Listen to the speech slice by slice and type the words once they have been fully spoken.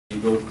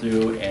go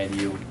through and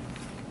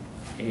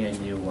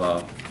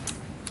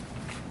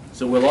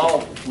so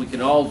we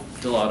can all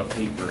fill out a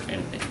paper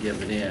and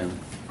give it in,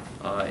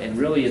 and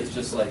really it's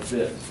just like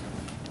this.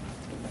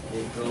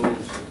 It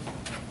goes,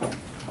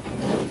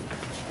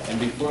 and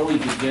before we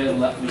begin,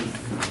 let me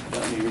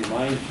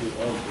remind you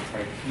of the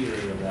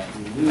criteria that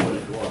we knew what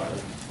it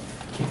was,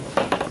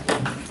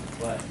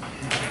 but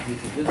you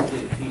can just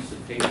get a piece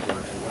of paper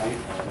and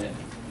write on it.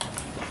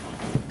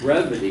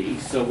 Brevity,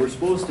 so we're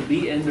supposed to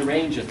be in the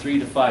range of 3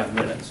 to 5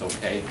 minutes,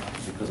 okay?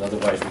 Because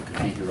otherwise we could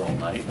be here all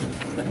night.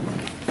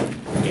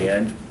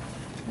 And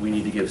we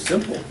need to give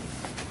simple,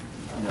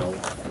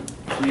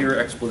 clear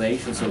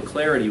explanation. So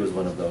clarity was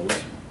one of those.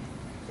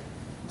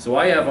 So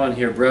I have on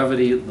here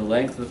brevity, the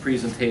length of the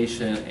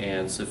presentation,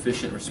 and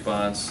sufficient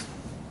response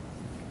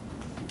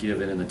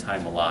given in the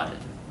time allotted.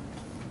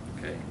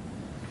 Okay,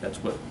 that's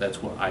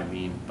what I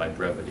mean by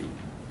brevity.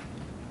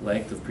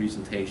 Length of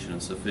presentation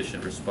and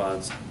sufficient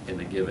response in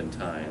the given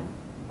time.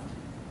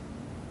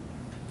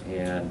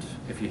 And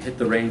if you hit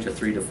the range of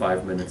 3 to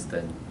 5 minutes,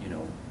 then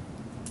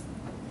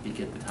you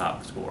get the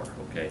top score,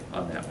 okay,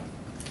 on that one.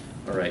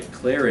 All right,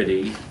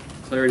 clarity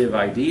of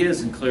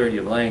ideas and clarity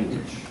of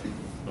language.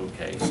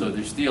 Okay, so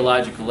there's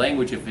theological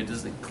language. If it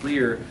isn't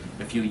clear,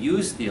 if you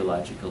use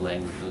theological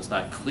language and it's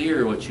not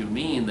clear what you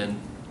mean, then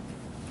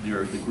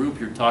the group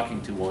you're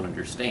talking to won't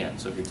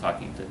understand. So if you're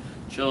talking to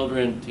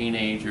children,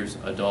 teenagers,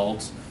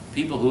 adults,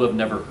 people who have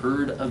never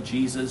heard of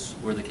Jesus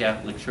or the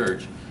Catholic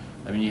Church,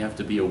 I mean, you have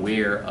to be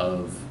aware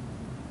of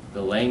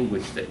the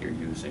language that you're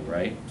using,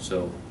 right?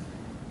 So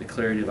the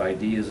clarity of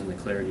ideas and the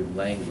clarity of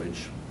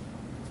language.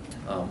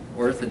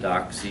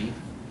 Orthodoxy,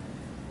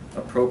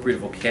 appropriate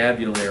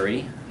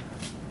vocabulary,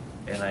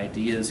 and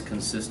ideas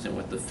consistent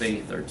with the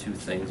faith are two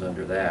things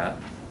under that.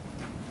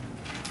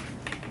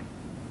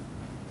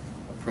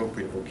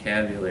 Appropriate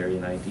vocabulary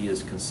and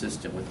ideas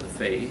consistent with the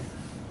faith.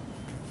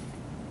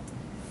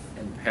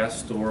 And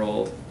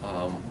pastoral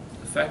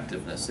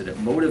effectiveness, that it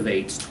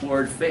motivates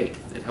toward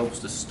faith. It helps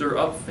to stir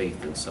up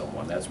faith in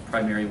someone. That's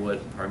primarily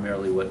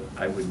what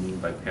I would mean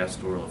by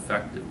pastoral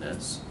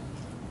effectiveness.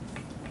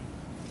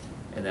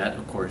 And that,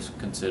 of course,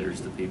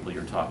 considers the people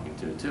you're talking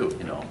to, too.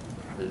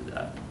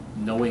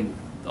 Knowing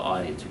the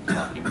audience you're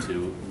talking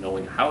to,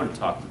 knowing how to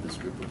talk to this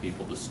group of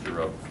people to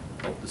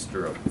help to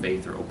stir up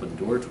faith or open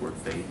the door toward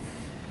faith.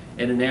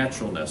 And a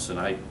naturalness, and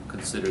I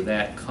consider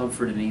that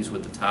comfort and ease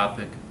with the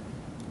topic,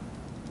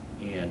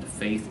 and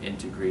faith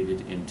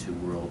integrated into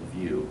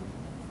worldview.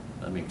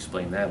 Let me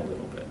explain that a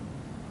little bit.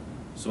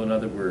 So in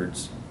other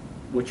words,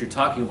 what you're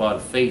talking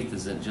about faith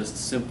isn't just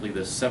simply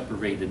this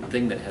separated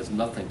thing that has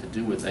nothing to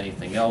do with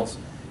anything else.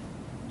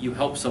 You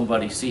help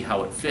somebody see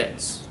how it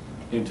fits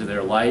into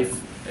their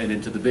life and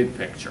into the big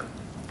picture.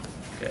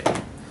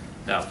 Okay.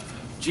 Now,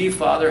 gee,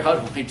 Father, how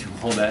do I do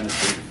all that in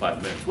 3 to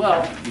 5 minutes?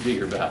 Well, you do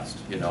your best,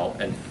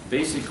 And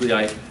basically,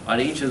 on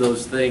each of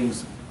those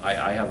things,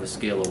 I have a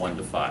scale of 1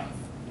 to 5.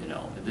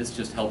 This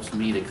just helps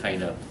me to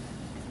kind of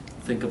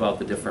think about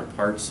the different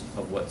parts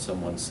of what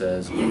someone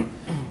says.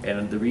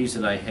 And the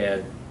reason I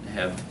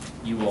have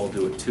you all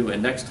do it too,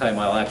 and next time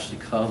I'll actually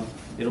come,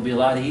 it'll be a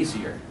lot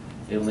easier.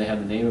 It'll have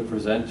the name of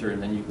presenter,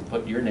 and then you can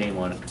put your name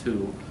on it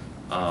too.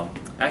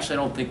 Actually,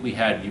 I don't think we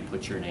had you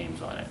put your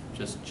names on it,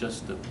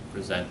 just the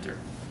presenter.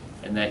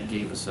 And that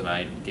gave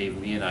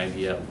me an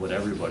idea of what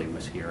everybody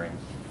was hearing,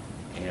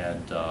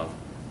 and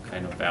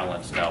kind of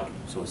balanced out,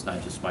 so it's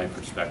not just my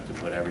perspective,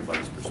 but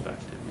everybody's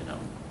perspective,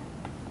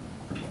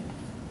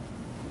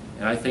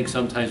 And I think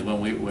sometimes when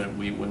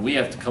we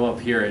have to come up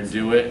here and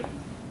do it,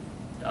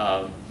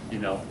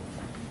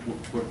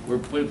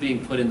 we're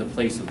being put in the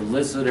place of the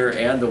listener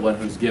and the one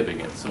who's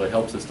giving it, so it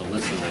helps us to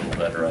listen a little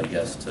better, I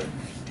guess.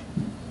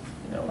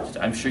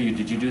 I'm sure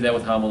did you do that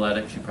with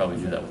homiletics? You probably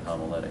do that with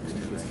homiletics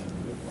too.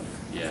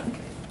 Yeah.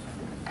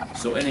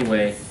 So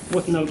anyway.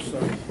 With notes, though.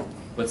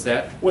 What's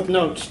that? With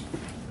notes.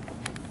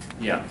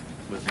 Yeah,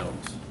 with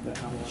notes.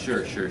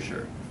 Sure.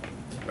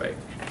 Right.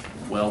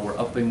 Well, we're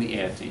upping the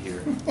ante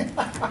here.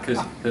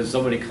 Because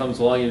somebody comes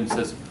along and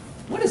says,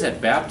 what is that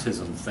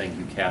baptism thing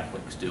you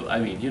Catholics do? I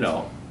mean,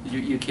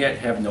 you can't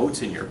have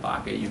notes in your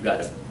pocket. You've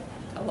got to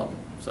tell them.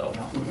 So,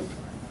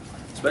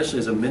 especially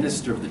as a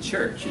minister of the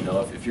church,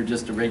 if you're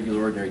just a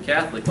regular, ordinary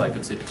Catholic, I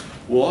could say,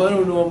 well, I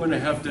don't know, I'm going to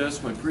have to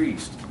ask my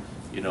priest.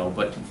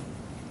 But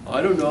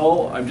I don't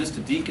know, I'm just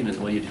a deacon.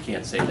 Well, you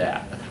can't say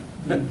that.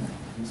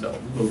 So,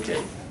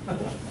 okay.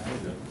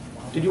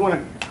 Did you want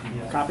a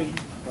copy?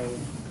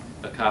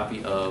 A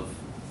copy of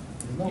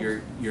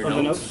your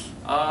notes?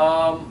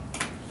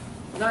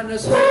 Not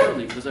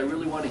necessarily, because I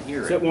really want to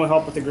hear So it. it won't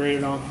help with the grade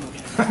at all?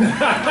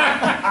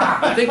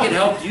 I think it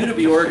helped you to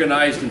be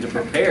organized and to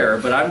prepare,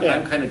 but I'm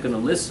kind of going to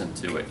listen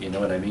to it, you know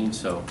what I mean?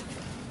 So,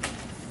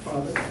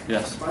 Father,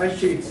 yes. my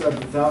sheet said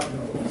without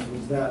notes.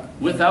 Was that?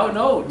 Without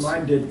notes.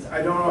 Mine did.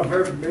 I don't know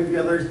if maybe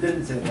others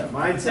didn't say that.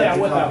 Mine said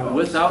without notes.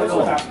 Without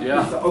notes,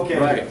 yeah. Okay.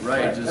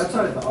 Right. Just that's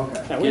what I thought.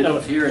 Okay. Get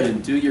up here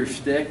and do your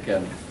shtick,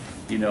 and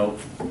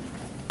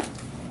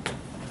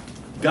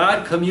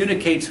God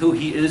communicates who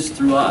He is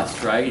through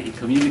us, right? He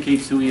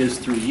communicates who He is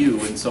through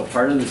you, and so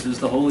part of this is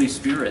the Holy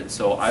Spirit.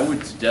 So I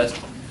would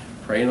suggest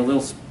praying a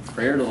little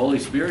prayer to the Holy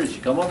Spirit as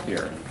you come up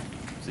here.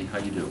 See how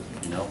you do,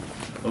 you know?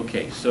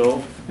 Okay,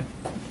 so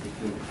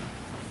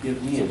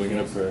give me So a we're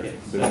gonna chance pray.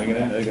 get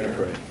They're gonna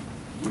pray.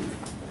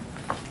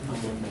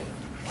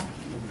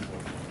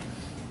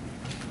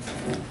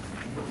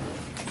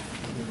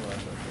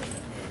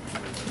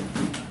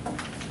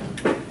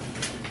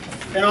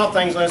 In all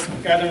things, let's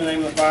gather in the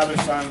name of the Father,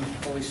 Son,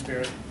 Holy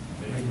Spirit.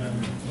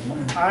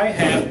 I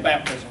have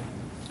baptism.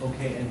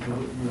 Okay, and to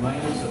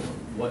remind us of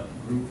what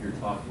group you're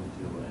talking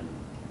to and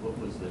what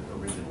was the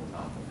original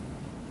topic?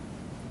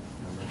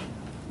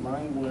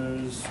 Mine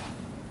was,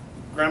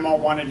 Grandma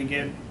wanted to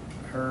get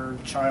her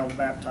child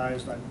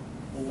baptized, I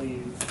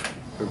believe.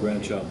 Her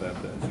grandchild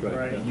baptized, right?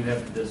 Right. And you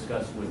have to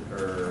discuss with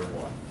her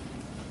what?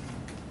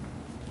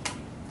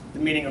 The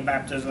meaning of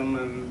baptism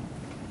and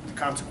the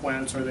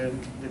consequence or the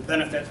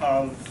benefit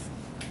of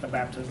the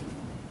baptism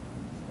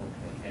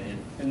Okay,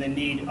 and the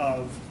need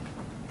of.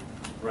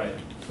 right,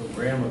 so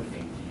grandma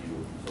came to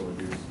you, so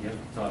you have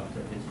to talk to,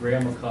 is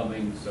grandma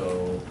coming,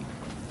 so,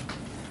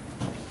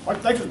 I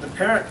think that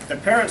the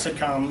parents had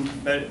come,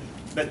 but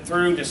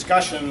through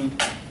discussion,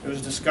 it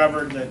was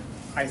discovered that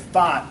I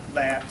thought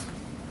that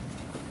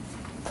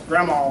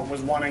Grandma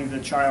was wanting the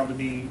child to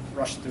be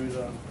rushed through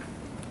the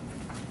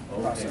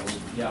okay, process.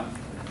 yeah,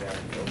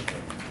 exactly, okay.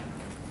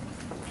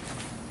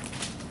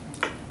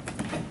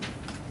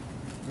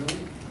 Really?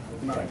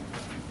 No. Okay.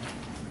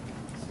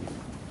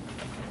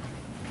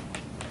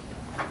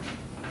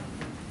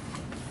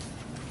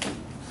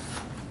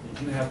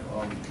 Did you have,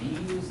 B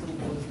was the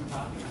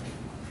topic?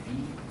 B?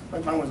 I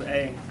think mine was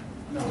A.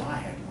 No, I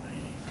had one.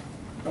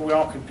 No, we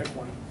all could pick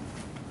one.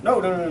 No,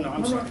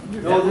 I'm sorry.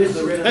 No, this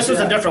is. This was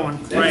a different one,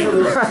 right?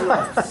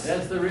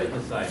 That's the written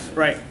assignment.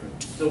 Right.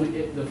 So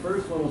the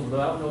first one was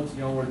without notes,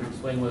 you know, where to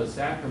explain what a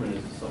sacrament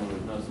is to someone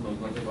who knows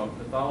nothing about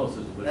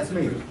Catholicism, but That's is a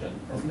me. Christian.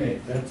 That's Okay.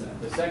 me, that's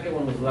it. The second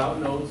one was without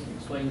notes,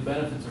 explain the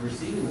benefits of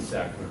receiving the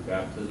sacrament of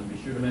baptism. Be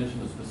sure to mention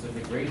the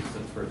specific grace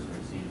such person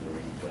receives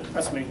when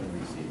That's me.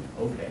 when receiving.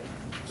 Okay.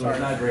 So Sorry.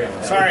 it's not grandma.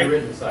 That Sorry. was the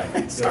written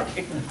assignment. Good.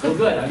 Sorry. Well,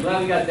 good. I'm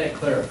glad we got that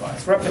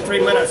clarified. We're up to 3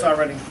 minutes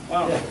already.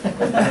 Wow.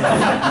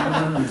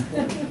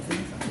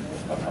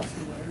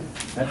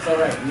 That's all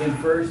right. Ian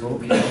first.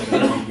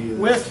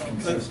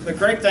 With the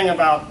great thing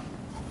about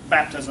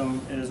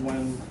baptism is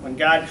when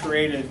God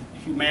created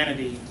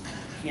humanity,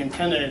 He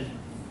intended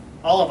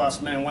all of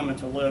us, men and women,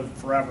 to live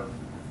forever,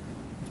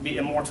 to be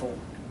immortal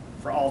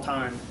for all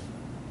time.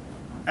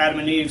 Adam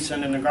and Eve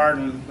sinned in the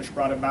garden, which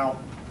brought about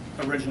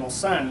original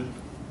sin,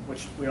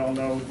 which we all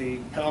know the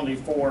penalty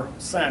for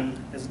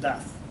sin is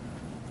death.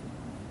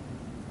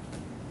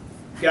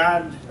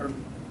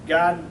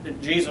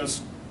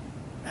 Jesus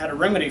had a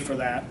remedy for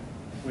that,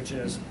 which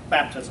is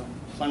baptism,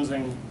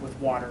 cleansing with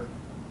water.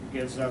 It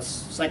gives us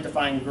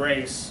sanctifying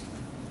grace,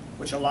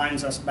 which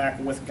aligns us back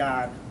with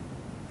God.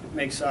 It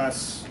makes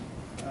us,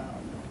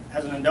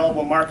 has an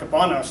indelible mark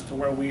upon us to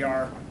where we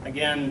are,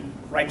 again,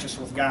 righteous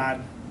with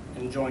God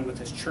and joined with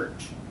His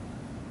church.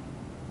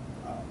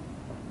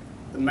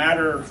 The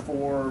matter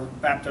for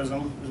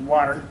baptism is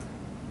water,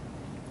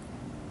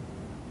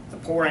 the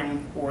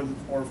pouring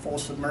or full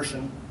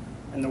submersion,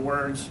 and the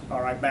words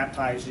are, I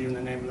baptize you in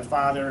the name of the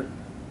Father,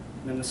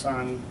 and the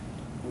Son,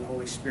 and the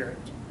Holy Spirit.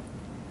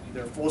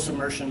 Either full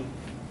submersion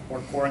or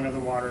pouring of the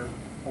water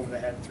over the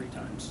head 3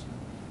 times.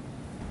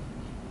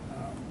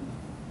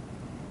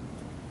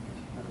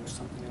 There was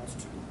something else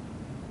too.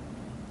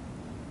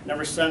 And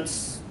ever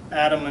since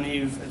Adam and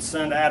Eve had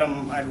sinned,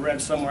 I'd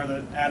read somewhere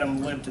that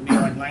Adam lived to be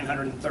like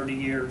 930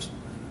 years.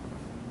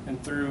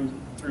 And through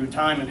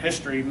time and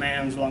history,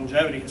 man's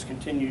longevity has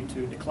continued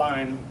to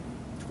decline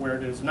to where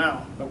it is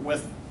now. But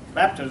with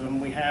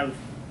baptism, we have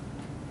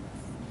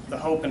the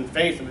hope and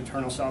faith of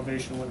eternal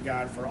salvation with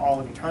God for all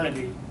of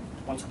eternity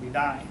once we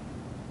die.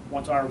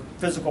 Once our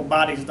physical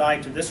bodies die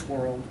to this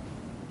world,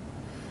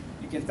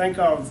 you can think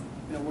of,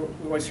 we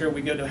always hear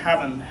we go to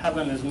heaven.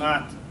 Heaven is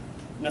not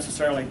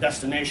necessarily a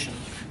destination.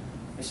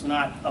 It's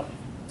not up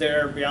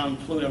there beyond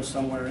Pluto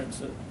somewhere.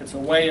 It's a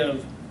way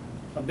of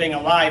being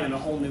alive in a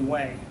whole new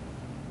way.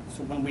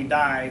 So when we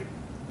die,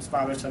 as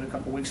Father said a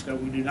couple weeks ago,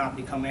 we do not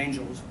become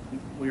angels.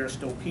 We are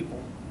still people.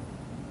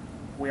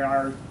 We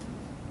are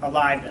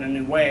alive in a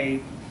new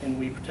way, and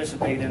we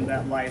participate in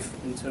that life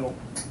until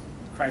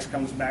Christ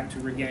comes back to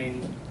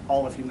regain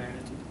all of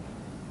humanity,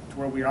 to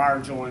where we are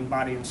joined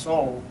body and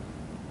soul.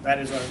 That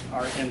is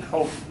our in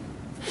hope.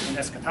 In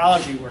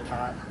eschatology, we're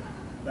taught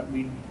that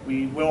we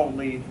will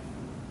lead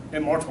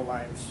immortal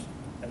lives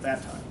at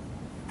that time.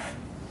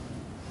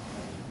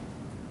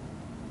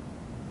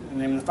 In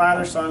the name of the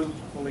Father, Son,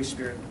 Holy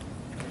Spirit.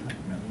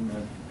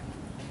 Amen.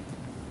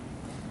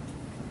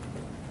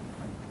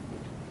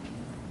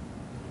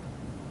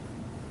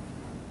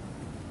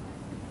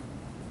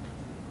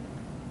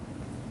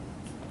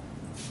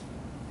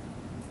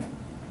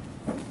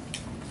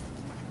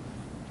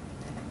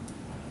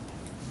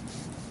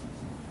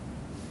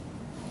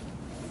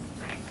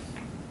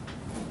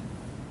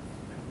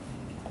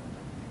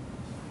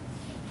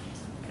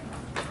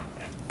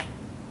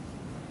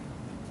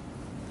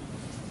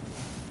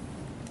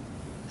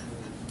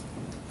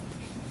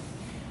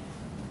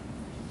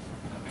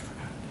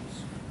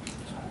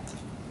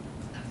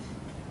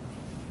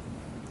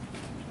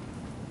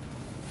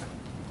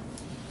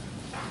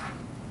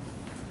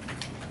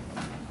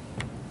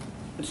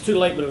 was too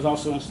late, but it was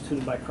also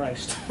instituted by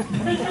Christ.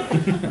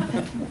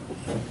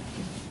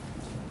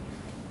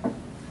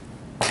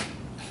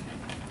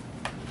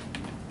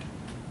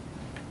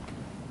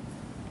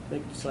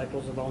 Make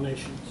disciples of all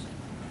nations.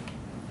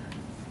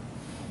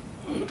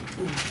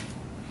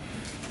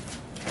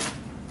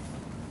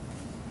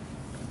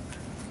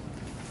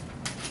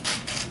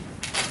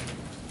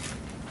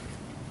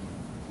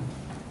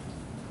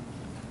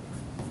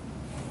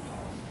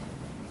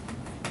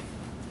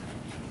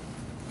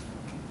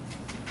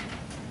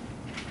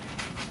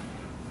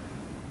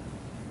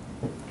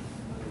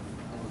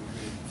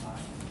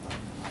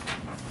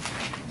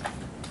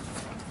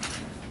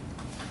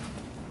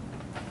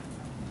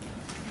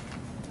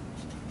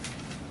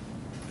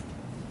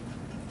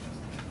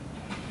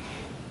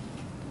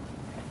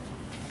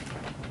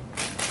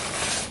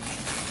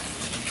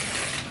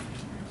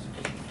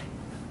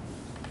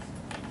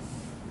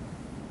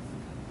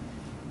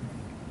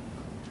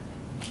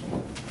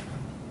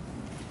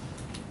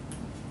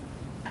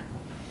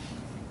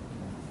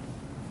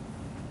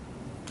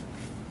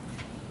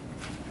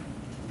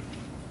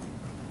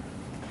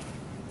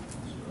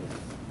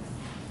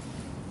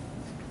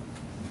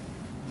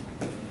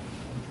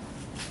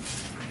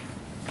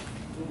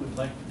 Who would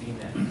like to be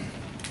next?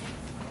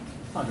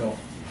 I'll go.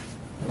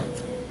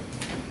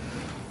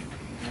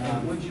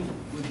 And would you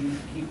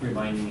keep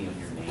reminding me of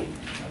your name?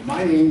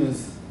 My name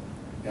is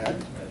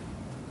Ed.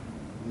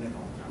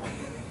 Nickel.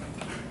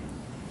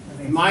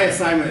 My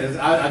assignment is,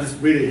 I'll just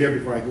read it here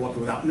before I go up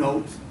without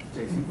notes.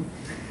 Jason.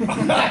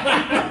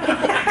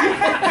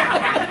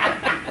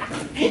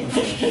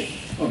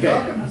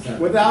 Okay,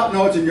 without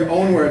notes, in your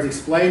own words,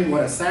 explain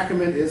what a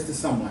sacrament is to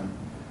someone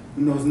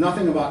who knows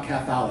nothing about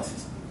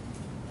Catholicism,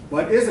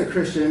 but is a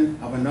Christian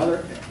of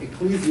another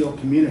ecclesial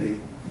community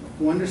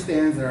who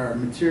understands there are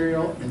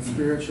material and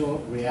spiritual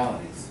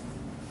realities.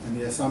 And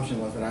the assumption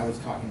was that I was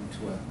talking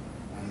to an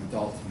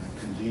adult in a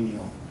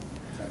congenial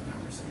type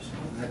conversation.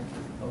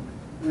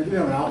 And I do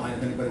have an outline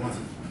if anybody wants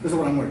to. This is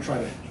what I'm going to try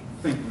to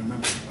think and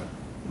remember.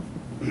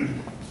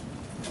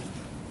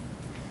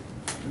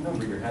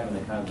 Remember, you're having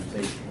a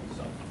conversation with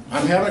someone.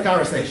 I'm having a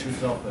conversation.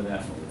 Yourself in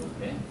that mode,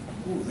 okay?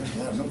 Ooh, there's a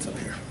lot of notes up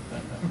here.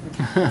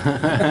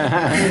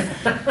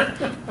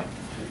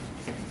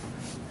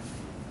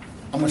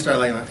 I'm going to start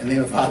laying in the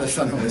name of the Father,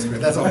 Son, and Holy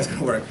Spirit. That's always going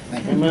to work.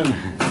 Thank you. Amen.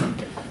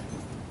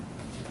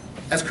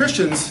 As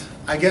Christians,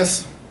 I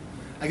guess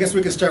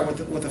we could start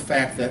with the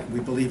fact that we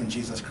believe in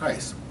Jesus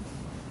Christ.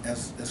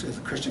 As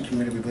a Christian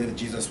community, we believe that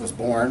Jesus was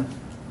born,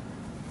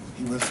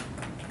 he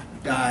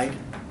died,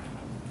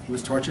 he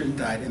was tortured and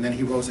died, and then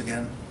he rose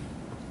again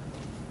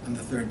on the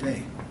third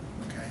day.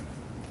 Okay,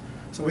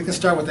 so we can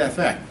start with that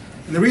fact.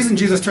 And the reason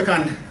Jesus took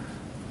on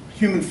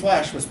human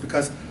flesh was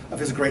because of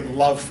his great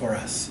love for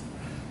us.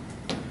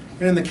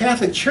 And in the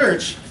Catholic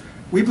Church,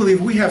 we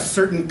believe we have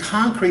certain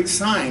concrete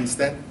signs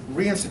that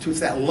reinstitutes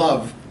that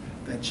love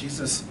that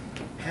Jesus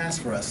has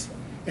for us.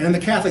 And in the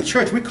Catholic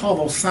Church, we call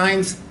those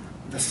signs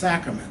the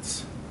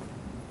sacraments.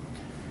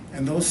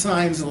 And those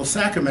signs, those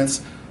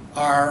sacraments,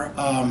 are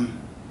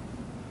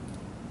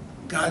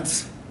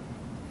God's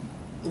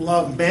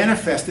love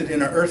manifested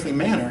in an earthly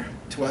manner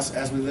to us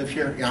as we live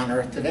here on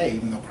earth today,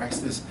 even though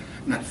Christ is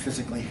not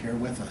physically here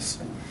with us.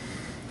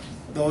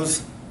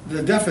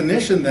 The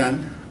definition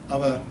then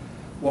of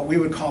what we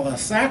would call a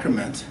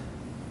sacrament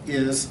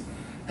is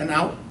an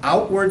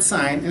outward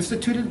sign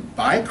instituted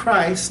by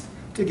Christ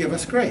to give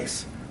us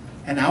grace.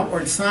 An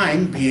outward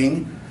sign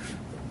being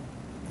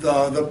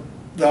the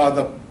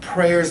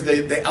prayers,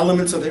 the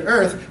elements of the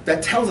earth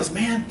that tells us,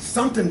 man,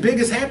 something big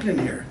is happening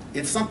here.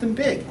 It's something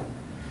big.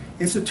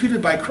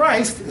 Instituted by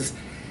Christ is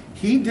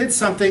he did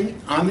something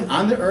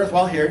on the earth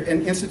while here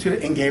and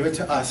instituted and gave it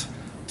to us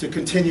to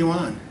continue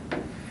on.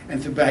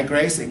 And by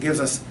grace, it gives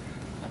us,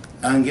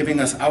 giving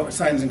us outward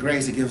signs and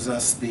grace, it gives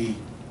us the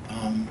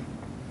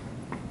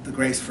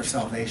grace for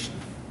salvation.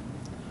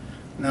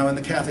 Now, in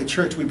the Catholic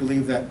Church, we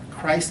believe that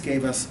Christ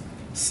gave us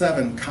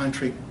 7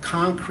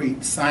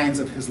 concrete signs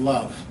of his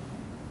love.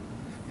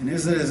 And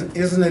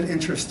isn't it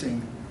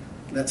interesting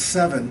that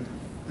 7,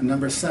 the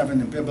number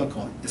 7 in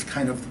biblical, is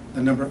kind of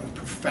the number of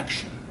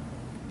perfection.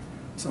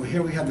 So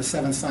here we have the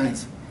 7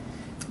 signs.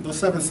 Those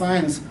 7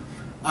 signs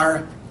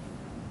are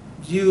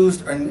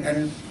used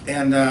and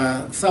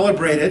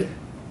celebrated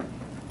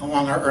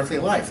along our earthly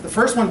life. The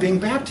first one being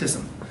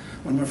baptism.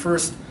 When we're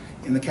first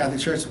in the Catholic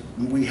Church,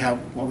 we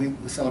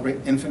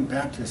celebrate infant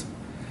baptism.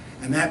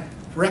 And that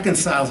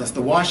reconciles us.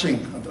 The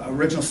washing of the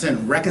original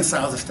sin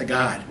reconciles us to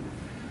God.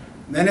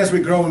 And then as we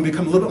grow and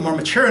become a little bit more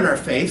mature in our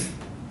faith,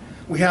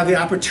 we have the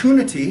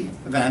opportunity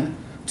then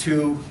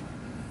to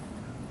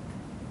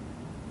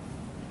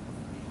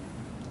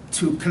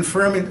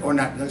confirm it, or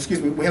not,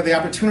 excuse me, we have the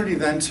opportunity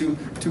then to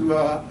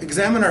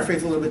examine our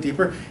faith a little bit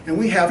deeper, and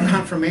we have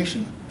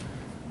confirmation,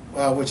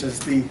 which is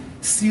the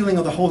sealing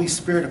of the Holy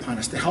Spirit upon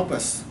us to help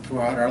us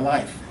throughout our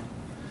life.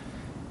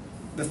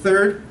 The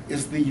third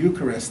is the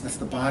Eucharist. That's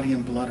the body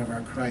and blood of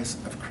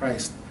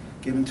Christ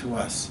given to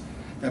us.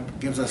 That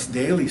gives us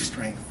daily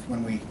strength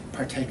when we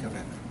partake of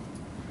it.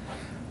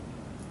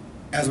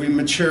 as we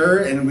mature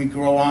and we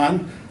grow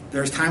on,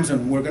 there's times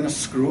when we're going to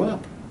screw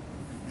up.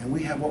 And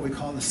we have what we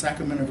call the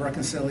sacrament of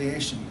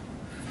reconciliation.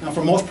 Now,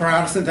 for most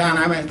Protestant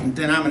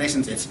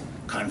denominations, it's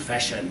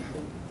confession.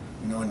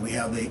 And we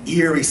have the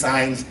eerie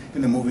signs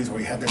in the movies where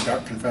you have the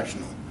dark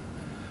confessional.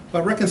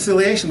 But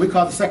reconciliation, we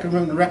call it the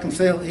sacrament of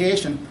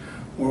reconciliation,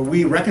 where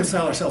we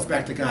reconcile ourselves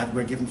back to God.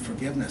 We're given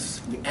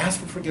forgiveness. We ask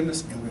for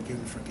forgiveness, and we're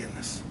given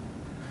forgiveness.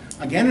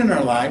 Again, in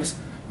our lives,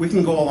 we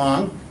can go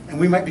along, and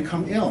we might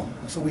become ill.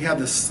 So we have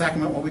this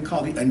sacrament, what we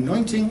call the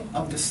anointing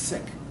of the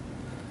sick.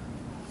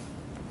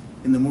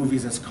 In the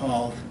movies, it's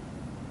called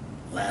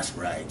Last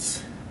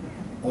Rites.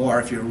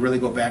 Or if you really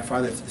go back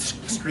farther, it's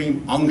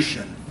extreme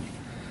unction.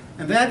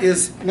 And that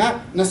is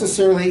not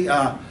necessarily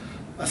a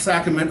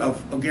sacrament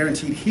of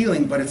guaranteed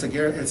healing, but it's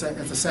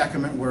a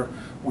sacrament where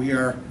we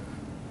are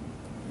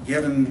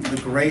given the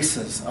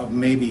graces of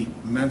maybe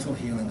mental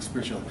healing,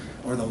 spiritual,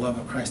 or the love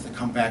of Christ to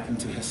come back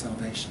into his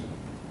salvation.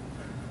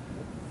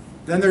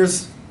 Then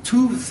there's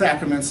two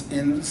sacraments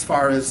in as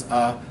far as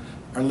our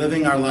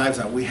living our lives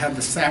out. We have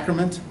the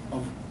sacrament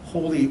of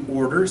holy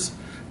orders,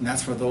 and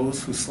that's for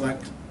those who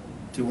select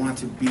to want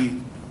to be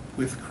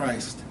with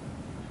Christ.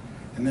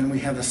 And then we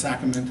have the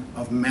sacrament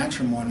of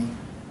matrimony,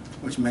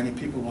 which many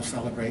people will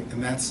celebrate,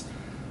 and that's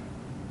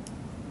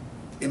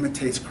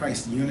imitates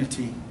Christ's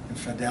unity and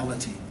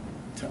fidelity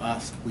to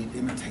us. We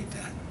imitate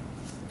that.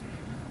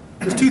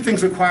 There's two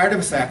things required of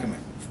a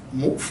sacrament: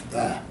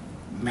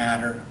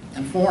 matter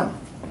and form,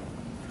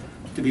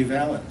 to be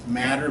valid.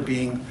 Matter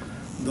being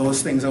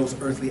those things, those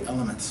earthly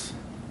elements.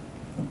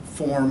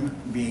 Form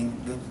being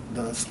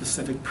the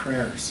specific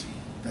prayers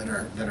that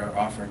are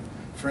offered.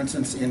 For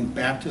instance, in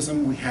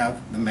baptism, we have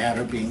the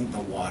matter being the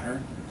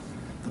water,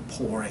 the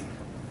pouring.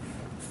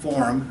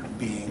 Form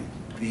being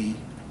the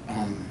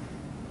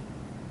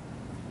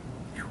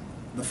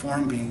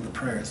form being the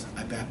prayers.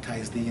 I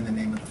baptize thee in the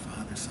name of the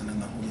Father, Son,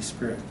 and the Holy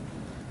Spirit.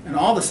 And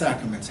all the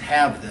sacraments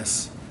have a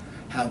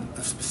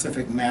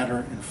specific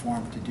matter and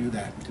form to do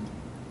that.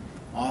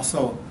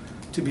 Also,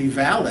 to be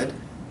valid,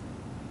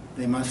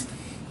 they must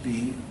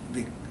be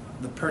the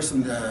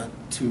person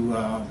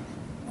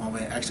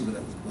actually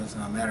that was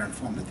matter and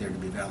form that they're to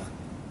be valid.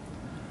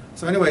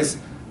 So anyways,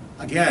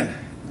 again,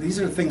 these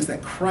are things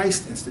that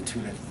Christ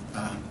instituted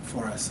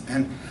for us.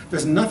 And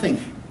there's nothing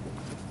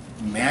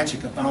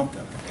magic about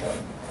them,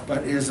 but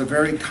it is a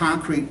very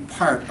concrete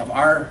part of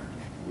our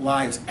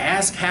lives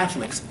as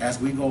Catholics as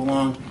we go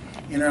along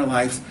in our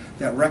lives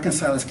that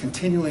reconcile us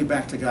continually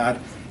back to God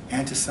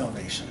and to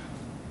salvation.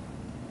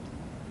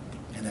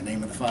 In the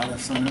name of the Father,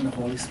 Son, and the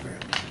Holy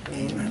Spirit.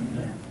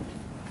 Amen.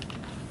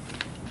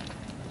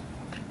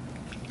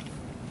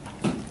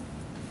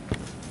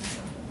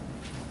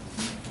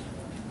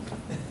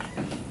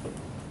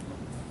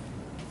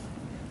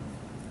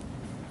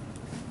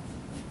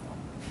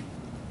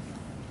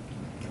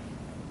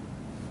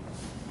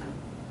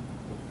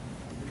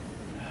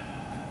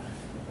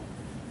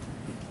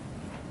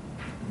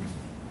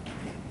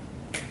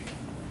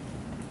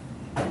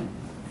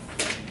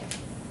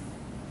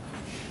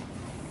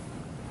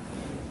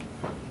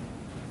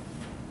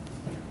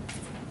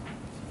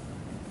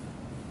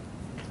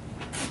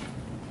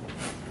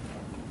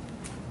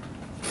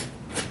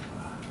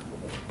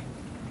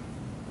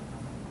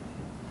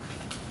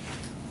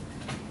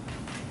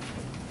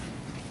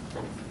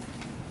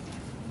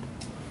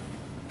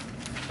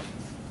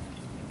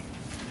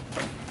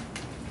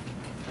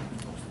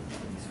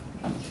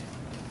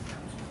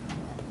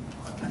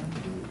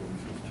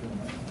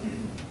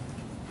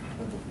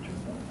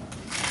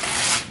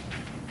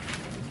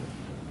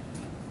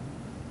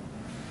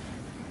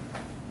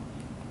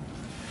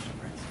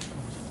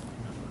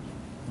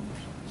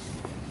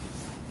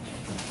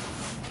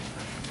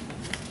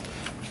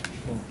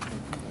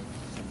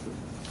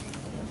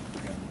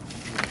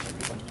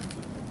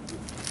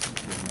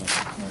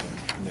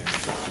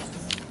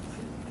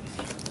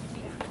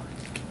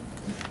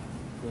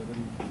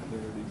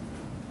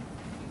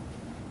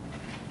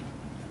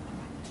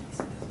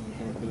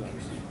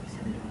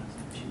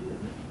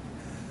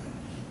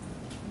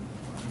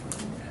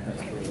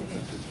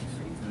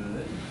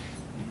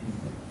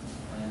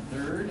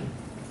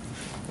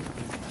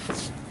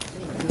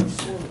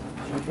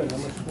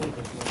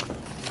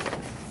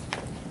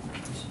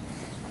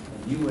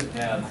 You would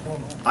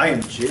have. I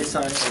am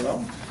Jason.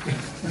 Hello.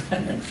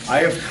 I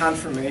have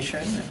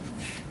confirmation,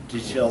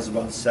 details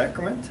about the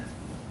sacrament.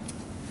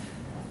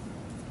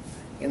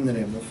 In the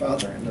name of the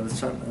Father, and of the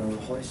Son, and of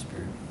the Holy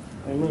Spirit.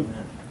 Amen.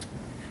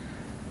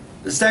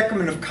 The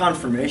sacrament of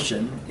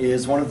confirmation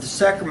is one of the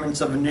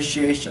sacraments of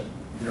initiation.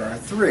 There are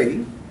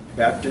three: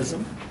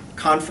 baptism,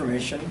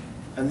 confirmation,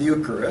 and the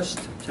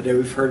Eucharist. Today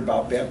we've heard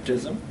about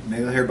baptism.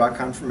 Maybe we'll hear about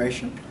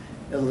confirmation.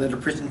 In a later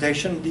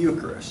presentation, the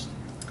Eucharist.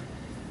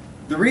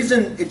 The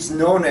reason it's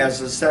known as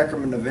the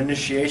sacrament of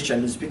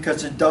initiation is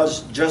because it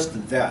does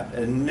just that.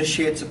 It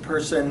initiates a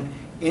person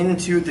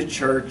into the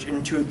church,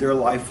 into their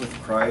life with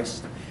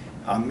Christ,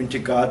 into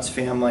God's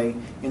family,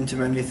 into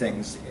many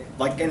things.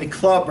 Like any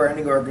club or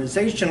any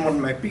organization,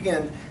 when they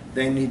begin,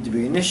 they need to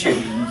be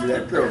initiated into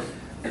that group.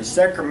 The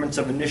sacraments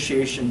of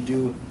initiation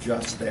do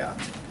just that.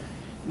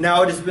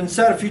 Now, it has been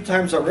said a few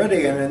times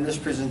already, and in this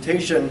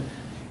presentation,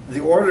 the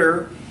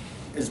order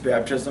is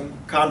baptism,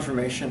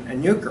 confirmation,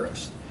 and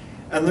Eucharist.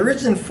 And the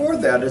reason for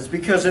that is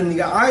because in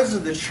the eyes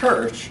of the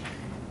church,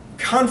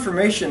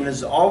 confirmation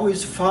has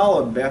always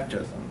followed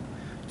baptism,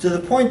 to the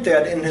point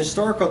that in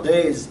historical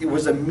days, it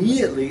was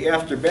immediately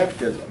after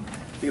baptism.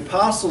 The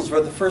apostles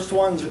were the first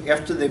ones,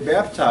 after they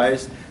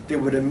baptized, they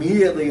would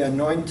immediately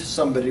anoint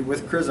somebody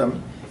with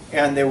chrism,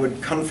 and they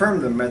would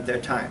confirm them at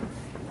that time.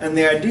 And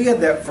the idea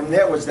that from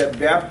that was that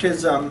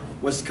baptism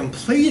was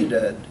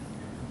completed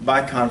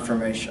by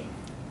confirmation.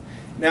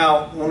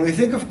 Now, when we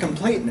think of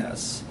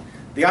completeness,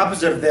 the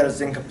opposite of that is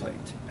incomplete.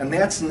 And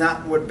that's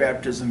not what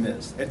baptism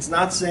is. It's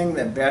not saying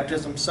that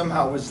baptism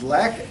somehow is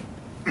lacking.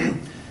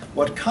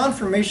 What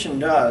confirmation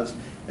does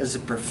is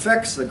it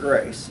perfects the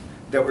grace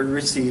that we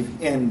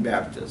receive in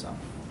baptism.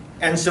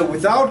 And so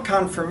without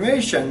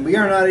confirmation, we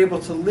are not able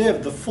to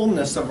live the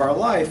fullness of our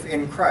life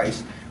in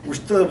Christ. We're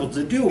still able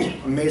to do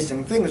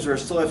amazing things. We're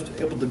still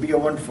able to be a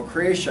wonderful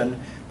creation,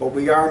 but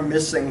we are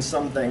missing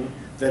something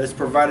that is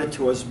provided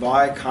to us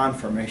by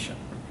confirmation.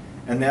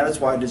 And that is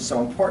why it is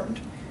so important.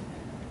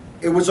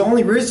 It was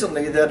only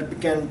recently that it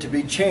began to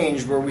be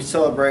changed, where we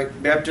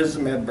celebrate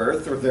baptism at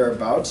birth or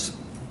thereabouts,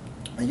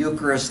 a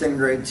Eucharist in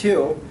grade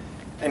 2,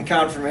 and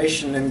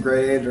confirmation in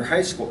grade 8 or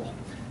high school.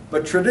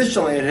 But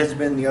traditionally it has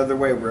been the other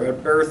way, where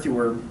at birth you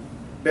were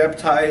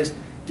baptized,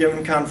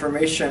 given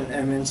confirmation,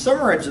 and in some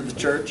rites of the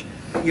church,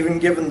 even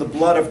given the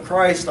blood of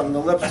Christ on the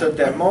lips at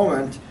that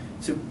moment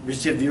to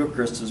receive the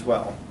Eucharist as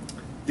well.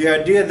 The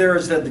idea there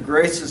is that the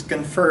grace is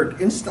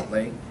conferred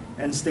instantly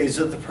and stays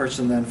with the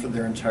person then for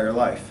their entire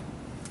life.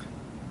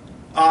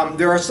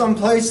 There are some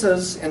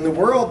places in the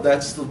world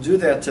that still do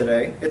that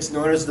today. It's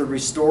known as the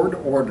Restored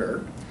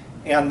Order,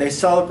 and they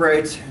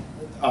celebrate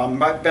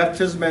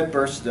baptism at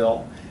birth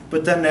still,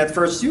 but then that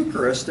first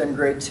Eucharist in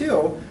grade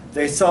 2,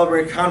 they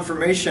celebrate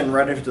confirmation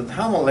right after the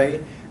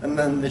homily, and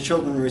then the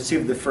children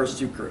receive the first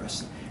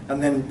Eucharist.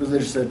 And then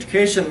religious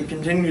education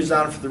continues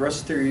on for the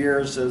rest of their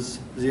years as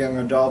a young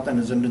adult and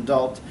as an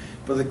adult,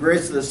 but the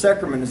grace of the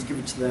sacrament is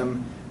given to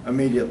them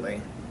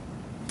immediately.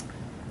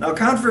 Now,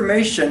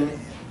 confirmation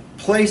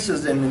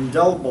places an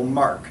indelible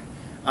mark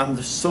on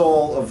the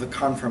soul of the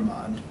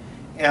confirmand,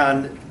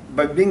 and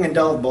by being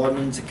indelible, it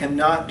means it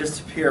cannot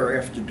disappear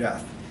after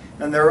death.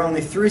 And there are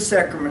only 3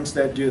 sacraments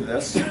that do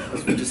this,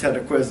 as we just had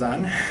a quiz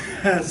on.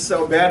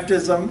 So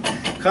baptism,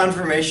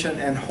 confirmation,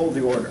 and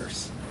holy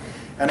orders.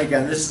 And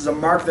again, this is a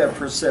mark that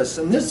persists.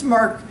 And this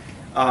mark,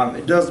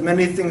 it does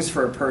many things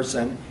for a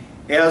person.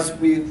 As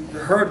we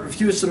heard a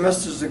few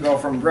semesters ago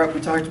from Brett, we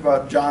talked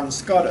about John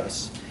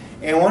Scotus.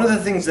 And one of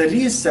the things that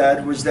he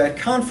said was that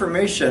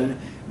confirmation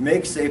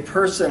makes a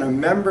person a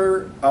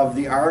member of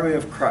the army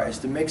of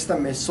Christ. It makes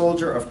them a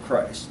soldier of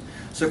Christ.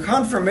 So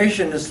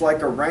confirmation is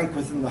like a rank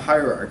within the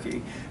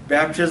hierarchy.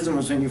 Baptism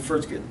was when you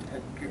first get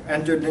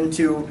entered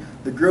into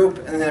the group,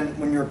 and then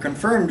when you're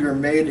confirmed, you're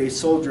made a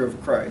soldier of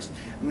Christ.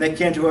 And that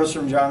came to us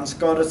from John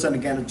Scotus, and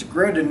again, it's a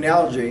great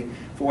analogy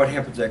for what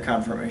happens at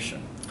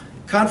confirmation.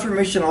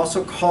 Confirmation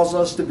also calls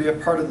us to be a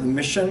part of the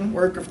mission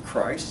work of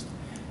Christ,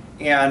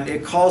 and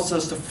it calls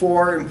us to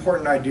 4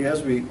 important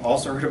ideas. We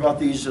also heard about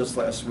these just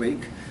last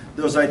week.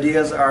 Those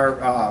ideas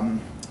are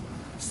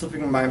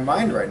slipping my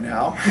mind right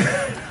now.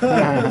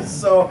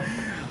 So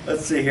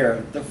let's see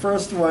here. The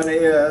first one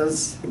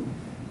is,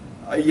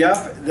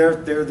 yep, they're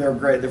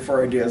great. They're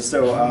 4 ideas.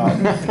 So,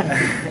 and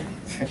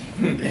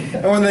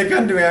when they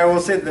come to me, I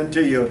will say them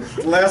to you.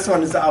 The last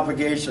one is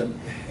obligation,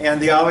 and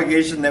the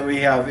obligation that we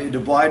have, it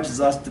obliges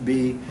us to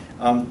be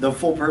the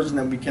full person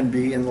that we can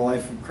be in the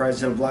life of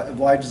Christ. It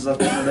obliges us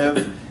to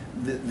live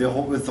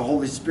with the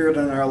Holy Spirit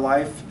in our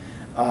life,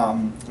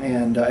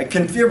 and it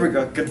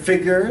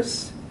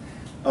configures,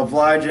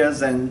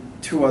 obliges, and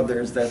 2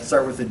 others that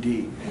start with a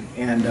D,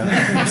 and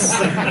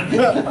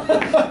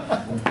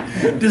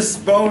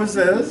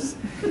disposes,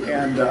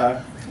 and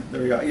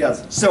there we go.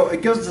 Yes. So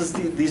it gives us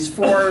these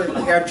 4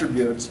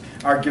 attributes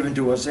are given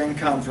to us in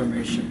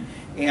confirmation,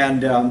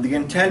 and the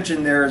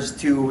intention there is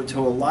to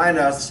align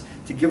us,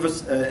 to give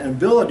us an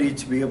ability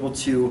to be able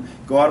to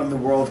go out in the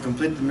world,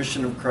 complete the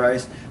mission of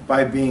Christ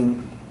by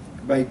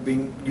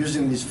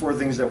using these 4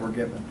 things that we're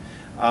given.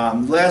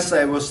 Last,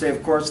 I will say,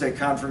 of course, that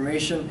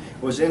confirmation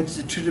was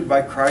instituted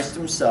by Christ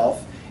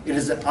himself. It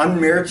is an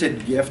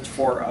unmerited gift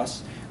for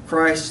us.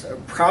 Christ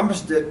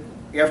promised it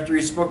after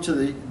he spoke to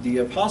the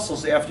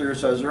apostles after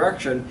his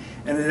resurrection,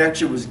 and it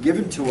actually was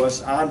given to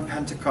us on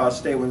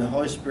Pentecost Day when the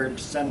Holy Spirit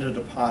descended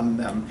upon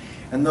them.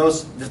 And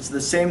that's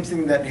the same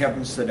thing that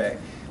happens today.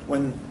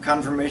 When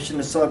confirmation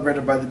is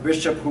celebrated by the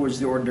bishop, who is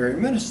the ordinary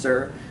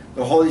minister,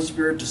 the Holy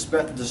Spirit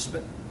descends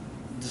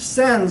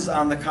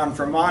on the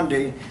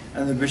confirmandi,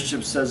 and the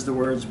bishop says the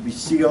words, "Be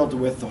sealed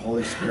with the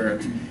Holy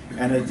Spirit."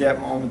 And at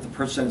that moment, the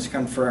person is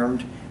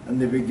confirmed,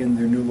 and they begin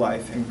their new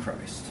life in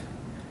Christ.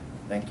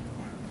 Thank you.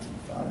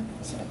 Father?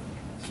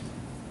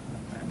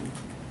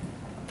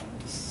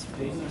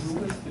 Jason, who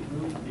was the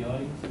group, the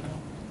audience?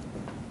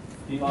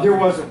 There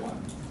wasn't one.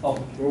 Oh,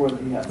 where were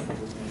they at?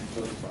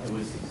 It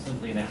was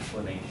simply an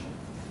explanation.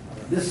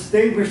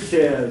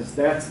 Distinguishes,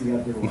 that's the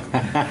other one.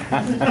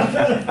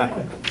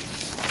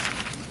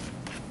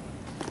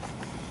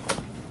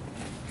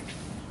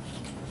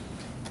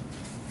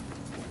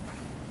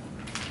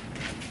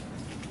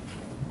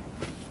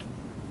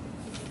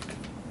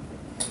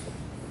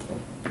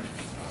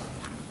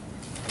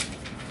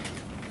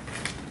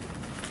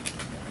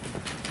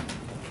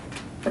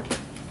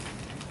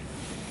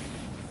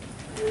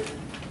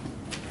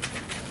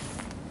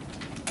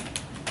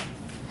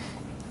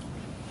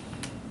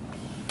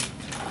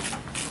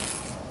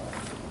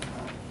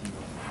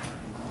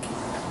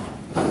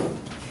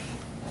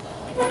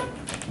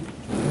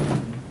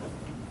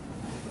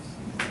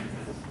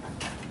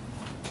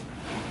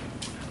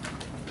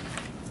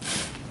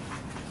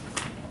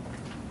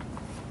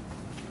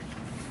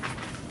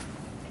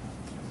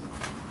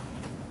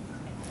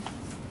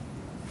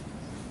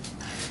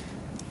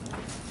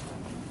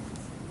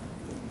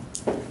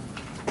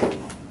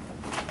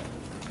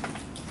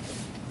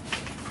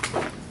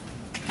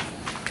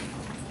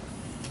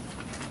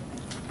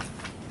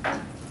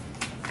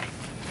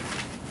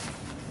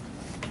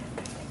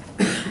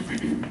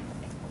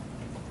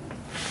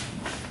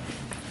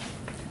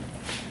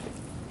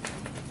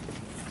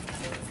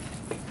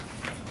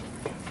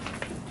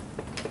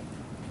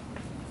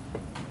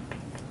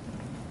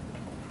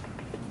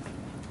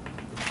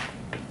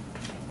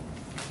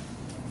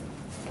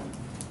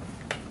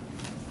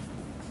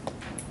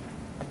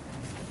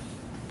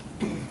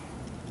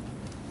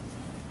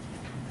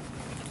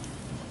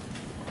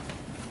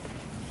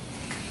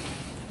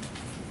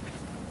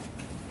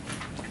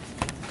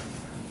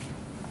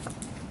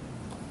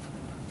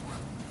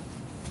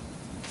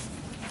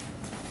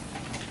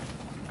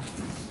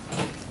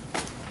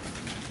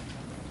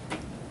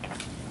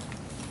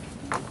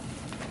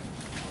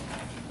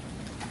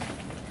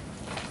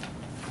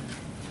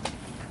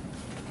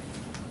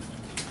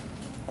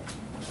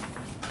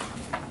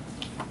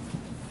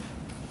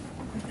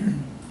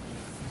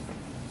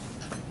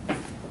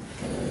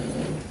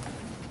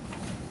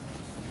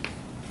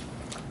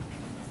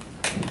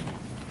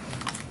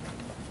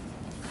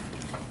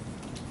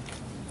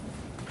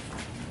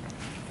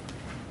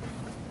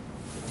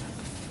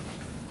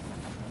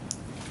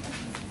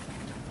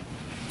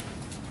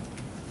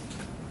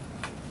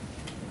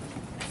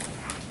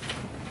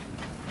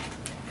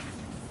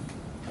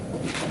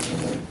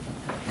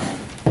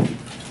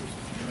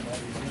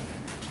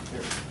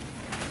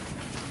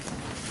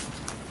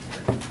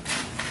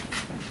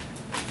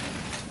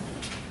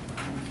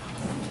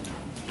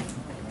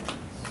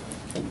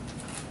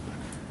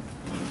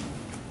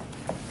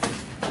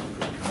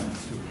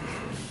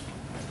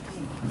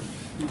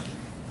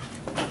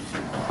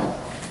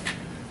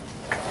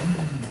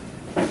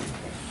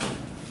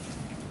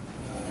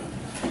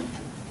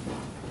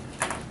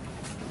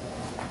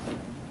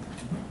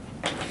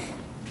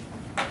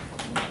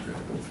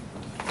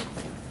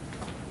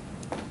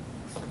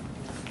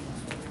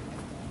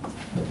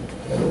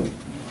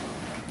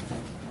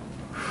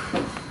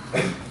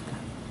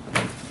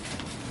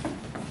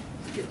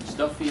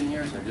 Stuffy in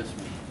here, or just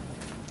me?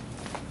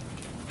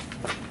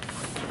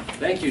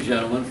 Thank you,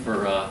 gentlemen,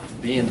 for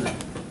being the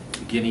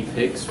guinea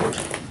pigs for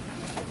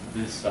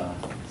this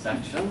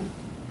section.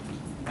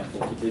 I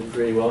think you did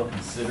pretty well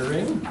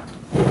considering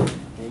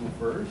being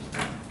first.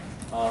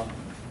 I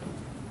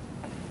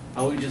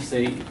would just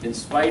say, in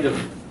spite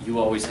of you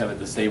always having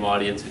the same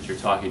audience that you're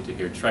talking to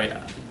here,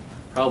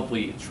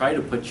 probably try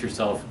to put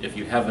yourself, if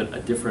you have a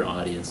different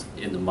audience,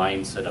 in the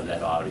mindset of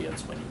that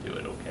audience when you do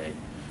it, okay?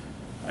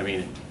 I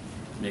mean,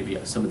 maybe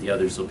some of the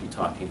others will be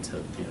talking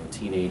to,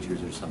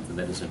 teenagers or something.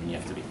 That doesn't mean you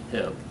have to be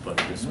hip,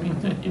 but it just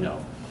means that,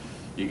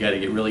 you got to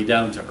get really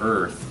down to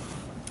earth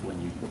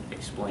when you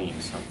explain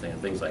something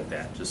and things like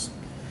that. Just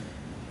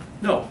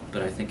no,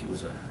 but I think it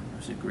was a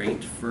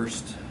great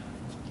first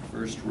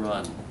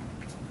run.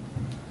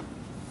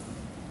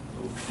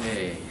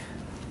 Okay.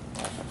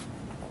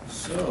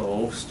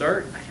 So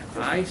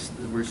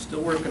we're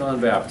still working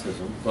on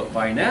baptism, but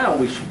by now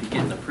we should be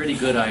getting a pretty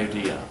good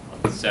idea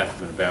of the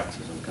sacrament of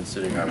baptism,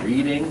 considering our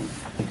reading.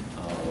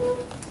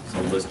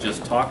 Some of us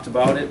just talked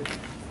about it,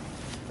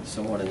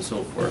 so on and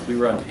so forth. We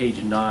were on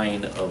page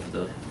 9 of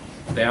the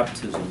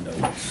baptism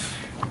notes.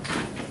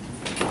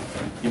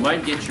 You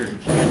might get your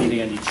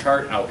handy-dandy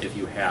chart out if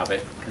you have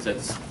it, because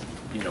it's,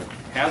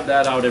 have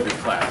that out every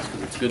class,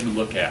 because it's good to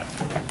look at.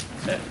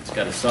 It's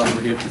got a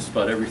summary of just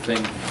about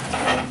everything,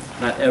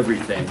 not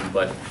everything,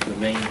 but the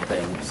main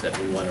things that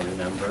we want to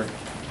remember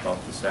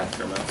about the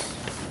sacraments.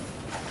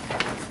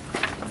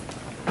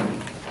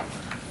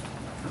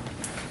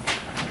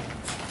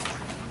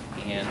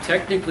 And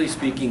technically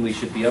speaking, we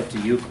should be up to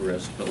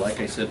Eucharist, but like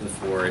I said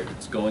before,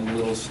 it's going a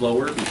little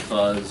slower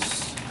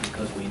because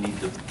we need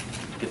to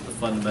get the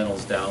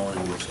fundamentals down,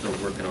 and we're still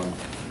working on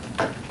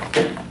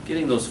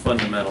getting those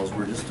fundamentals.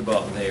 We're just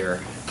about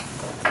there.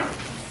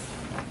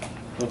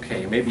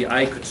 Okay, maybe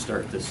I could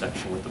start this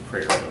section with the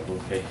prayer,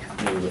 okay? In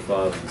the name of the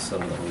Father, and the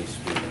Son, and the Holy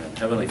Spirit. Amen.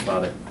 Heavenly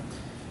Father,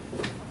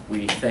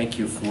 We thank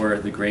you for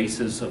the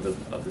graces of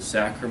the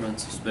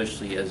sacraments,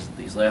 especially as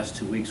these last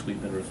 2 weeks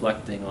we've been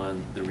reflecting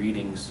on the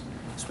readings,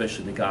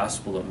 especially the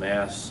Gospel of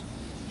Mass,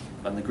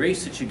 on the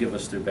grace that you give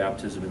us through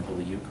baptism and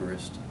Holy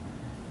Eucharist.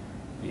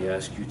 We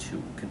ask you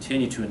to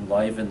continue to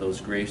enliven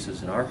those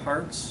graces in our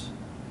hearts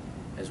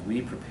as we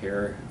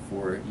prepare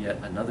for yet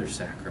another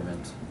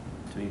sacrament,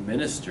 to be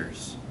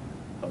ministers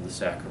of the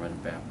sacrament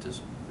of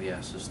baptism. We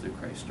ask this through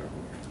Christ our Lord.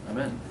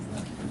 Amen.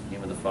 In the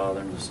name of the Father,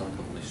 and of the Son, and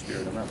of the Holy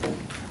Spirit. Amen.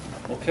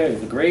 Okay,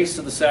 the grace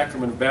of the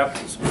sacrament of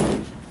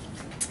baptism.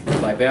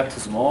 By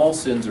baptism, all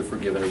sins are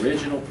forgiven,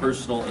 original,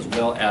 personal, as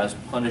well as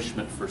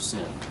punishment for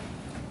sin.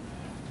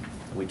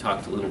 We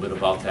talked a little bit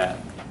about that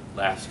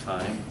last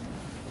time.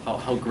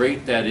 How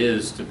great that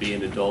is to be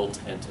an adult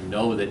and to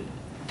know that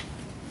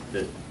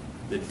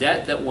the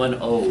debt that one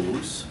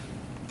owes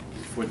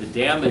for the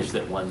damage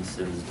that one's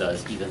sins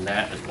does, even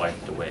that is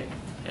wiped away.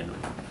 And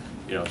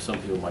you know, some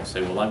people might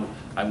say, well,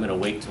 I'm going to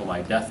wait till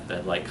my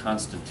deathbed like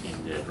Constantine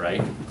did,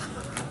 right?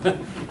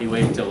 He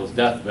waited till his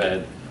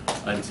deathbed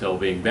until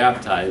being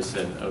baptized.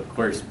 And of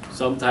course,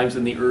 sometimes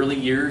in the early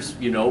years,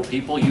 you know,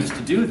 people used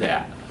to do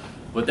that.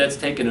 But that's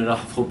taking an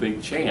awful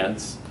big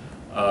chance.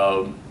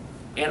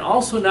 And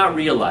also not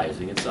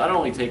realizing, it's not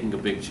only taking a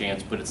big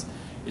chance, but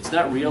it's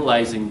not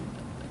realizing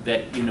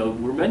that, you know,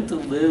 we're meant to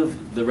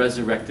live the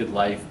resurrected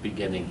life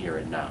beginning here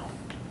and now.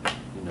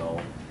 You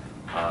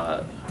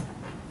know,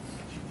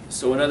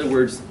 so in other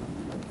words,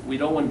 we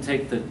don't want to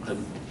take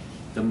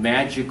the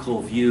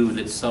magical view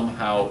that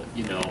somehow,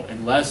 you know,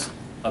 unless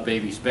a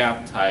baby's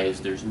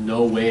baptized, there's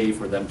no way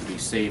for them to be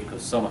saved,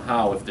 because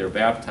somehow if they're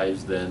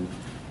baptized, then,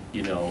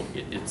 you know,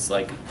 it's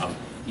like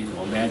you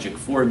know, a magic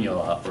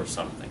formula or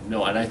something.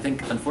 No, and I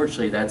think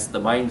unfortunately that's the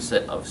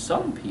mindset of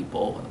some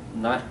people,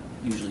 not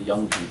usually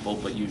young people,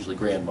 but usually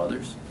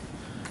grandmothers.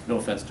 No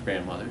offense to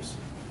grandmothers,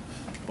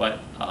 but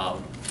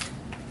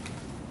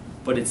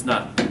it's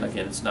not,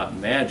 again, it's not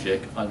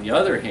magic. On the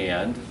other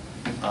hand,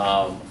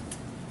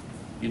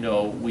 you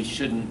know, we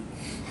shouldn't.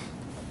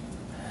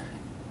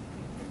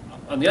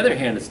 On the other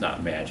hand, it's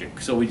not magic,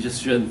 so we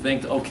just shouldn't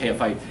think, okay, I'm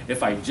going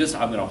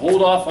to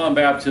hold off on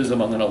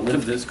baptism, I'm going to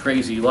live this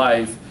crazy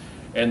life,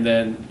 and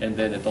then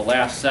at the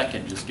last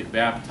second just get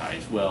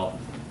baptized. Well,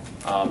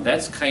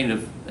 that's kind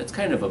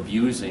of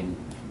abusing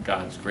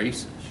God's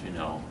graces, you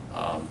know,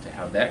 to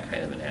have that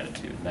kind of an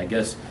attitude. And I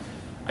guess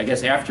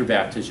after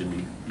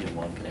baptism, you know,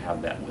 one can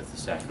have that with the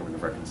sacrament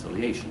of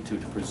reconciliation too,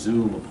 to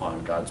presume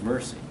upon God's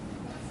mercy.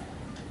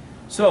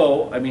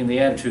 So, I mean, the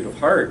attitude of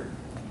heart,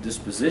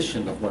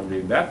 disposition of one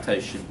being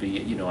baptized should be,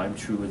 you know, I'm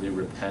truly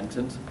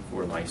repentant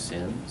for my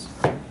sins.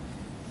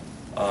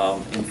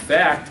 In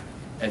fact,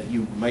 as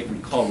you might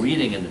recall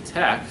reading in the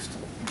text,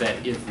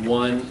 that if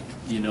one,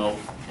 you know,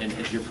 and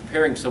if you're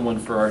preparing someone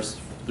for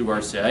through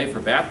RCIA for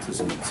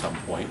baptism at some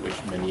point,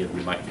 which many of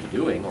you might be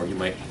doing, or you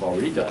might have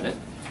already done it,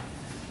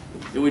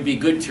 it would be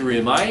good to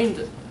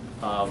remind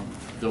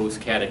those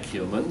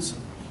catechumens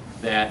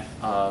that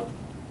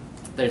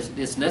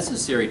it's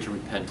necessary to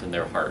repent in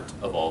their heart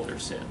of all their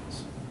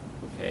sins,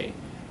 okay?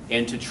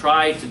 And to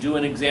try to do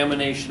an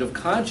examination of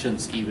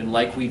conscience, even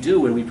like we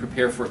do when we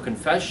prepare for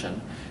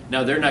confession.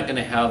 Now, they're not going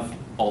to have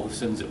all the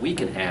sins that we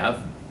can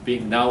have,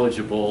 being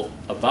knowledgeable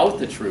about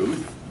the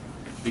truth,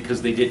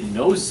 because they didn't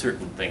know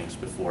certain things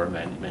before.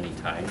 Many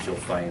times you'll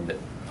find that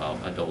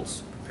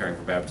adults preparing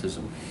for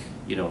baptism,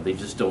 you know, they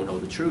just don't know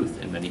the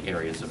truth in many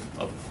areas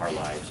of our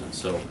lives. And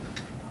so,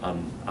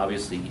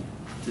 obviously,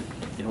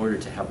 in order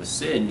to have a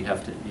sin, you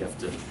have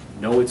to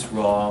know it's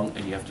wrong,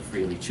 and you have to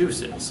freely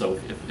choose it. So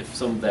if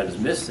some of that is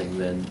missing,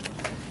 then,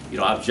 you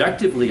know,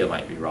 objectively it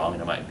might be wrong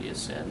and it might be a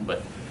sin.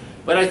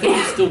 But I think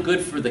it's still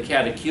good for the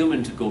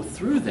catechumen to go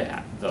through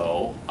that,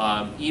 though,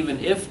 even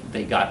if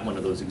they got one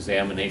of those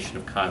examination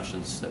of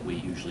conscience that we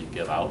usually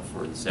give out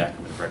for the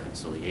sacrament of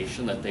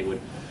reconciliation, that they would,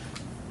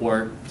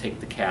 or take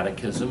the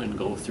catechism and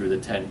go through the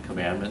 10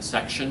 Commandments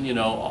section. You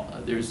know,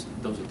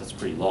 that's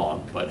pretty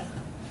long,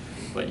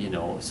 but you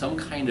know, some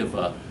kind of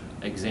a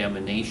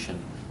examination,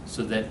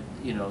 so that,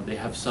 you know, they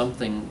have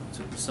something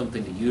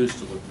to use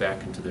to look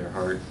back into their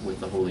heart with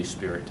the Holy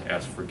Spirit to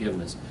ask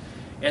forgiveness.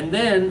 And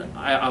then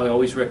I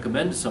always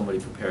recommend to somebody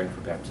preparing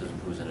for baptism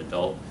who's an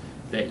adult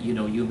that, you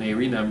know, you may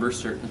remember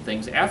certain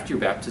things after your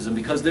baptism,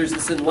 because there's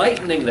this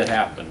enlightening that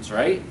happens,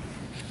 right?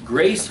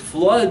 Grace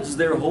floods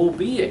their whole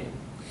being.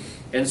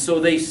 And so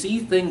they see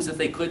things that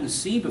they couldn't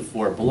see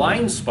before,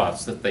 blind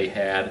spots that they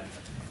had,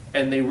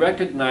 and they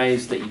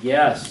recognize that,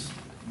 yes,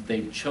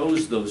 they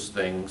chose those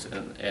things,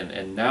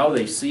 and now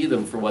they see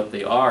them for what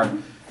they are.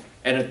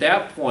 And at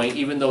that point,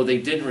 even though they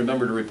didn't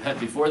remember to repent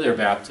before their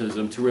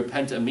baptism, to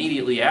repent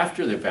immediately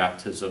after their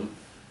baptism,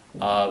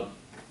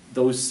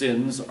 those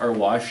sins are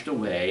washed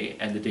away,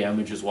 and the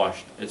damage is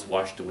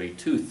washed away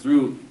too,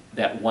 through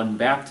that one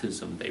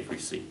baptism they've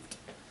received.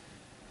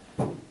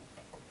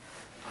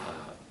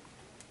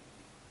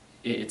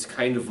 It's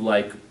kind of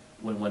like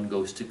when one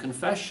goes to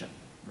confession,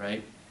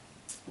 right?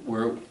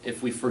 Where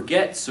if we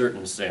forget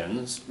certain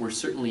sins, we're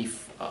certainly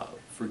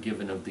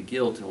forgiven of the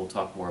guilt, and we'll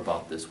talk more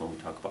about this when we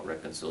talk about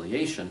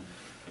reconciliation.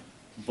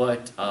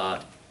 But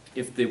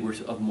if they were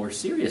of more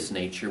serious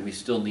nature, we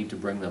still need to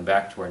bring them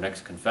back to our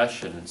next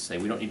confession and say,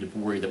 we don't need to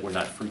worry that we're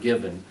not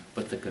forgiven,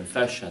 but the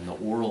confession, the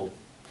oral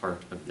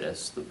part of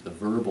this, the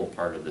verbal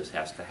part of this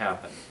has to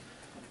happen.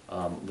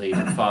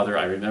 Later, Father,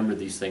 I remember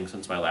these things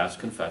since my last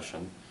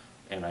confession,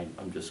 and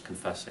I'm just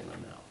confessing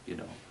them now, you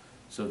know.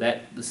 So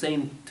that the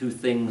same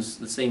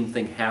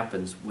thing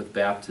happens with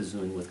baptism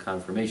and with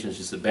confirmation. It's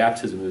just that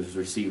baptism is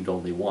received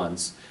only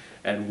once,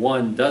 and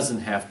one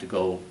doesn't have to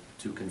go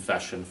to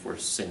confession for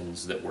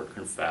sins that were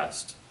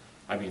confessed,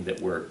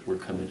 that were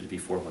committed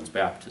before one's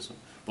baptism.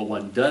 But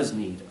one does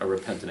need a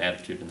repentant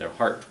attitude in their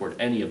heart toward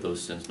any of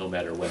those sins, no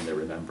matter when they're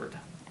remembered.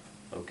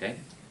 Okay?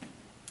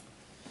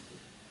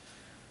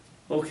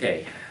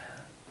 Okay.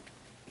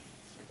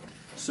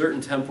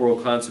 Certain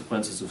temporal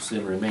consequences of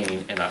sin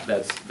remain, and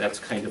that's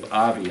kind of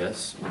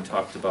obvious. We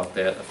talked about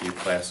that a few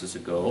classes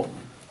ago,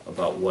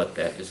 about what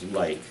that is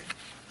like.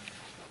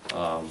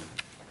 That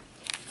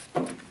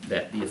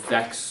the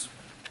effects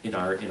in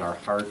our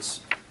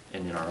hearts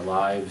and in our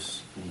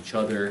lives, in each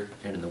other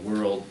and in the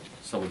world,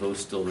 some of those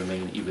still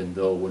remain, even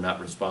though we're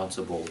not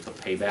responsible to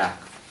pay back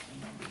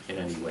in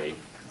any way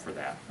for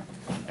that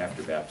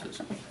after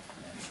baptism.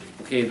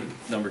 Okay,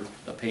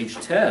 page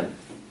 10.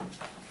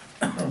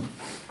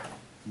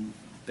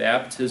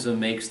 Baptism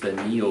makes the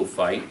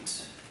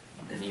neophyte.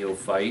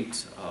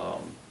 Neophyte,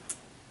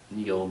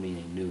 neo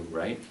meaning new,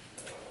 right?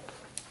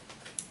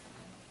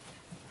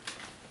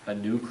 A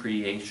new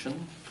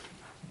creation,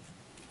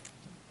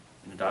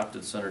 an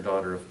adopted son or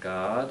daughter of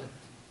God,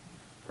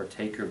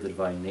 partaker of the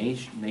divine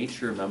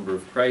nature, a member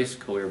of Christ,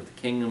 co-heir of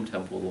the kingdom,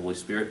 temple of the Holy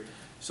Spirit.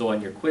 So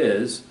on your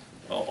quiz,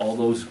 all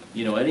those,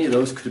 any of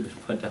those could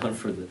have been put down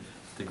for the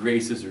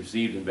graces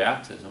received in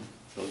baptism.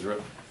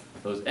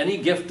 Any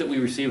gift that we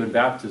receive in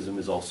baptism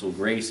is also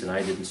grace, and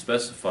I didn't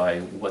specify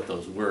what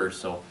those were,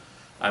 so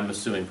I'm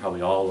assuming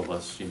probably all of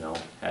us,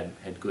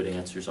 had good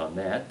answers on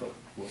that, but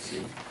we'll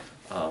see.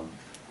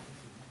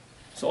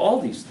 So all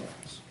these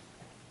things.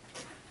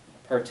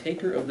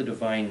 Partaker of the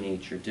divine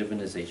nature,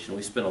 divinization.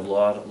 We spent a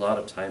lot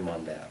of time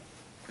on that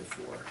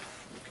before.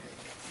 Okay.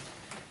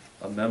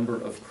 A member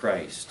of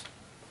Christ.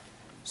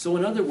 So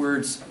in other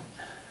words,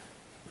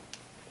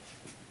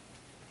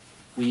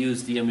 we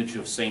use the image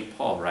of St.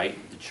 Paul, right?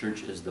 The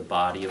church is the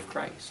body of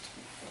Christ.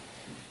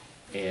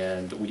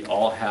 And we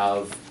all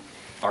have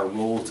our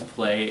role to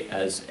play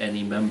as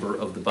any member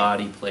of the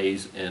body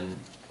plays in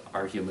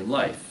our human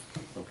life.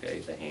 Okay,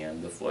 the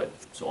hand, the foot,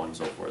 so on and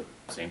so forth.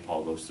 St.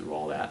 Paul goes through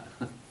all that.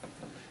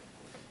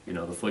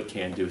 The foot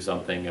can't do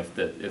something if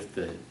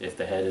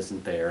the head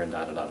isn't there, and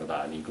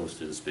and he goes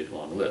through this big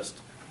long list.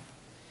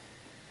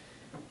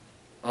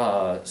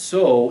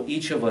 So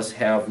each of us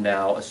have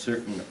now a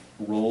certain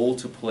role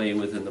to play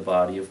within the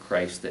body of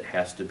Christ that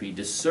has to be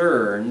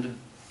discerned,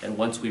 and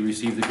once we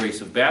receive the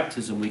grace of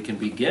baptism, we can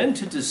begin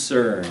to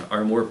discern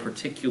our more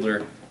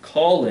particular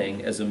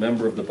calling as a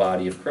member of the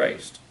body of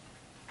Christ.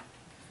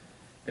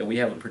 That we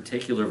have a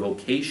particular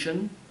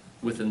vocation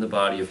within the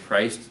body of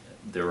Christ.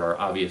 There are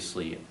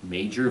obviously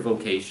major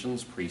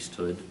vocations,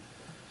 priesthood,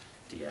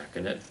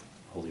 diaconate,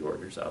 holy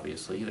orders,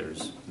 obviously.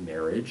 There's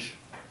marriage.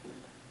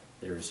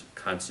 There's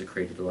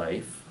consecrated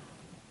life.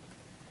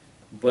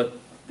 But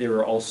there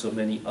are also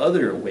many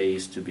other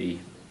ways to be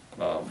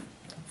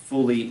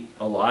fully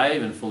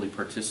alive and fully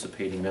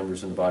participating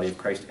members in the body of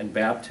Christ, and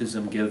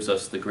baptism gives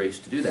us the grace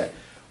to do that.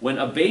 When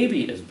a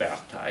baby is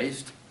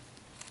baptized,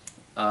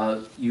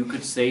 you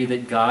could say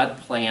that God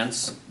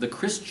plants the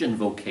Christian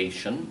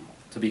vocation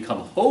to become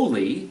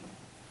holy.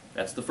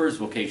 That's the first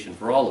vocation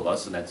for all of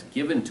us, and that's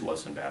given to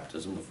us in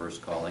baptism, the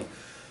first calling.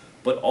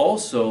 But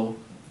also,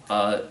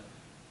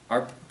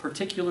 our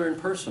particular and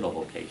personal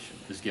vocation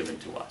is given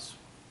to us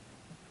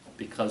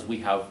because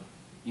we have,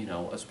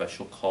 a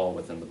special call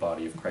within the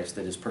body of Christ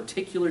that is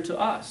particular to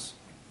us,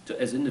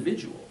 as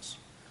individuals.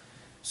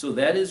 So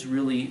that is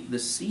really, the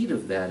seed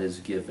of that is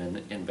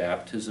given in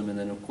baptism, and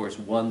then of course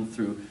one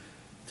through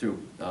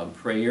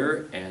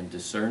prayer and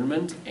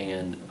discernment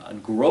and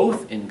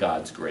growth in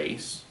God's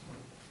grace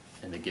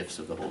and the gifts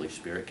of the Holy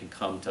Spirit can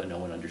come to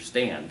know and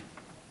understand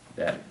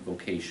that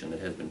vocation that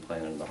has been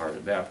planted in the heart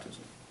of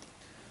baptism.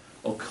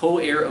 A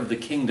co-heir of the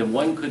kingdom.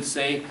 One could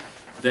say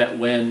that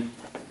when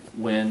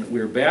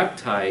we're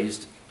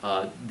baptized,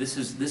 this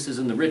is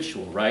in the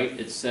ritual, right?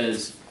 It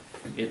says,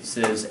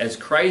 as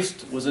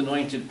Christ was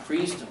anointed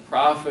priest,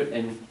 prophet,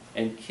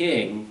 and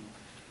king,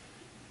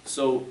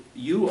 so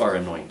you are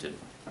anointed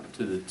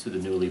to the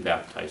newly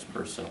baptized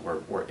person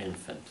or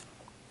infant.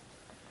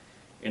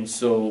 And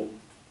so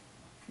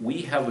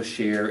we have a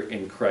share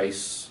in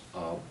Christ's,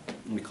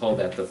 we call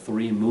that the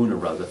three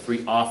munera, the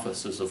three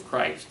offices of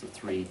Christ, the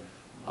three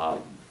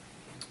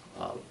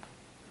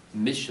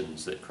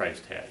missions that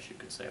Christ has, you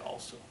could say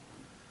also.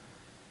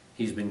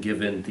 He's been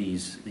given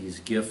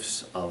these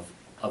gifts of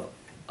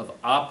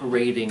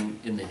operating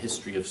in the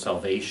history of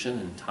salvation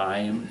in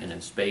time and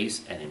in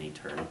space and in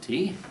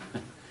eternity.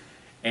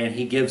 And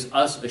he gives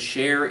us a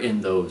share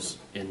in those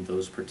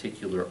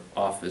particular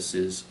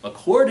offices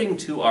according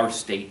to our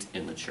state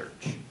in the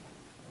church.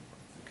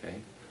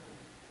 Okay?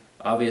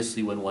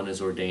 Obviously, when one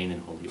is ordained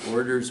in holy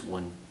orders,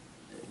 one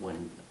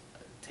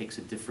takes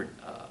a different,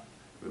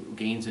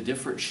 gains a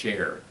different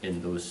share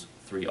in those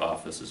three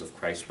offices of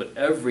Christ, but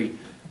every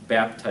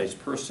baptized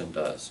person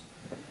does.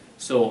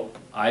 So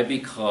I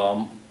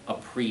become a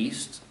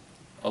priest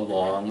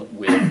along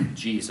with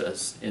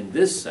Jesus in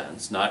this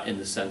sense, not in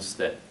the sense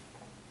that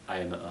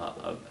I'm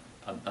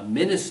a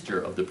minister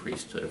of the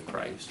priesthood of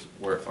Christ,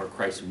 or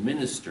Christ's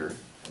minister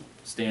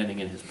standing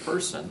in his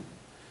person,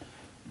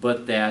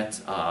 but that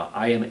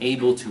I am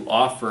able to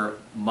offer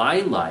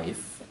my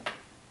life,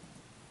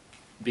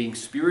 being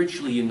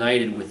spiritually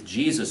united with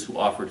Jesus, who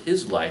offered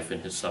his life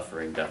in his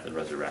suffering, death, and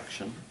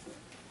resurrection,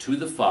 to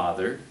the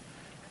Father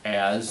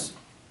as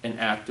an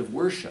act of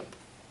worship,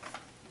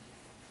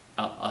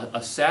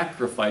 a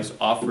sacrifice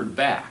offered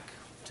back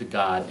to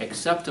God,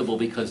 acceptable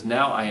because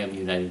now I am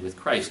united with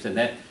Christ. And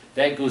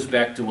that goes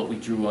back to what we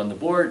drew on the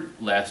board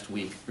last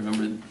week.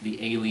 Remember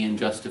the alien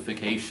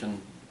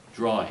justification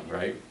drawing,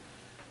 right?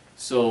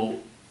 So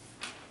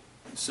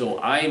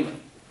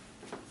I'm,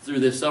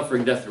 through this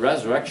suffering, death, and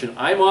resurrection,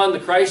 I'm on the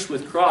Christ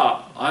with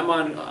cross. I'm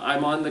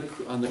on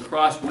the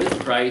cross with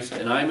Christ,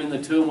 and I'm in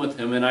the tomb with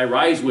him, and I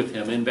rise with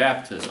him in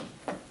baptism.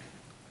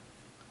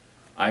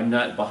 I'm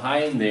not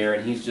behind there,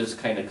 and he's just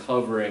kind of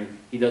covering.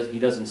 He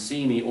doesn't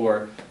see me,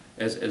 or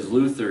as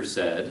Luther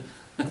said,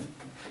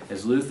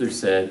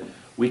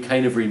 we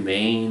kind of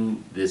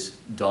remain this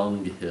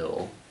dung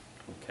hill.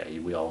 Okay,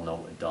 we all know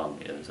what dung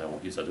is. I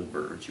won't use other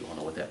words. You all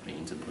know what that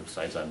means, and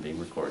besides, I'm being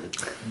recorded.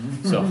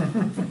 So,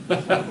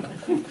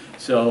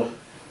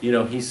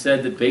 he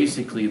said that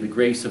basically the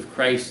grace of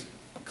Christ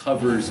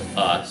covers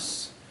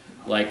us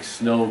like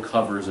snow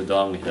covers a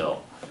dung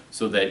hill,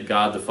 so that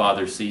God the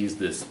Father sees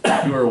this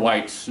pure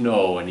white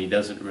snow, and he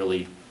doesn't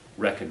really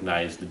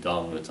recognize the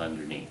dung that's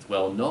underneath.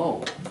 Well,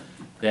 no,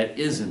 that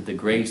isn't. The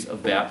grace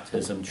of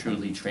baptism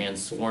truly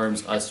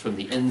transforms us from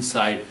the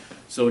inside.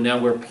 So now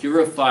we're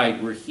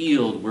purified, we're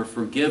healed, we're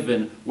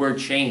forgiven, we're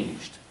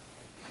changed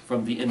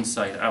from the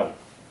inside out.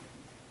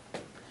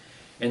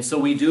 And so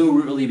we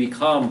do really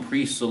become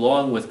priests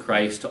along with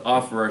Christ to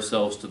offer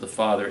ourselves to the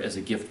Father as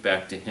a gift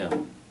back to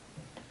him.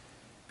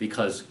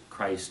 Because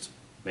Christ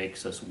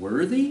makes us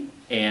worthy,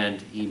 and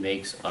he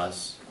makes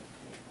us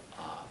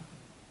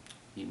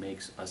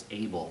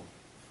able,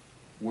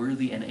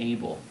 worthy and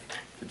able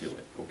to do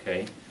it,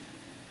 okay?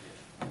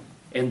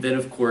 And then,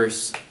 of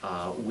course,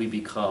 we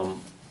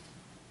become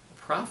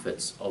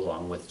prophets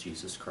along with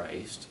Jesus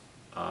Christ,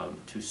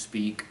 to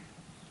speak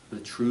the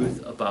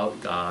truth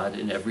about God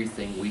in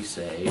everything we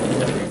say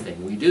and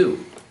everything we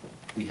do.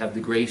 We have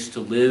the grace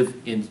to live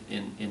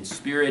in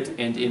spirit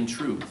and in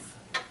truth.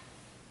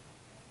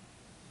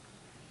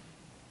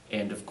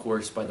 And of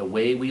course, by the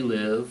way we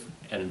live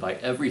and by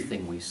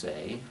everything we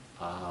say,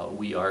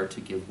 we are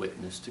to give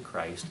witness to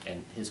Christ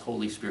and his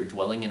Holy Spirit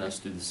dwelling in us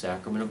through the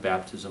sacrament of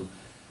baptism,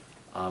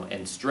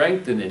 and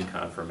strengthened in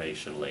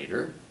confirmation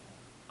later,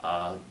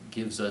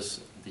 gives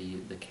us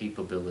the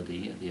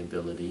capability and the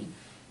ability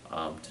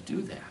to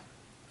do that.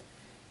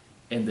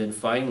 And then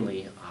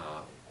finally,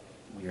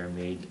 we are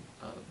made,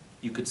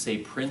 you could say,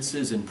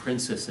 princes and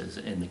princesses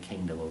in the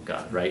kingdom of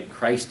God, right?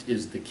 Christ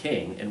is the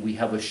king, and we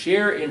have a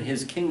share in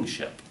his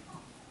kingship.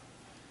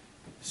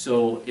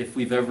 So if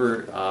we've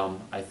ever,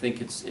 I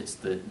think it's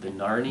the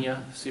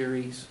Narnia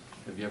series.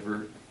 Have you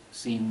ever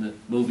seen the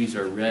movies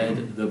or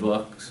read the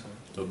books?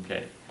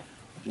 Okay.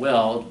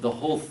 Well, the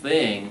whole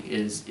thing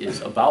is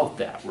about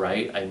that,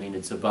 right? I mean,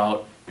 it's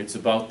about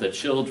the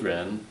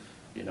children,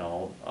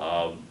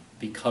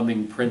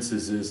 becoming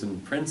princesses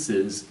and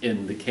princes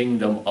in the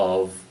kingdom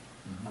of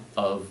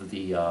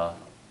the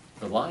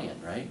lion,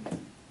 right?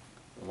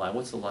 The lion.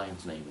 What's the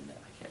lion's name in that?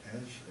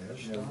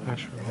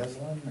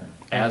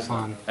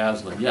 Aslan,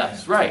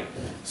 yes, right.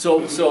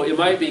 So it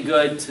might be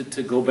good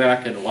to go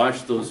back and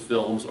watch those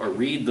films or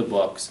read the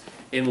books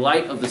in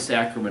light of the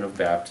sacrament of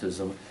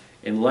baptism,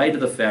 in light of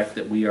the fact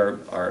that we are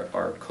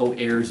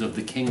co-heirs of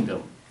the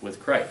kingdom with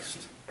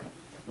Christ,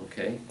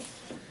 okay?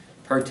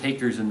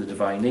 Partakers in the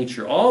divine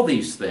nature. All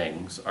these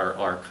things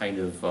are kind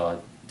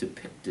of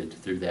depicted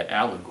through that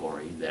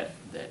allegory that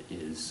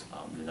is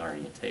the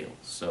Narnia tales.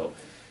 So,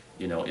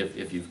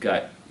 if you've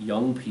got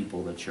young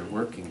people that you're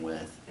working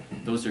with,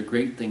 those are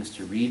great things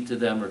to read to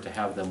them or to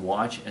have them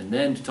watch, and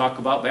then to talk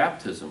about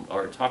baptism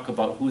or talk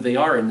about who they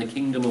are in the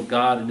kingdom of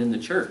God and in the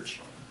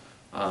church,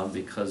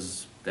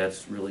 because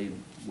that's really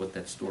what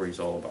that story's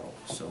all about.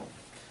 So,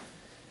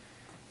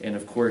 and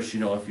of course,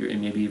 if you're,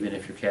 and maybe even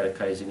if you're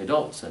catechizing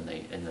adults and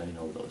they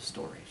know those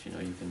stories, you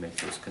can make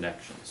those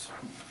connections.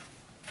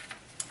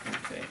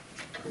 Okay.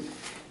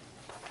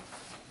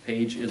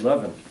 Page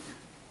 11.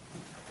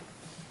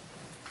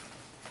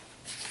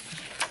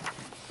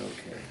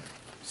 Okay.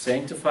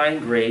 Sanctifying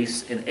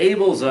grace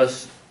enables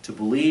us to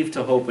believe,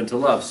 to hope, and to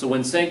love. So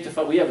when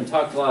we haven't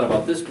talked a lot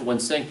about this, but when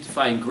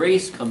sanctifying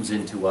grace comes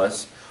into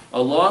us,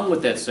 along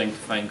with that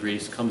sanctifying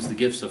grace comes the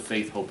gifts of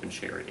faith, hope, and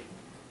charity.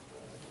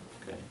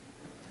 Okay.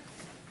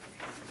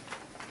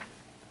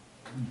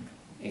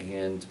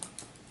 And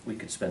we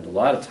could spend a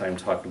lot of time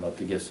talking about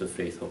the gifts of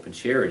faith, hope, and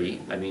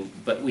charity. I mean,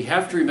 but we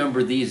have to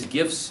remember these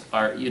gifts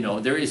are,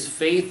 there is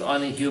faith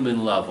on a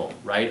human level,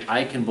 right?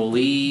 I can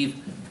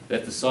believe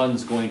that the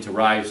sun's going to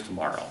rise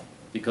tomorrow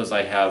because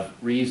I have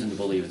reason to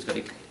believe it's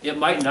going to. It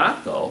might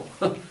not, though.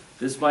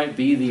 This might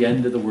be the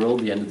end of the world,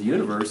 the end of the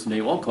universe, and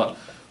it won't come up.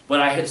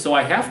 But so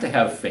I have to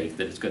have faith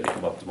that it's going to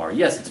come up tomorrow.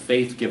 Yes, it's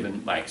faith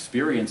given my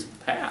experience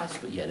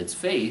past, but yet it's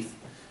faith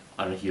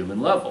on a human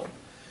level.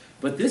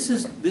 But this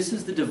is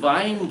the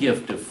divine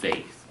gift of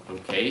faith,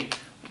 okay?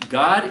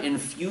 God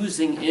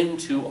infusing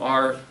into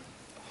our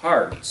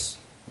hearts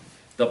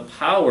the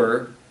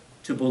power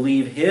to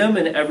believe Him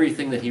and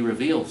everything that He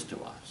reveals to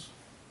us.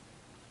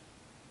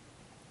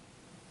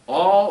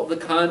 All the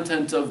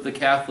content of the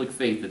Catholic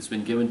faith that's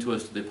been given to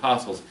us to the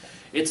apostles,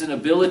 it's an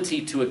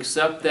ability to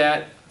accept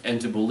that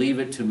and to believe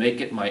it, to make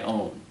it my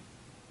own,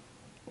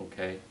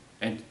 okay?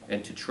 And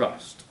to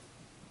trust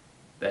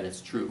that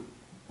it's true.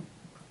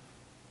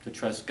 To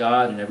trust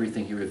God and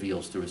everything He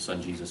reveals through His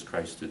Son Jesus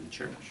Christ through the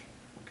church.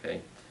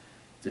 Okay?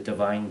 It's a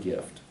divine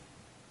gift.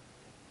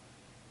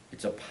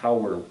 It's a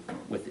power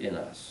within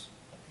us.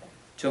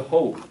 To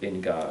hope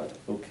in God.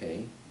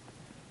 Okay?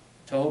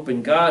 To hope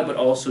in God, but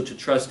also to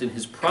trust in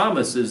His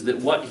promises that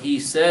what He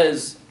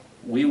says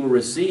we will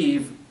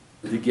receive,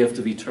 the gift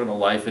of eternal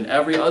life and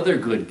every other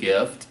good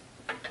gift,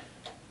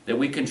 that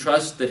we can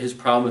trust that His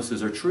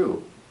promises are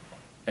true.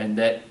 And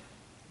that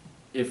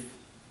if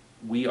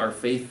we are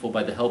faithful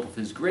by the help of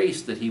His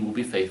grace, that He will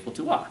be faithful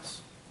to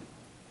us.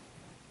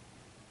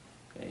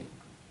 Okay?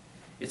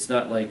 It's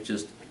not like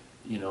just,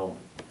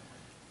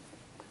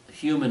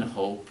 human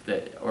hope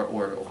that,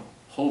 or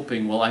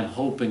hoping, well, I'm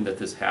hoping that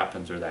this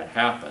happens or that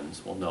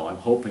happens. Well, no, I'm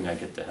hoping I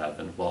get to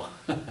heaven. Well,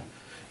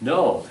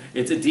 no,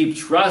 it's a deep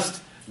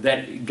trust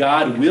that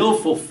God will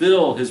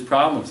fulfill His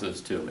promises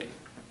to me.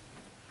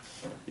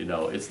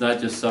 It's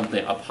not just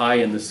something up high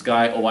in the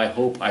sky, oh, I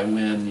hope I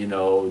win, the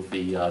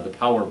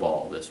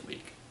Powerball this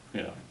week,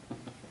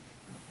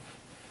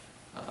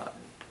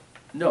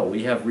 No,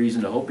 we have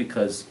reason to hope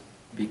because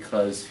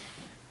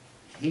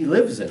He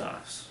lives in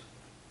us.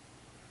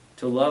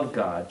 To love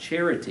God,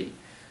 charity.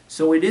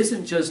 So it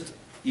isn't just,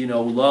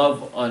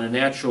 love on a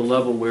natural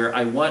level where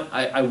I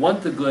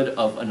want the good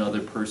of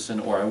another person,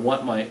 or I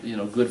want my,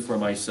 good for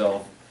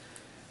myself.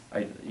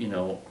 I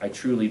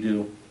truly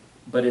do.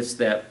 But it's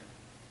that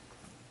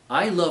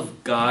I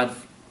love God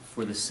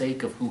for the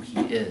sake of who He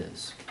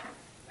is.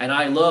 And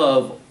I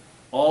love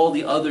all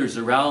the others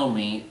around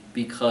me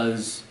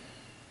because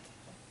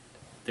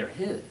they're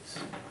His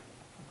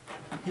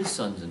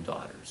sons and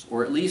daughters,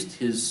 or at least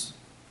His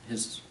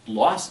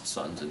lost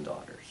sons and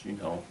daughters,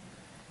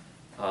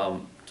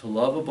 to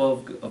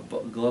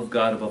love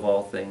God above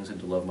all things and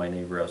to love my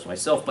neighbor as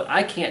myself. But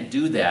I can't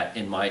do that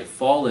in my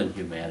fallen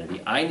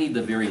humanity. I need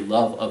the very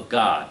love of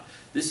God.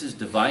 This is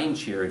divine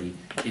charity.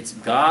 It's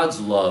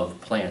God's love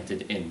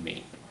planted in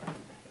me.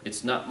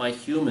 It's not my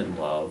human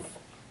love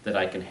that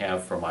I can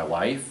have for my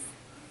wife,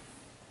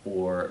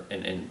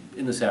 and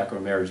in the sacrament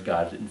of marriage,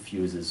 God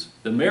infuses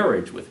the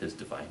marriage with His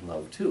divine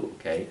love too,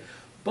 okay?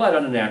 But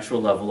on a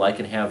natural level, I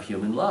can have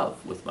human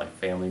love with my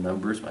family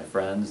members, my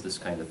friends, this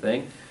kind of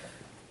thing.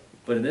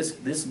 But in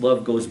this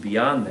love goes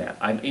beyond that.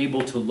 I'm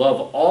able to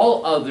love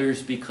all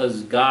others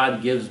because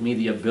God gives me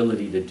the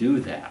ability to do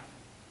that.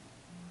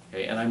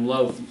 Okay, and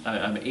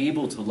I'm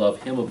able to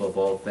love Him above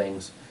all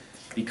things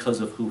because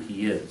of who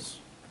He is.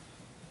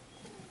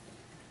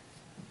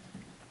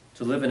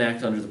 To live and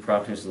act under the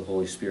promptings of the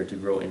Holy Spirit, to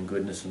grow in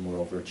goodness and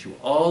moral virtue.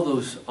 All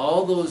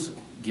those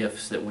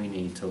gifts that we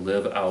need to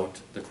live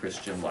out the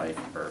Christian life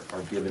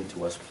are given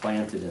to us,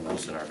 planted in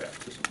us in our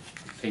baptism.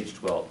 Page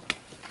 12.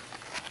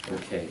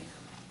 Okay.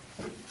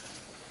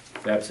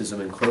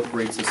 Baptism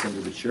incorporates us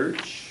into the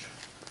church.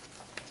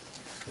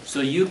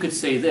 So you could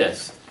say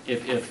this.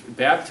 If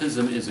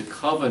baptism is a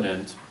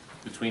covenant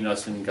between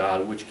us and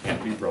God, which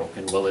can't be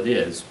broken, well, it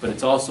is, but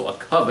it's also a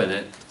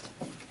covenant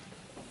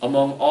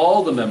among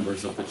all the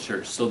members of the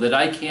church, so that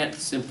I can't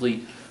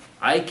simply,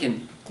 I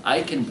can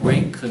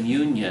break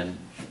communion,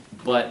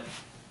 but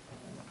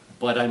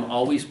I'm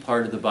always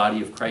part of the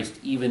body of Christ,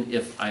 even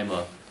if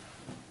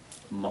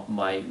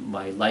my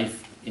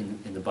life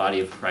in the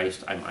body of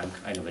Christ, I'm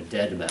kind of a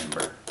dead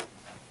member,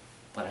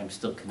 but I'm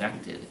still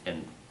connected.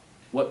 And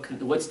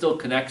what still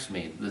connects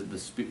me?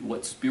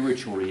 What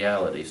spiritual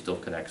reality still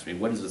connects me?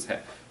 What is this?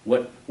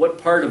 What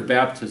part of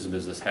baptism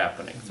is this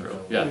happening through?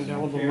 Yes.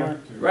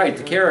 Right,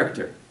 the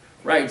character.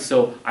 Right,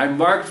 so I'm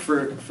marked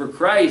for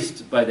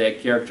Christ by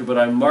that character, but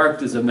I'm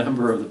marked as a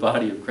member of the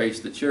body of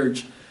Christ, the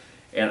church,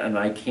 and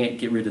I can't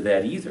get rid of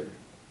that either.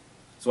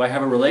 So I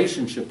have a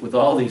relationship with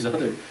all these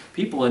other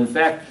people. In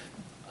fact,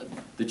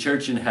 the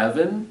church in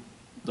heaven,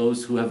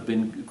 those who have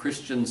been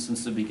Christians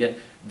since the beginning,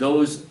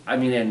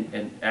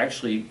 and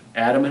actually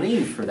Adam and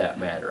Eve for that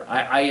matter.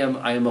 I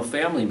am a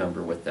family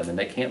member with them, and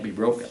that can't be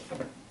broken.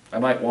 I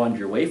might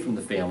wander away from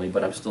the family,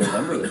 but I'm still a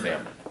member of the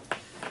family.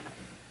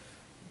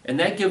 And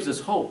that gives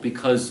us hope,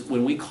 because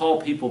when we call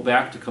people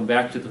back to come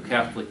back to the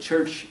Catholic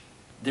Church,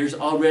 there's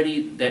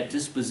already that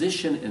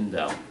disposition in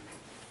them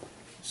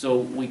So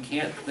we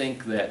can't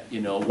think that,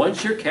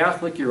 once you're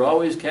Catholic, you're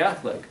always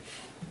Catholic.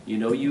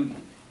 You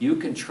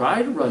can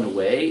try to run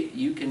away,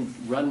 you can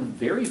run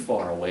very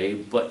far away,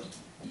 but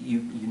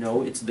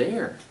it's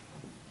there.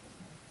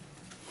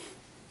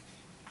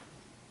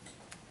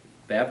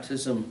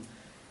 Baptism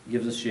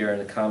gives us share in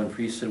the common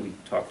priesthood. We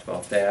talked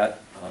about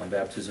that.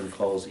 Baptism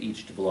calls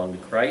each to belong to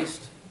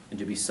Christ and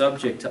to be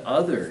subject to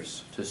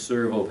others, to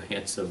serve, obey,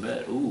 and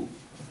submit. Ooh.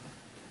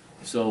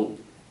 So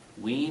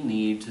we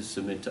need to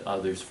submit to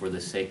others for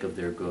the sake of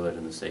their good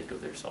and the sake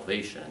of their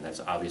salvation. And that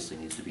obviously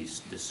needs to be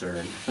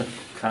discerned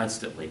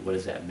constantly. What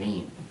does that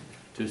mean?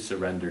 To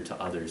surrender to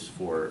others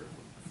for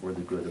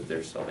the good of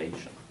their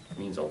salvation. It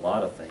means a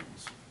lot of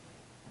things.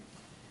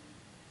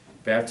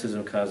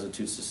 Baptism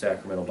constitutes the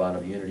sacramental bond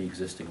of unity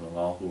existing among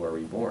all who are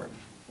reborn.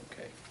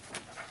 Okay.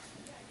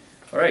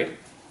 All right.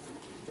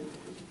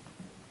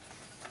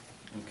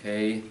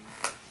 Okay.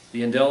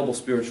 The indelible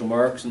spiritual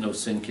marks, no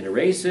sin can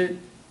erase it.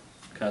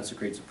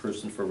 Consecrates a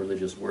person for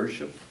religious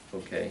worship.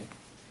 Okay.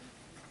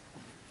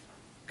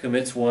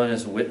 Commits one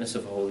as a witness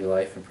of holy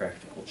life and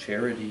practical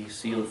charity.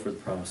 Sealed for the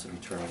promise of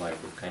eternal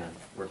life. We've kind of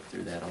worked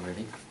through that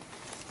already.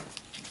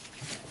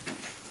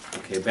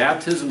 Okay,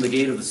 baptism, the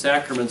gate of the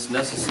sacraments,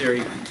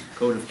 necessary,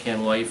 Code of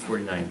Canon Law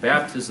 849.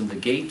 Baptism, the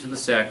gate to the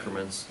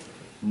sacraments,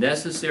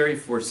 necessary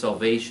for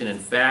salvation in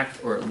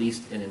fact, or at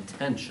least in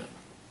intention,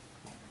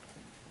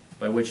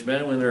 by which men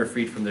and women are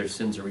freed from their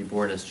sins, are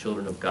reborn as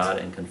children of God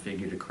and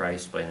configured to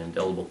Christ by an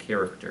indelible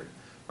character,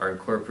 are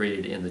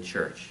incorporated in the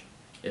church,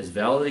 is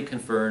validly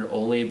confirmed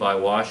only by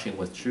washing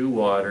with true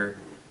water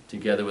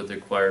together with the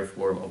required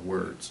form of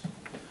words.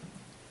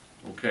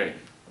 Okay.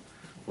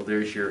 Well,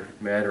 there's your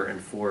matter and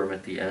form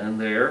at the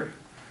end there.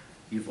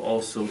 You've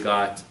also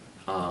got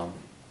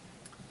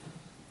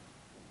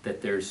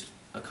that there's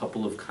a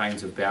couple of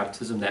kinds of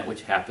baptism, that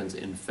which happens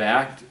in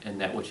fact and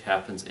that which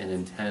happens in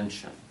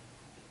intention.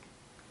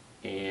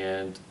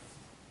 And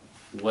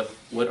what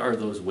are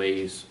those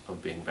ways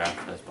of being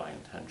baptized by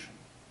intention?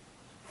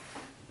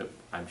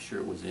 I'm sure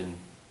it was in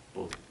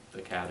both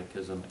the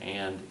catechism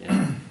and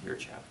in your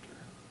chapter.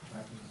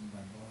 Baptism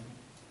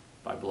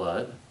By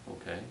blood,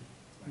 okay.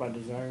 By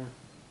desire.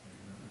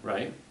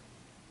 Right?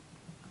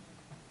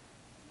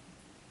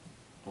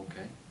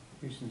 Okay.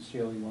 You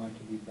sincerely want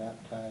to be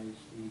baptized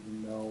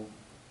even though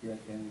you're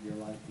at the end of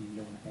your life and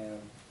you don't have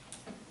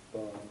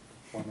the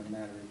form of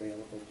matter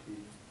available to you.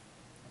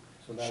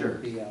 So that Sure.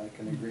 would be like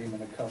an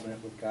agreement, a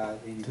covenant with God.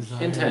 In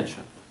your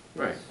Intention,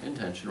 right,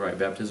 intention, right,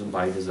 baptism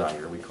by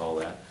desire, we call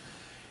that.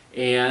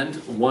 And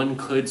one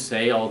could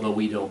say, although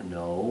we don't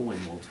know,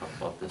 and we'll talk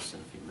about this in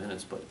a few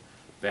minutes, but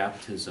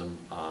baptism,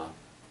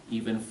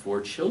 even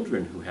for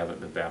children who haven't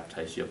been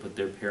baptized yet, but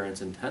their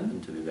parents intend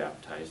them to be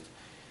baptized,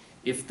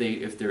 if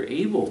they're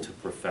able to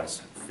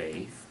profess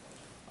faith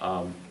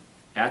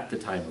at the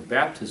time of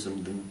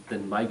baptism,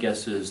 then my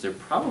guess is they're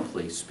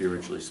probably,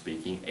 spiritually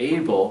speaking,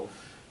 able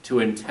to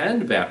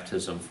intend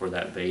baptism for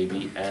that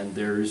baby, and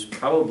there's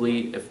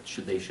probably,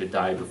 they should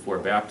die before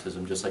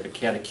baptism, just like a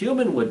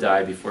catechumen would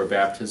die before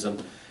baptism,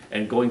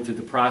 and going through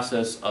the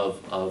process of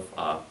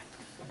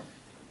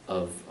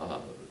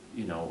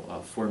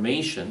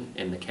formation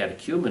in the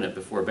catechumenate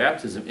before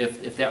baptism.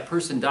 If that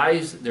person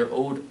dies, they're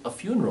owed a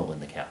funeral in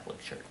the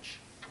Catholic Church.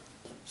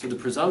 So the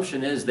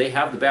presumption is they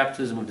have the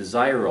baptism of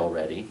desire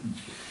already,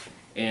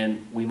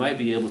 and we might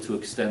be able to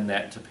extend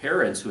that to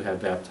parents who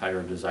have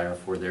baptism desire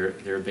for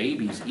their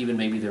babies, even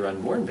maybe their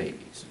unborn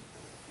babies.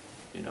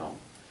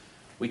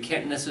 We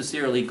can't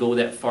necessarily go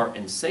that far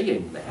in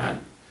saying that,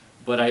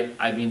 but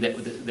I mean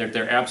that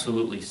they're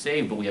absolutely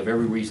saved, but we have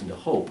every reason to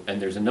hope,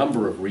 and there's a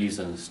number of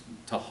reasons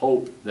to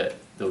hope that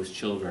those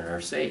children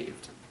are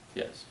saved.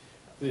 Yes.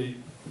 The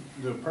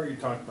part you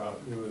talked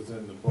about, it was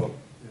in the book,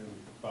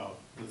 about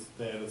the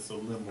status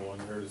of limbo,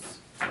 and there's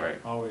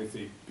Right. always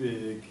a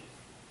big,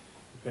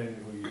 depending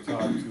on who you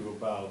talk to,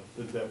 about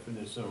the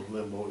definition of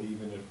limbo,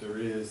 even if there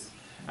is.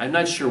 I'm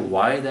not sure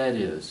why that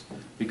is,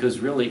 because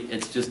really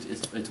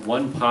it's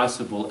one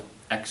possible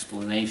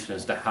explanation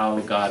as to how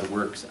God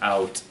works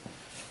out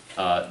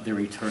their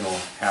eternal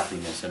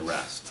happiness and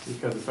rest.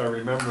 Because if I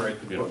remember right,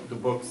 Yeah. the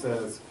book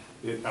says,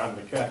 on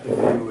the Catholic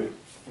view,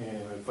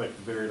 and it's like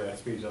the very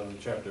last page on the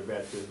chapter of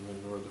baptism,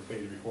 and or the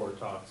page before it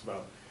talks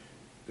about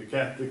the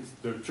Catholics,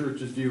 the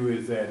Church's view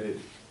is that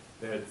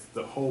that's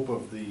the hope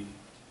of the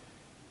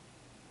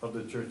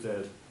church,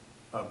 that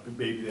a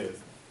baby that's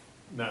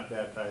not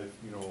baptized,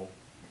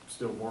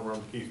 stillborn,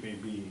 whatever the case may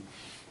be,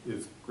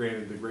 is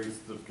granted the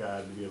graces of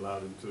God to be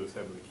allowed into his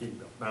heavenly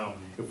kingdom. Now,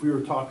 if we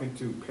were talking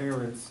to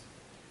parents,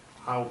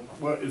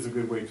 what is a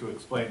good way to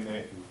explain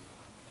that in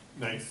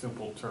nice,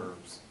 simple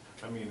terms?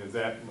 I mean, is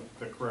that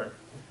the correct?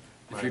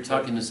 If you're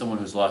talking to someone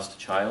who's lost a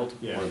child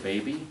Yeah. or a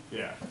baby,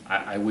 Yeah,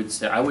 I would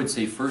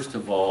say first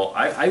of all,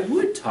 I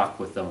would talk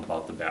with them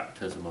about the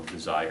baptism of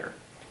desire.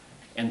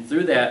 And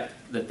through that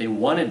they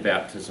wanted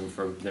baptism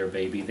for their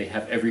baby, they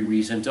have every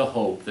reason to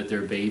hope that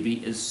their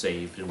baby is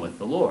saved and with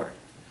the Lord.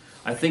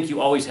 I think you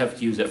always have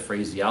to use that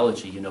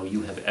phraseology,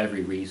 you have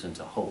every reason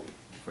to hope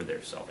for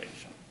their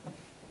salvation.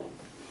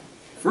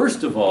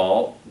 First of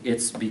all,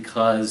 it's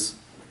because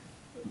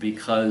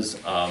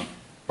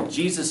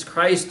Jesus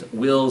Christ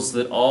wills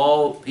that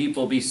all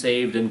people be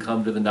saved and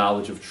come to the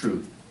knowledge of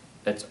truth.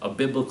 That's a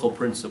biblical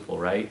principle,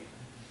 right?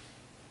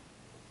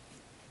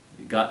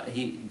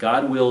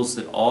 God wills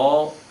that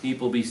all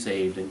people be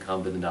saved and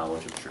come to the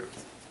knowledge of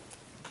truth.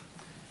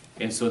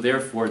 And so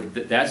therefore,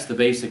 that's the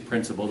basic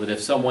principle, that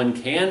if someone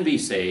can be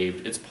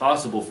saved, it's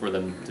possible for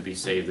them to be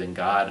saved, then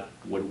God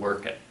would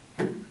work it.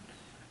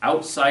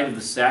 Outside of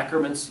the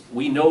sacraments,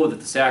 we know that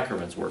the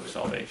sacraments work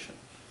salvation.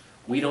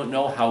 We don't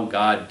know how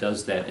God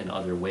does that in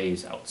other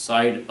ways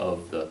outside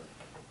of the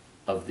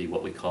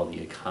what we call the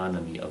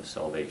economy of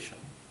salvation.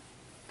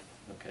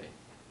 Okay,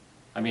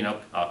 I mean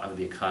of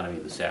the economy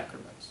of the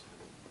sacraments.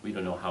 We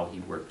don't know how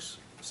he works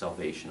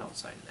salvation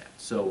outside of that.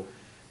 So,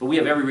 but we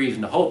have every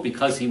reason to hope,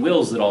 because he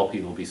wills that all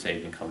people be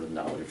saved and come to the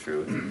knowledge of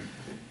truth.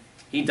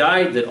 He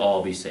died that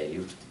all be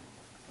saved.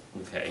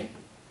 Okay,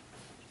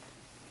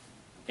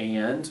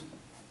 and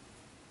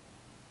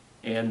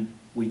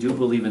we do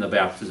believe in the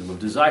baptism of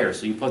desire.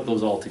 So you put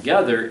those all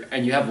together,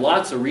 and you have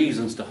lots of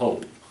reasons to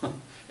hope,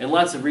 and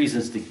lots of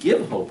reasons to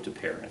give hope to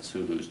parents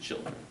who lose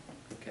children.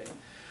 Okay,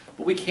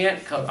 but we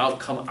can't come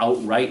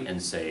outright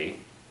and say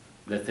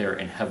that they're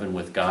in heaven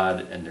with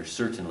God and they're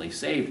certainly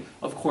saved.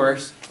 Of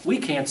course, we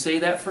can't say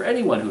that for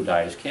anyone who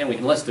dies, can we?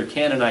 Unless they're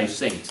canonized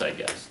saints, I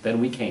guess.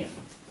 Then we can,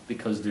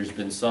 because there's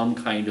been some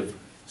kind of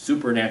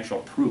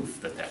supernatural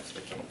proof that that's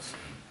the case.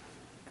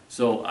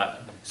 So I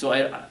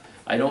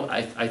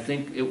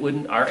think it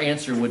wouldn't, our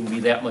answer wouldn't be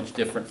that much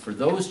different for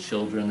those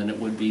children than it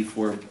would be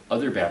for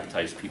other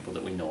baptized people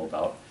that we know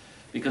about,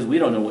 because we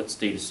don't know what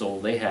state of soul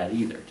they had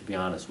either, to be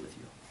honest with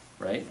you,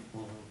 right?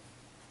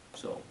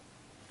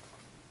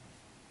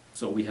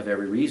 So we have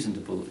every reason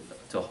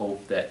to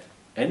hope that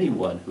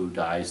anyone who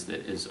dies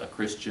that is a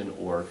Christian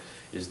or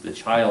is the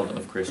child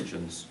of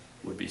Christians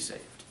would be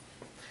saved.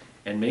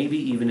 And maybe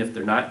even if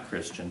they're not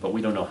Christian, but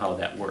we don't know how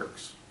that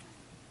works.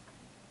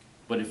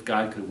 But if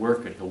God could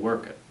work it, he'll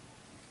work it.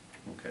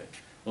 Okay,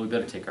 well, we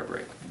better take our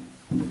break.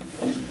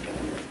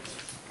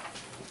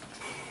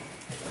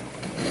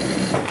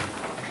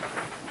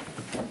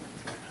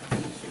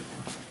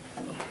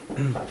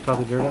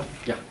 Father Derda?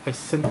 Yeah. I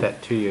sent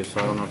that to you, so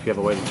I don't know if you have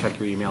a way to check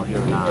your email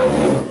here or not.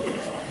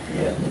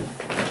 Yeah.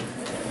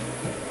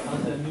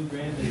 How's that new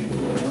grandbaby?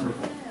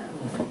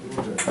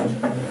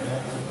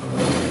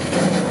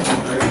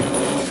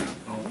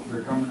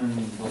 They're coming in,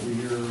 they'll be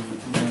here in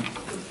 2 months.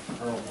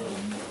 Carl,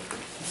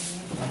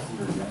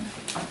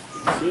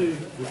 See,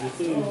 good to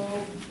see you. yeah,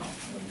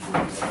 I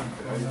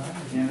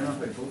don't know if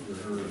I told you,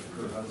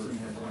 her husband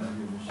had one of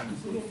your machines.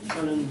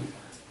 Turning.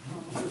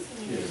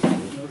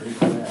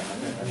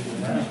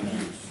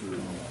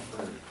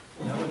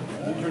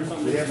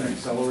 They have an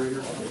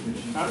accelerator.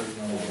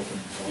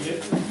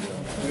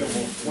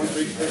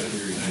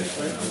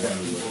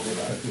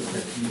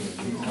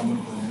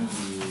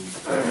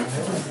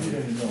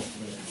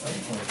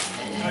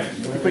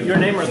 Put your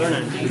name or their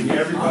name?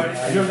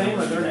 Your name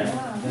or their name?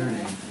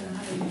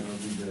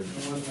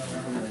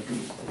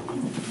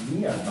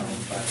 Yeah,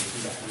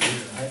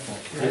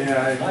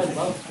 I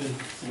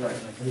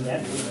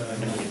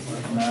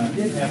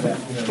did have that.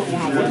 Put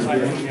one on one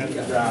side, one on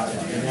the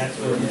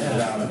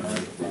other.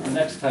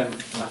 Next time,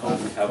 I hope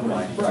we have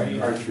mine. We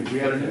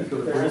had a new. It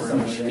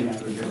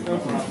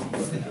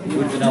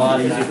would have been a lot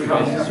easier for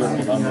us to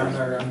circle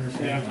numbers.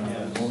 Yeah.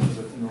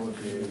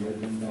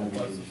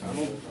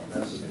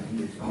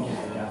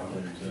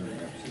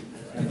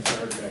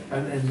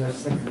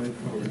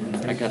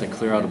 I got to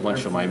clear out a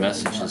bunch of my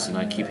messages, and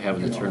I keep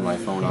having to turn my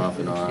phone off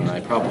and on. I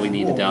probably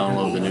need to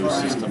download the new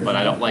system, but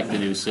I don't like the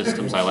new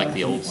systems. I like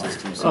the old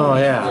systems. Oh,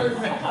 yeah.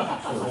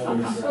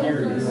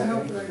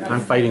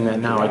 I'm fighting that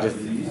now.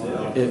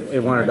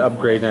 It wanted to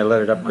upgrade, and I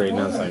let it upgrade, and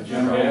I was like,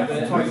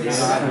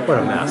 what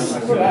a mess.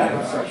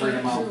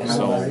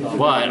 So,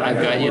 but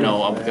I've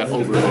got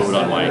overload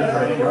on my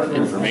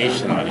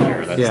information on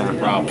here. That's Yeah. the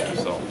problem.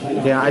 So.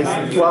 Yeah,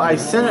 I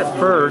sent it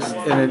first,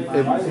 and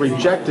it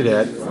rejected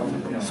it.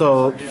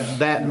 So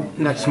that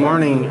next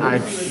morning, I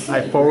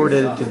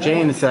forwarded it to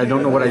Jane and said, I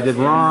don't know what I did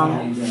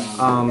wrong.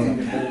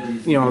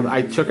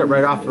 I took it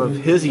right off of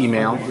his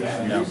email,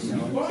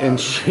 and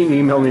she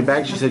emailed me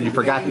back. She said, you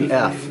forgot the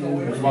F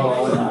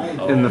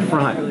in the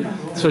front.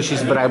 So she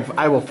said, but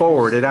I will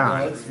forward it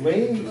on.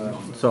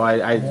 So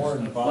I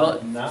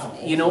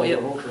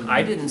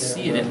didn't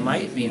see it. It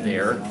might be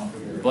there.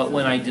 But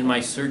when I did my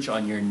search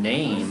on your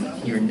name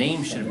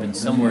should have been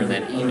somewhere in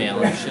that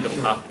email. It should have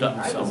popped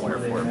up somewhere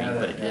for me,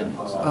 but it didn't.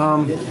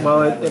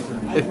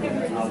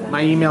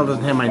 My email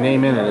doesn't have my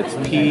name in it. It's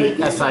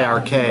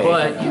PSIRK.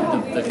 But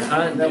the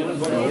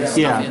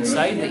stuff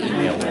inside the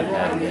email would have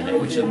had it in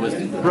it, which it was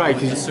right.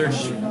 The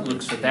search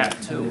looks for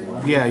that too.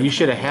 Yeah, you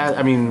should have had.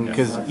 I mean,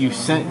 because you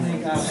sent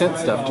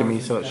stuff to me,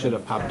 so it should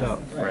have popped up.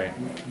 Right.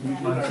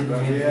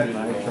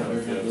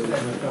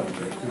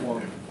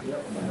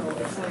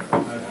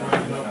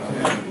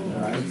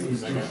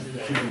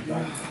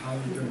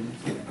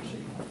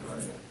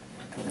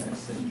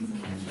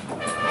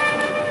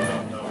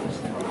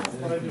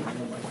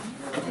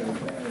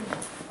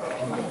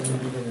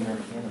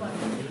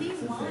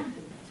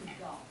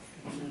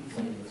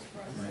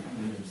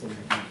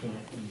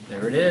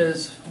 There it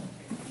is.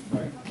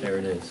 There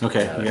it is.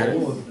 Okay, you got it?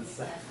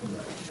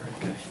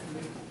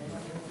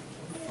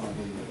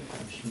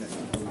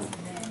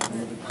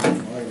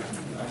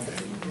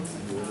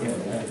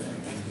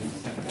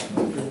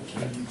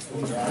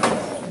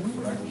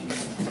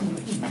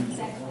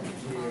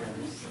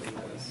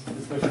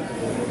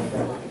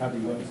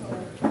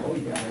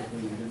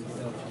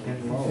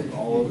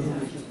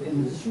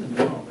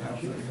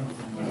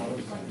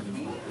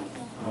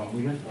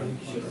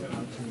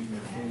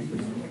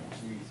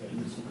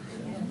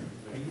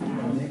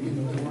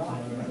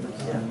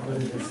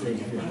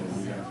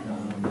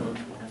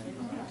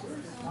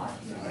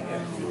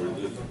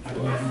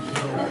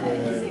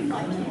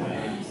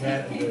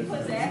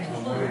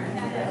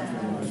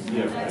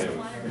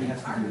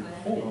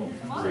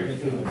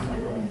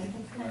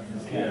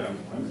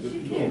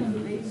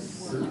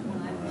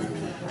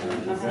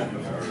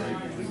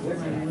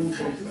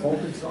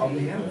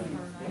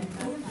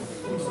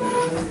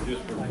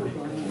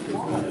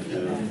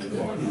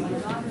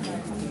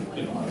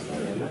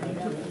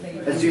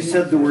 As you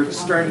said the word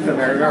strength, and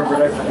I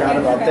remembered I forgot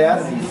about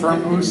that, and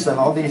firmness, and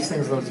all these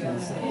things, those kind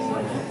of things.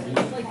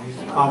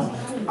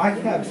 I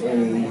have a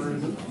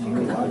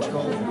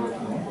neurological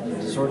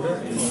disorder,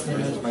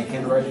 and my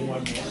handwriting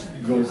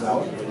goes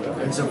out,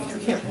 and so if you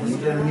can't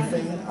read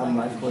anything on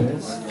my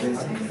quiz,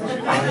 basically,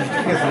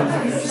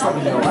 just let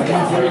me know. I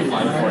can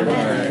clarify for you.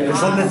 Because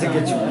sometimes it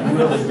gets you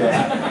really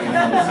bad.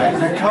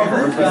 I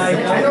recovered, but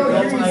I don't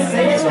hear you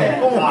say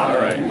it. All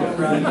right.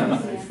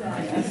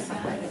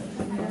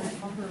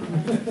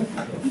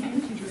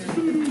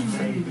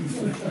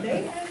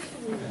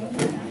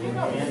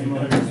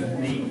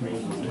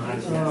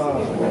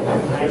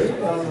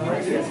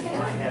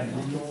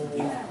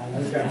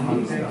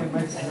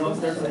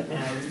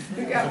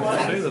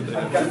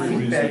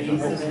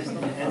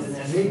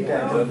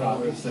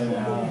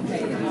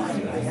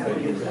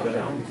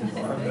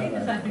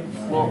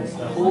 Well,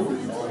 hope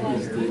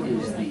is the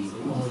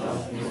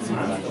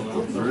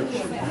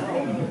virtue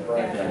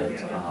that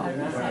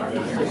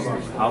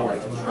how I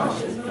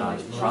trust in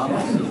God's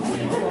promises.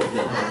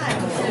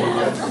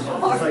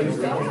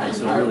 And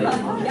so really,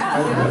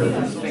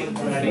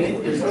 faith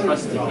is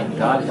trusting in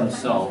God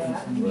Himself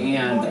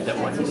and that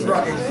what He says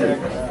is true.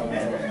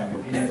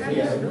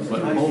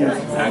 But hope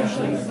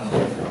actually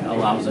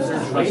allows us to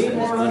trust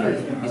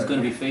that He's going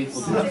to be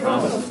faithful to His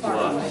promises to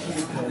us.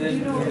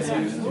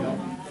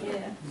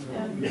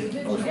 Okay,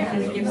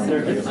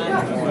 good.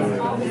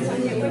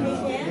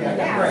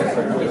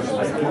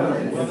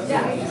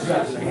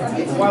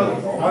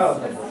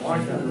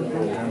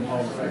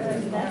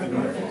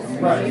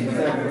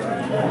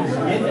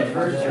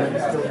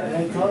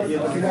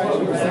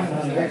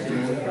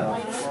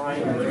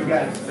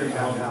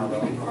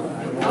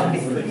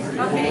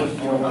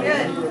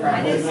 I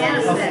didn't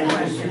ask that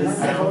question.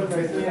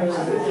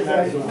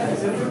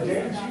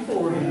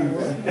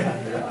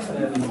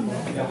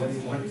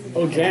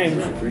 Oh,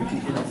 James.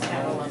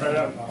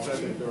 Hello.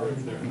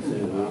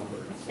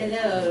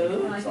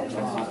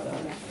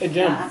 Hey,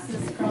 Jim.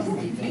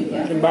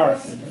 Jim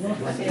Barrett.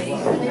 Hey,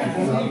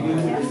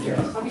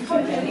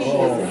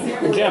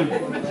 Jim.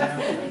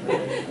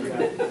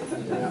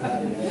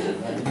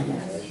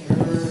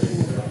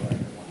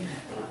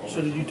 So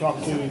did you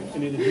talk to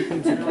any of the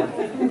deacons?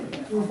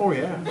 Oh,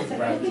 yeah.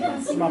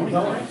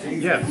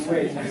 Yes.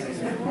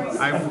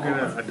 I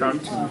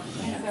talked to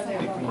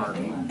Nick Mark.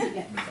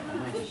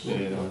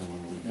 And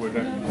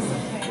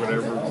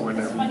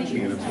whenever you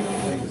can,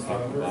 to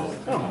talk about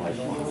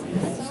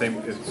same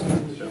kids.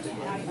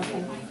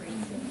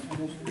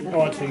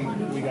 Oh, I see.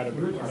 We got to.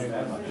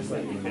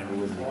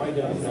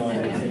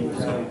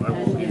 So I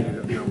will give you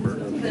the number.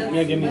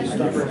 Yeah, give me the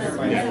stuff.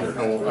 Yeah,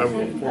 I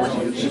will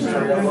forward you the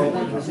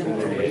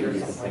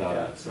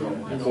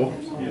Cool.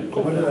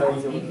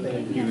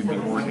 You would be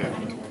more than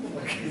happy to.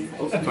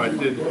 So I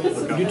did.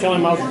 Did you tell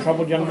him I was in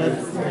trouble, young man?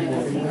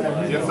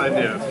 Yes, I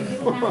did.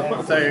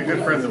 It's like a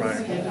good friend of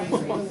mine.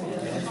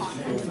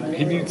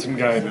 He needs some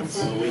guidance.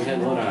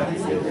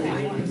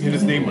 And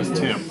his name was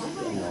Tim.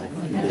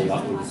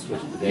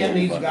 Tim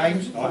needs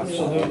guidance?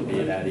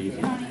 Absolutely.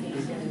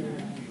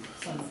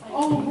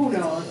 Oh, who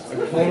knows?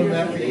 I've told him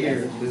that for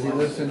years. Does he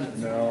listen?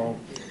 No.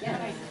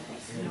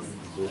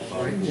 You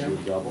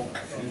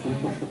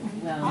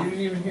didn't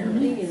even hear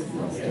me.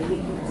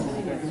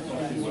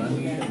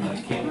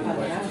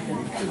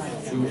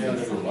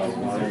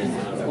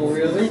 Oh,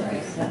 really?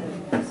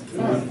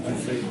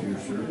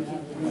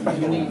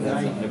 You need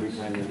guidance.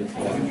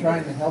 I've been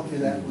trying to help you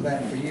with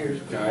that for years.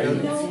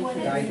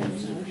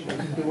 Guidance.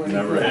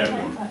 Never had.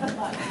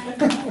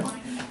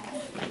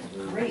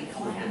 Great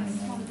class.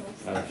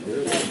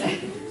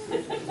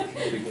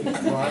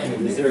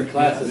 Is there a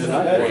class that's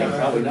not?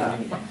 Probably not.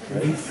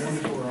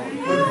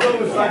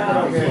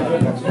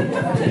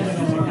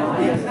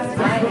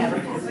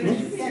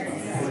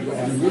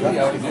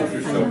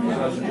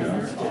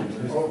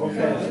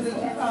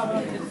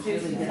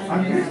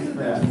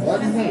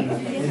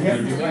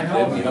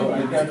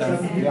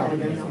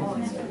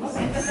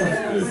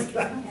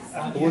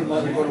 I wouldn't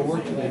let her go to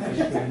work today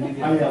because I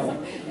needed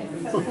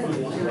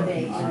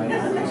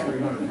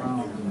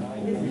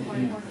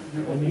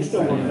And you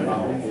still work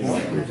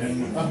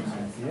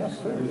Yes,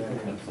 sir.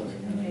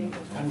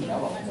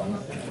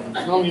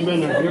 How long you been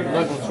there? You're at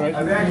Douglas, right?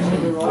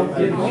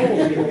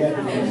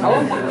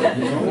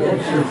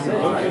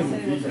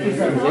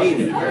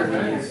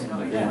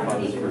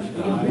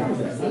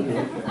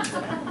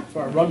 So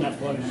I run that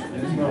place.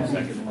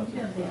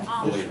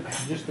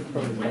 Just the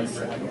prototype.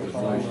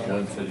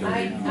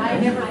 I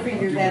never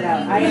figured that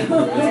out. I give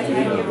up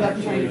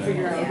trying to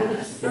figure out.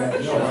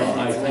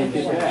 I take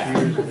it back.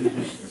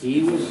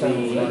 He was the,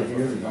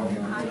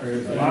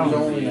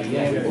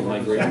 my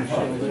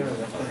grandfather.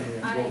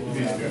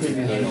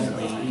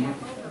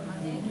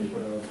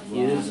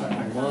 His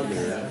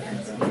mother,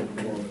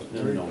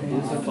 no,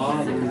 his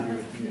father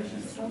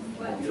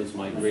was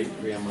my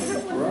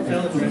great-grandmother's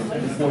brother.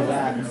 Before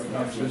that,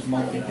 there's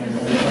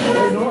multi-family.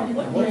 And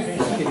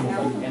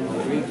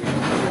my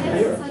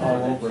great-grandmother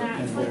All over.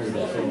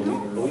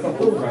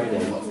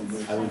 Friday,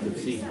 I went to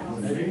see him.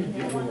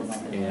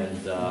 And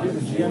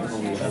she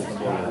told me a whole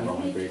story about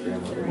my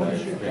great-grandmother, my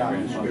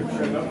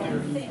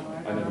great-grandfather.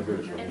 I never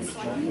heard from him.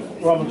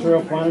 Raw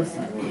material planner.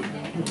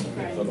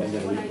 And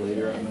then a week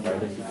later, on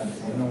Friday,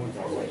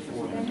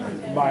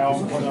 Buy all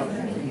the stuff.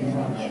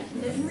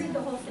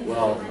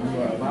 well,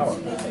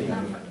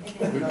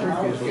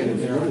 what's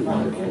really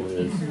wonderful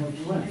is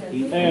he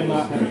And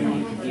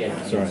he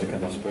had Sorry, I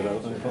kind of spread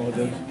out. I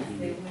apologize.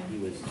 he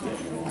was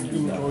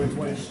inventory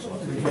waste.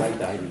 the guy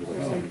died when he was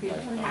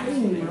 75.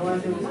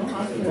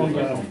 On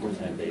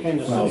the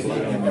Kansas City.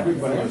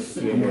 Everybody was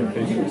more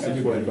patient.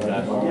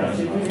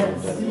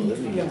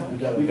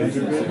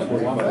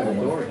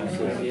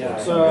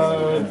 So,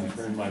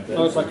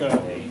 it's like a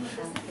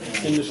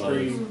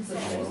industry.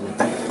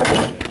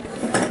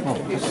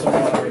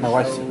 My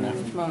wife's sitting there. He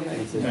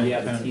says,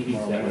 yeah, the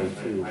TV's that way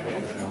too.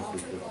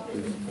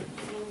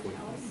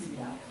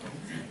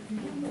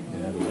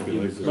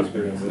 But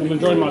the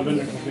majority of my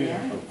vendors will be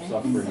there.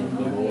 Suffering of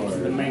the war.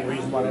 The main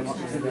reason why they want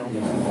to sit down.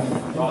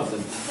 Awesome.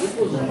 This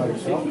was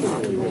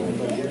particularly really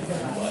good.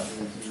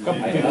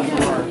 Couple people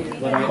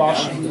from our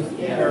Boston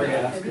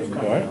area.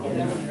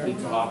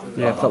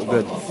 Yeah, it felt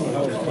good.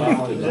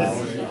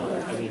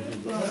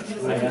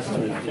 I asked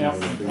him if he was a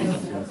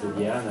priest, and he said,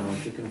 yeah, and I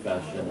went to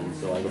confession, and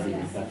so I was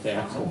even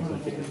asked him,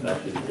 went to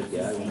confession, he said,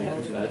 yeah, I went to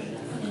confession.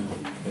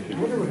 So I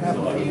was really happy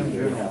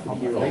to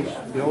hear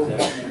all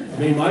that. I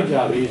mean, my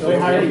job is, They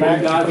hire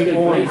back God's good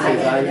people. graces, I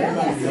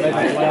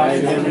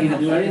don't need to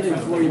do anything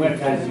for you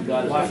because you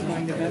got it.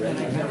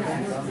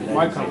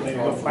 My company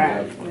go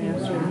back.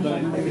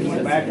 They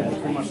went back and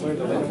 4 months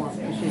later, they didn't want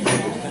to.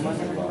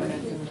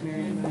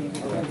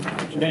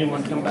 They didn't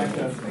want to come back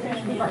to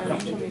our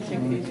company.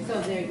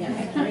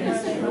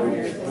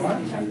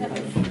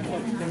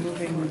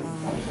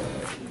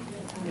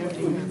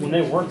 When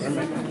they work, they're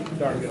making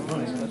darn good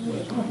money.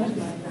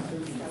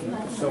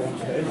 So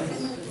unstable.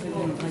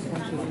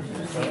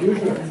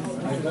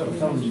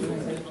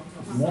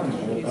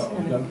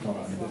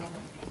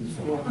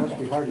 Well, it must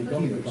be hard to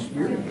keep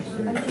experience.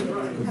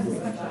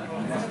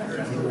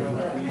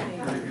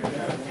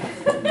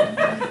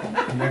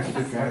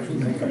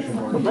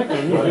 We're making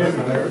a new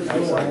vehicle there.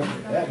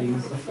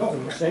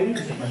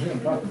 Mercedes?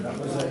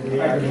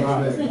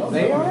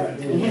 They are?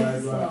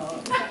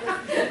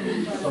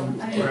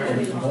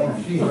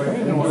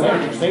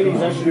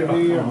 Mercedes SUV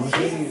or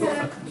Mercedes.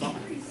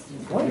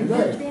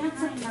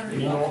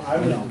 You know, I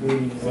was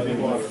doing, I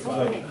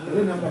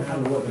didn't know how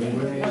to work.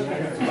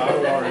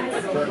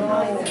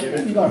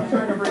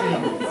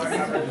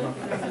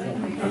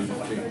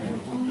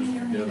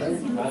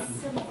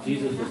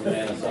 Jesus was a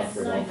man of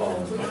suffering, I'll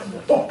follow him.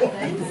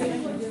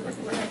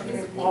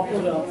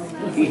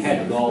 He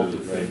had gall to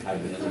drink, I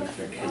was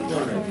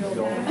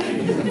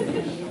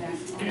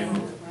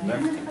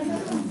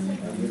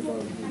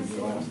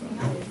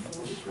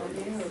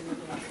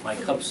My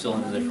cup's still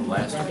under there from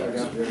last week.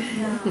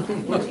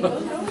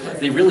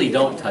 They really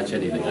don't touch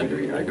anything under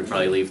here. I could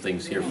probably leave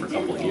things here for a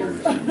couple of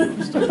years.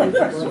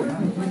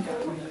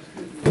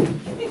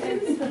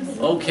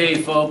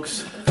 Okay,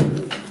 folks,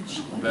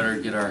 better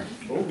get our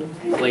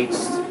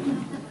plates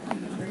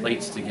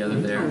together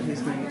there.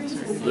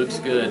 Looks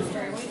good.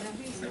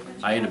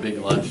 I ate a big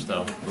lunch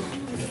though.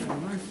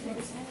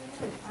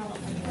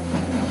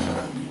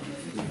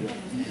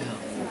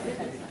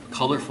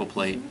 Colorful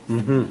plate.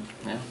 Mm-hmm.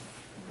 Yeah.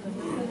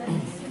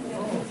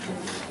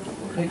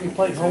 Take your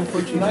plate home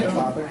for tonight,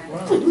 Father.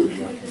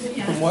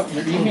 From what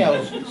your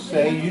emails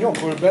say, you don't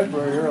go to bed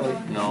very early.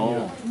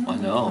 No, I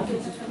know.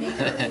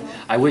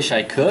 I wish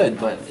I could,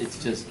 but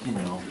it's just, you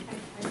know,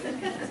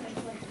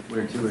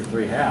 wear 2 or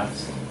 3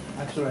 hats.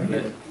 That's what I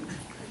get.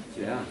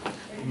 Yeah.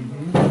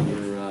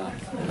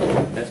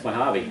 That's my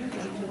hobby.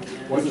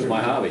 This is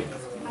my hobby.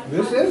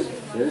 This is?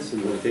 This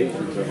and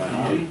rotations are my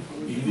hobby.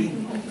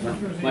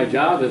 My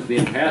job is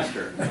being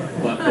pastor,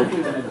 but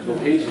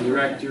vocation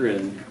director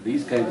and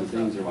these kinds of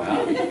things are my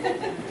hobby.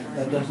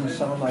 That doesn't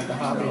sound like a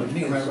hobby to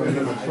me, so you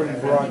have a pretty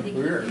broad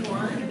career.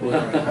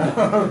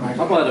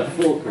 How about a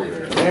full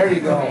career? There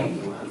you go.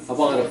 How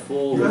about a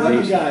full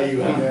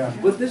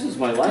relationship? But this is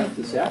my life,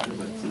 the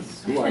sacraments. This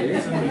is who I am.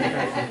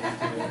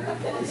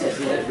 This is,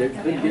 there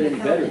couldn't get any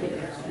better than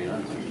this, to be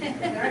honest with you.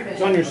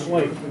 It's on your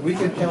slate. We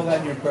can tell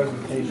that in your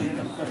presentation.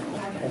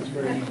 That's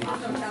very easy.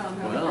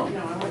 Well,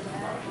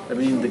 I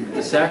mean,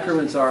 the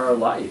sacraments are our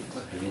life.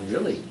 I mean,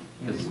 really,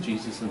 because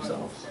Jesus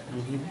himself,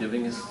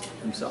 giving us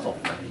himself.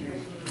 I mean,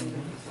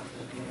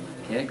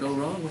 can't go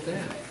wrong with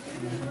that.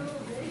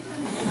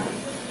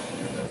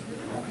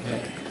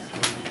 Okay.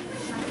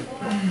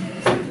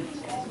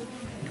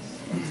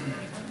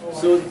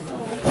 So,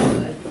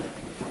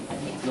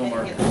 no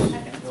markers.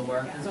 No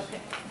markers.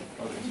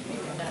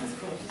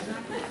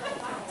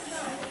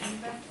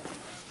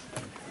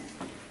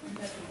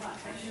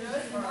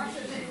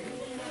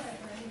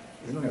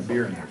 You don't have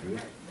beer in there, do you?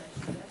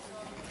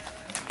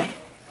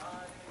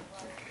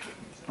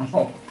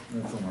 Oh,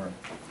 that's all right.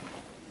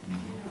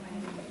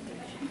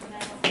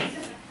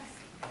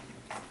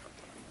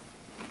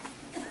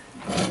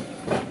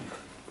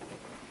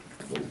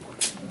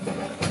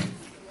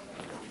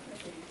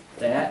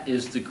 That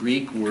is the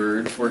Greek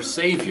word for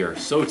Savior,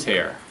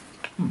 soter.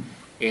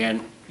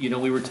 And, you know,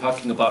 we were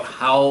talking about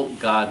how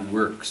God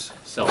works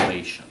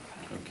salvation,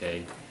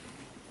 okay?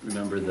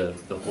 Remember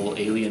the whole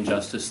alien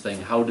justice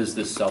thing? How does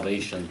this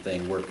salvation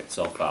thing work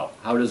itself out?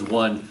 How does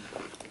one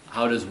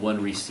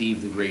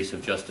receive the grace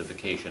of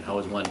justification? How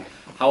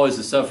is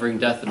the suffering,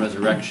 death, and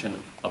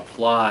resurrection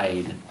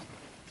applied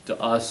to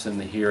us in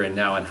the here and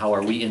now, and how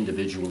are we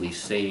individually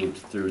saved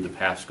through the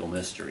Paschal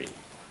mystery?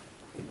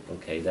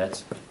 Okay,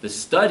 that's the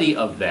study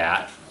of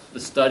that. The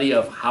study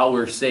of how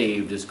we're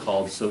saved is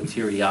called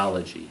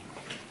soteriology.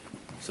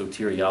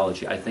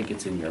 Soteriology. I think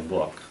it's in your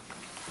book.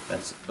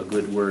 That's a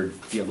good word,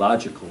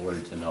 theological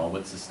word to know.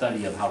 It's the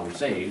study of how we're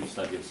saved,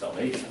 study of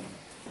salvation.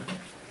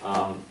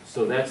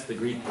 So that's the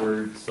Greek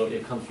word. So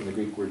it comes from the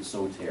Greek word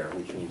soter,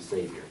 which means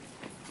Savior.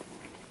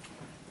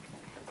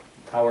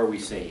 How are we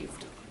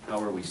saved? How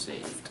are we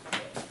saved?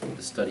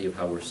 The study of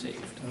how we're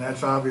saved. And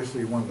that's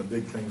obviously one of the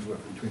big things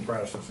between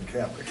Protestants and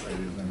Catholics, right? I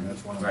mean,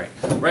 that's one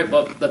of Right,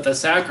 but the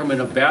sacrament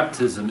of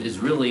baptism is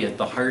really at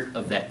the heart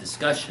of that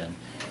discussion.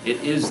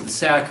 It is the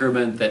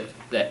sacrament that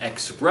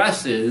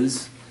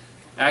expresses,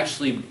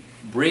 actually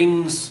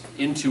brings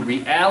into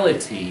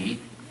reality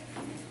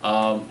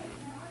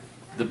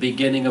the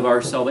beginning of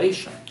our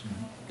salvation.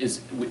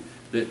 Is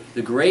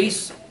the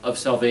grace of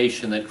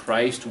salvation that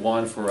Christ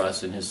won for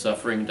us in his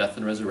suffering, death,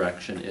 and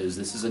resurrection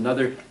this is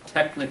another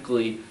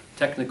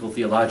technical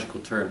theological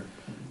term,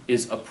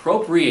 is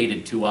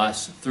appropriated to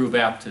us through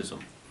baptism.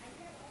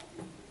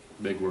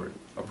 Big word,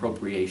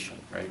 appropriation,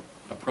 right?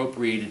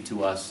 Appropriated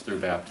to us through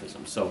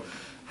baptism. So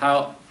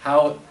how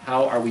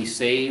are we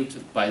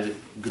saved? By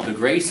the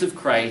grace of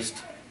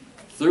Christ,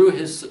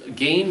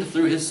 gained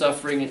through his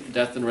suffering,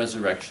 death, and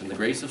resurrection. The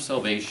grace of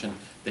salvation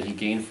that he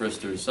gained for us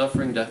through his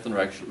suffering, death, and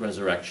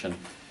resurrection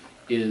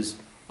is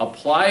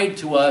applied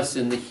to us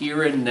in the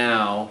here and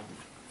now,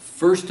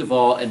 first of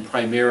all and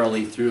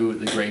primarily through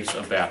the grace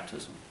of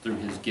baptism, through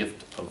his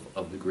gift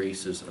of the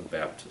graces of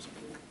baptism.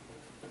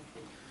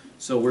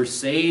 So we're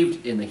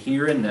saved in the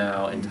here and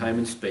now, in time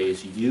and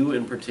space, you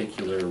in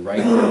particular,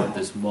 right now at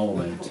this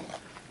moment,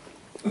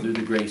 through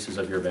the graces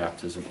of your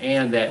baptism.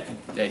 And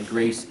that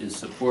grace is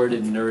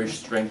supported,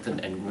 nourished,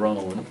 strengthened, and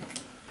grown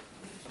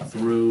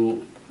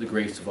through the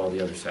grace of all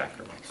the other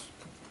sacraments.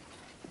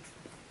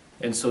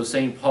 And so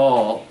St.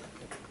 Paul,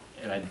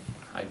 and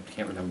I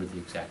can't remember the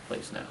exact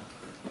place now,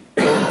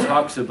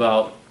 talks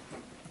about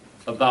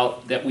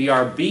that we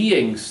are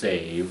being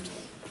saved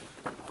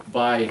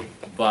by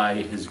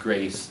his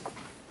grace.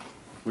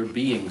 We're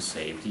being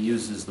saved. He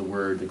uses the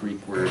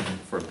Greek word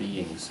for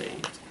being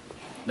saved.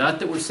 Not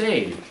that we're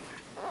saved.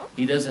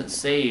 He doesn't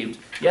saved.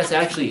 Yes,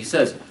 actually he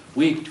says,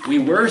 we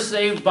were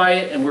saved by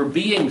it and we're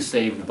being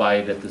saved by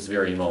it at this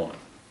very moment.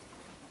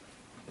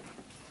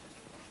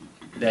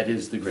 That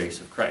is the grace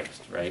of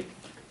Christ, right?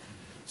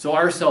 So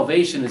our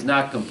salvation is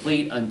not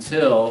complete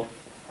until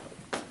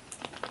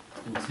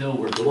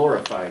we're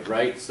glorified,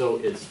 right?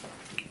 So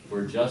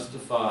we're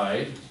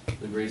justified,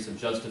 the grace of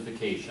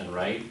justification,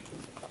 right?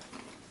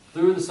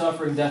 Through the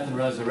suffering, death, and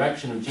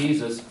resurrection of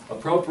Jesus,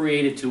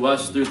 appropriated to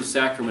us through the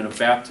sacrament of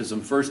baptism,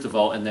 first of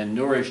all, and then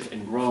nourished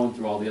and grown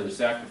through all the other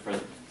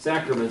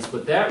sacraments.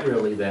 But that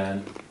really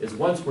then is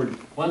once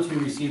we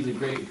receive the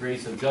great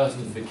grace of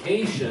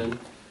justification,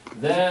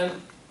 then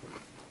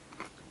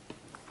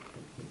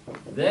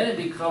it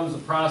becomes a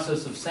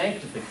process of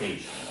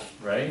sanctification,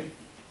 right?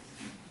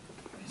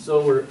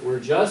 So we're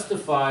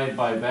justified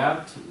by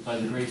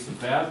the grace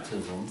of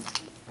baptism,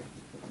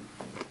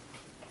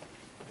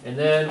 and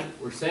then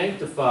we're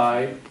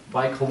sanctified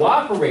by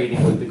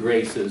cooperating with the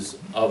graces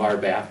of our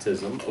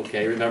baptism.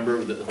 Okay, remember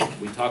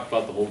we talked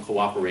about the whole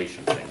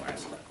cooperation thing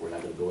last night. We're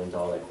not going to go into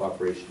all that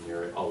cooperation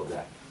here, all of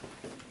that.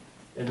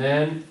 And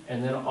then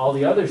all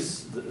the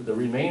others, the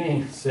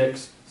remaining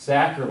 6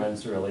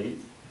 sacraments really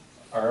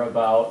are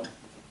about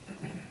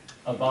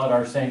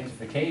our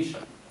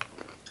sanctification.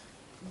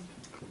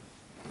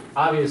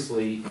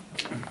 obviously,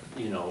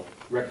 you know,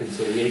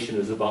 reconciliation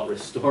is about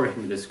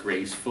restoring this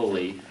grace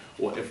fully,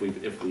 or if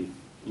we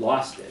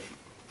lost it,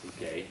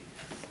 okay?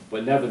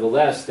 But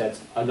nevertheless,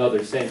 that's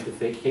another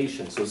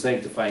sanctification. So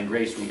sanctifying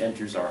grace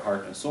re-enters our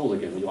heart and soul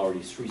again. We already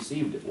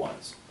received it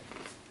once.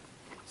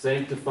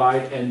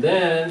 Sanctified, and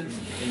then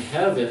in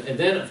heaven, and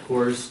then of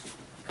course,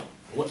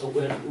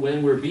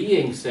 when we're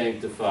being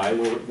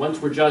sanctified,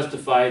 once we're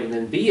justified and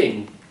then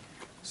being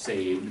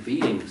saved,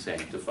 being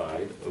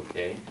sanctified,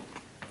 okay,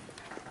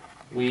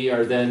 we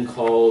are then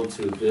called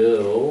to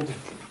build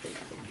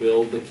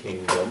the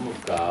kingdom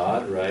of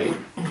God, right,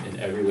 in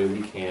every way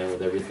we can,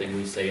 with everything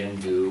we say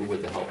and do,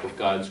 with the help of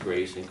God's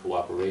grace and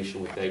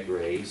cooperation with that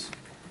grace.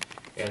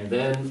 And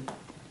then,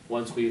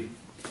 once we've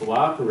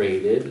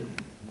cooperated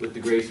with the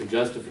grace of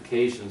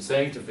justification,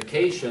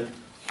 sanctification,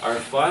 our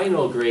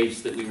final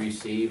grace that we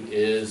receive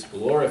is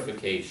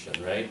glorification,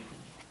 right?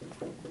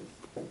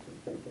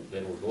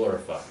 Then we're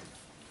glorified.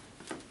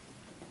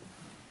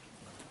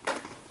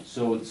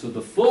 So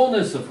the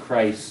fullness of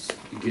Christ's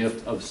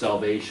gift of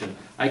salvation,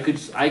 I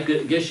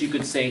guess you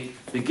could say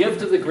the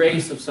gift of the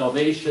grace of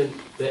salvation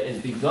that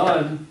is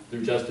begun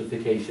through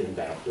justification and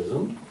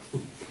baptism,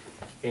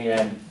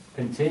 and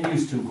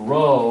continues to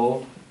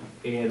grow,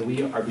 and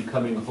we are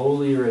becoming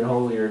holier and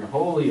holier and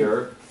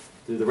holier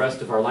through the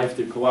rest of our life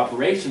through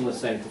cooperation with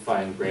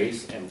sanctifying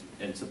grace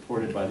and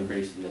supported by the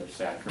grace of the other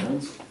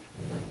sacraments.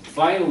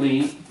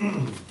 Finally,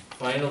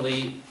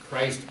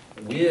 Christ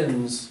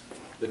wins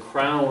the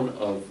crown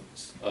of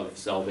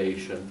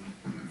salvation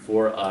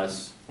for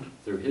us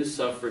through his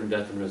suffering,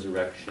 death, and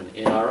resurrection,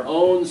 in our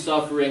own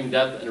suffering,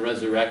 death, and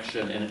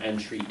resurrection, and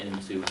entry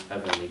into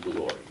heavenly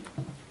glory.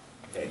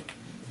 Okay.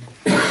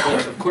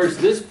 But of course,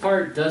 this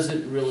part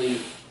doesn't really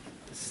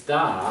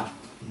stop.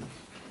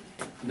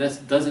 This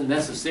doesn't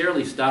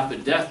necessarily stop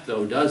at death,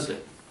 though, does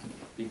it?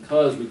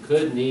 Because we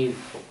could need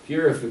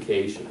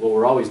purification. Well,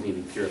 we're always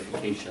needing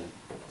purification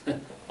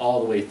all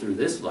the way through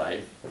this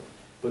life.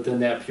 But then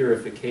that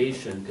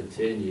purification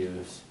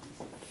continues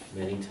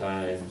many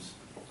times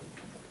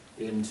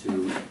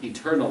into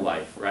eternal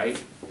life,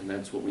 right? And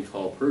that's what we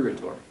call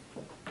purgatory.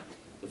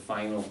 The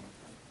final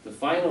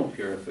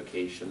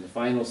purification, the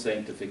final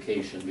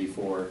sanctification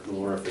before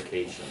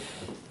glorification,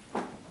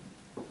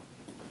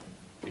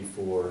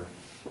 before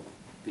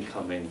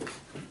becoming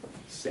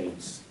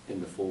saints in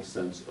the full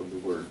sense of the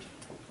word.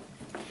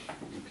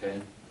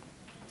 Okay?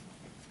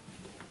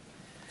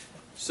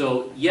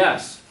 So,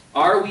 yes.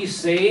 Are we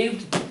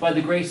saved by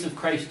the grace of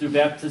Christ through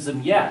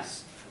baptism?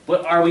 Yes.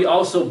 But are we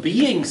also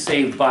being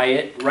saved by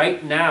it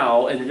right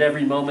now and at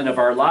every moment of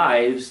our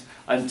lives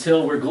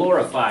until we're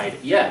glorified?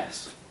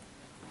 Yes.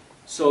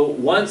 So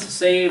once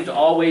saved,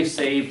 always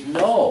saved?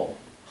 No.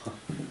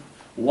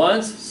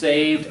 Once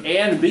saved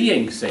and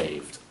being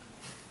saved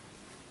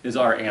is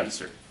our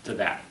answer to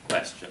that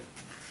question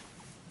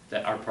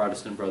that our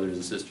Protestant brothers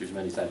and sisters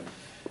many times.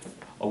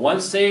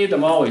 Once saved,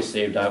 I'm always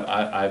saved.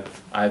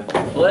 I've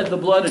pled the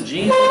blood of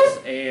Jesus,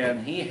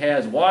 and he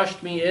has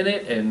washed me in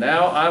it, and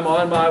now I'm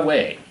on my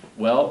way.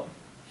 Well,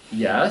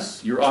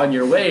 yes, you're on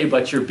your way,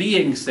 but you're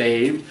being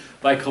saved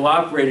by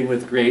cooperating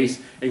with grace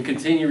and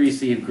continue to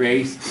receive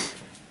grace,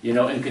 you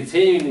know, and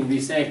continuing to be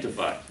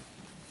sanctified.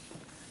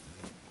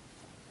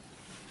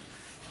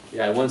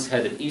 Yeah, I once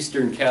had an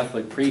Eastern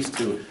Catholic priest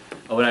who,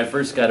 when I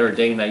first got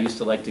ordained, I used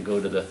to like to go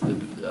to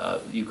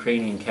the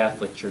Ukrainian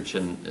Catholic church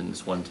in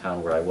this one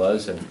town where I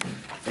was, and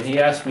he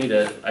asked me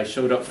to, I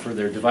showed up for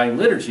their Divine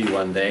Liturgy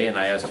one day, and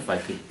I asked if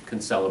I can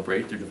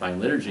celebrate their Divine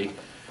Liturgy,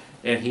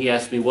 and he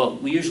asked me, well,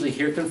 we usually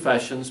hear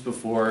confessions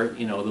before,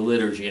 you know, the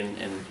liturgy,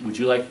 and would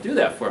you like to do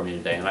that for me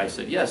today? And I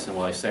said, yes, and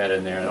well, I sat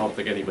in there, and I don't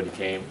think anybody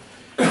came,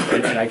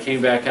 and I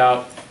came back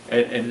out,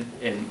 and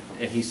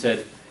he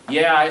said,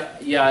 yeah,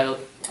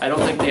 I don't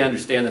think they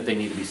understand that they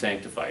need to be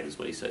sanctified, is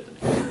what he said to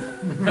me.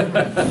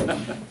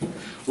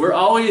 We're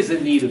always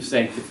in need of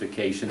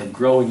sanctification and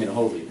growing in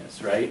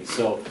holiness, right?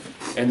 So,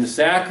 and the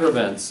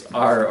sacraments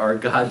are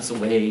God's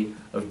way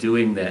of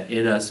doing that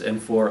in us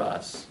and for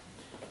us.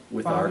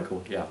 With Father,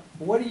 yeah.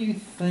 What do you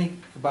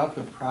think about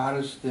the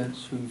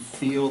Protestants who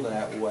feel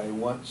that way,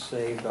 once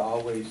saved,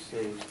 always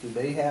saved? Do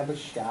they have a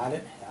shot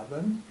at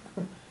heaven?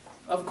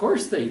 Of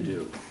course they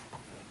do.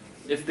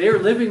 If they're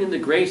living in the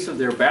grace of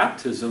their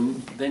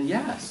baptism, then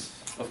yes,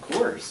 of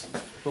course.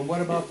 But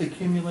what about the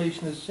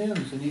accumulation of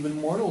sins and even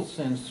mortal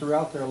sins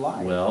throughout their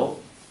life? Well,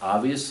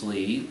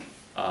 obviously,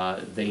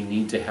 they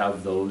need to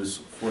have those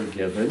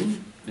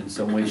forgiven in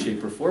some way,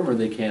 shape, or form, or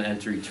they can't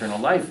enter eternal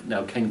life.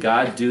 Now, can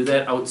God do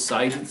that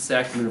outside of the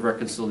sacrament of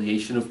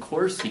reconciliation? Of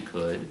course he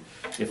could,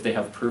 if they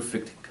have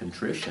perfect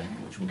contrition,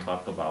 which we'll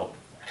talk about,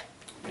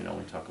 you know,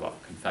 when we talk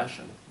about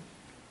confession.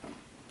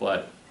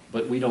 But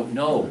we don't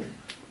know.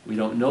 We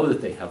don't know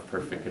that they have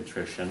perfect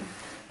contrition,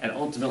 and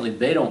ultimately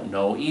they don't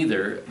know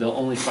either. They'll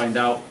only find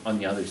out on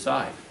the other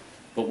side.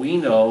 But we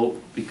know,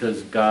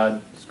 because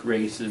God's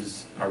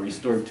graces are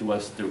restored to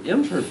us through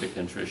imperfect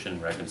contrition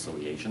and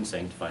reconciliation,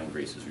 sanctifying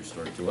grace is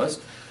restored to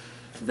us,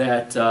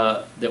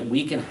 that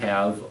we can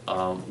have,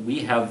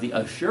 we have the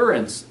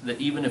assurance that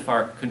even if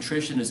our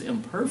contrition is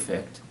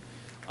imperfect,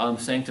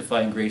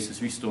 sanctifying grace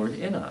is restored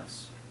in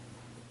us.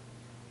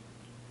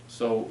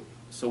 So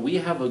we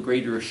have a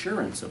greater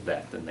assurance of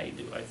that than they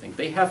do, I think.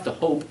 They have to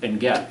hope and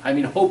get. I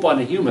mean, hope on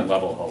a human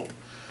level hope.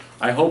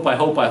 I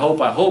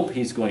hope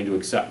he's going to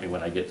accept me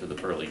when I get to the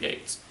pearly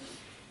gates.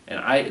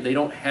 And they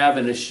don't have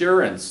an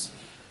assurance,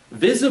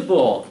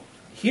 visible,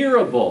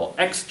 hearable,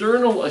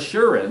 external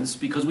assurance,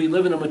 because we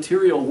live in a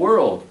material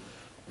world,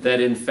 that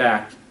in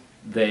fact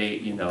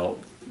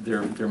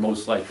they're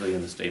most likely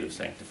in the state of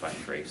sanctifying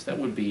grace. That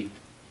would be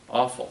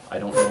awful. I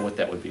don't know what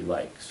that would be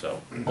like.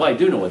 Well, I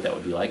do know what that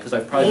would be like, because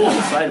I've probably been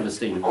outside of a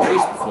state of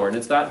grace before, and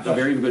it's not a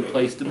very good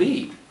place to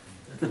be.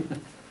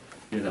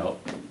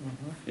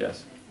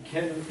 Yes.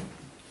 Can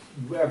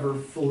you ever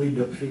fully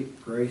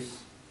defeat grace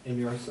in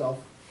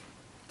yourself?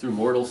 Through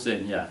mortal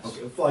sin, yes.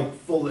 Okay, like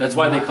fully. That's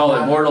why they call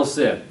it mortal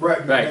sin.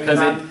 Right, Right,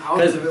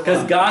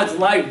 because God's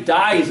life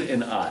dies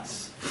in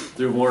us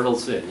through mortal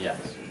sin, yes.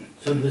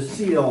 So the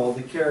seal,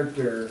 the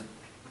character,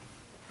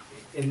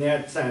 in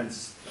that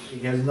sense,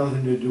 it has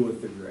nothing to do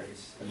with the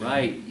grace.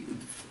 Right.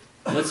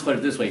 Let's put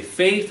it this way.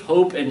 Faith,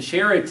 hope, and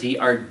charity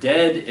are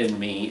dead in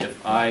me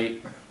if I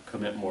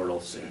commit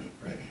mortal sin.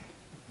 Right.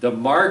 The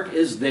mark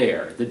is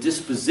there. The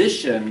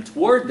disposition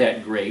toward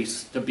that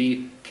grace to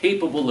be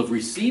capable of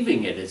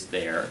receiving it is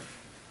there,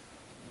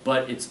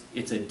 but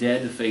it's a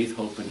dead faith,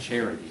 hope, and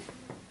charity.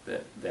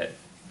 It's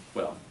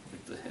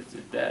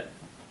dead.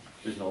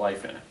 There's no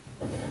life in it.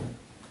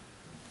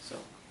 So,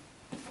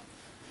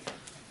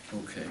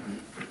 okay.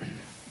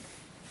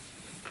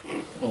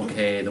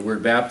 Okay, the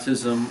word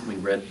baptism, we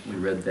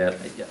read that.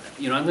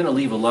 I'm going to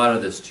leave a lot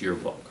of this to your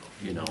book,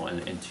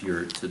 and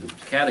to the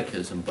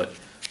catechism, but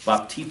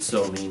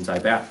baptizo means I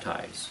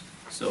baptize.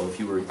 So if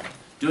you were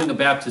doing a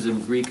baptism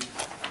in Greek,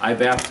 I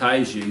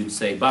baptize you, you'd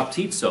say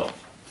baptizo.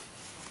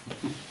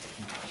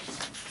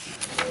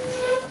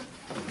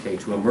 Okay,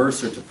 to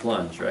immerse or to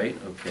plunge, right?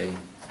 Okay.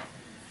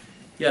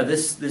 Yeah,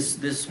 this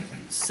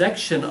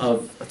section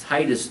of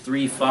Titus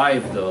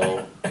 3:5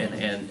 though,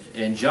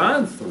 and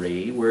John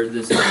 3, where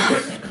this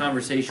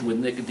conversation with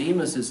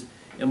Nicodemus is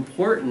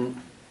important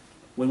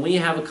when we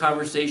have a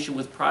conversation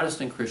with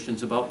Protestant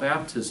Christians about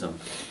baptism.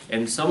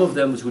 And some of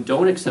them who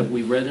don't accept,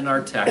 we read in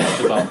our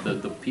text about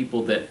the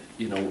people that,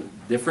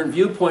 different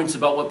viewpoints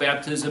about what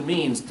baptism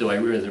means. Is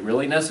it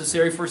really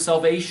necessary for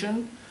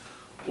salvation?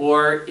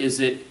 Or is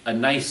it a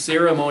nice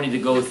ceremony to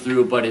go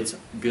through, but it's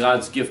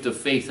God's gift of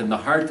faith in the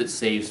heart that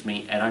saves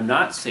me, and I'm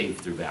not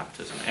saved through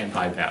baptism and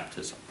by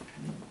baptism?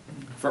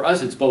 For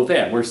us, it's both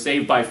and. We're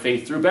saved by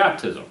faith through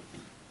baptism.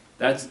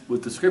 That's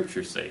what the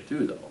scriptures say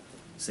too, though.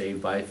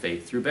 Saved by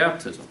faith through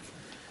baptism.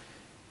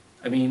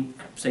 I mean,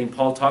 St.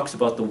 Paul talks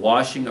about the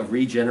washing of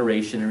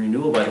regeneration and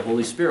renewal by the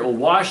Holy Spirit. Well,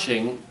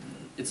 washing,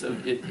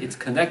 it's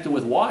connected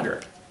with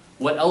water.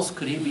 What else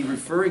could he be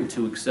referring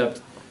to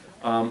except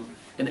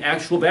an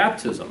actual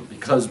baptism?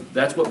 Because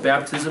that's what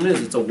baptism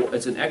is.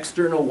 It's an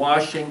external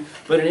washing,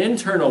 but an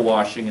internal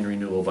washing and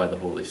renewal by the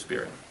Holy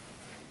Spirit.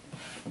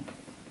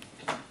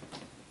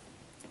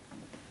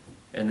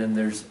 And then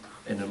there's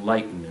an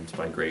enlightenment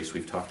by grace.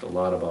 We've talked a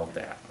lot about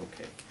that.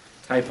 Okay.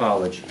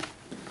 Typology.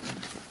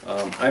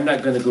 I'm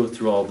not going to go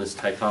through all this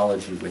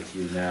typology with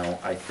you now.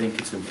 I think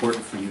it's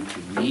important for you to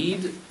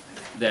read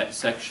that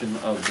section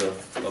of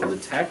the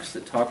text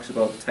that talks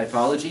about the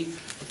typology.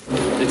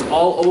 It's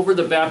all over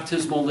the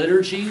baptismal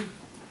liturgy.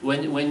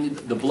 When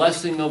the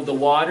blessing of the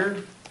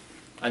water.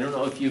 I don't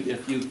know if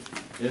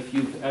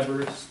you've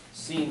ever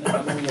seen.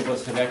 How many of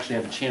us have actually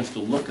had a chance to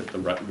look at the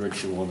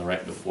ritual on the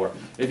right before?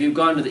 If you've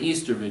gone to the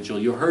Easter Vigil,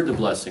 you heard the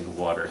blessing of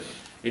water.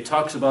 It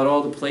talks about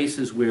all the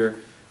places where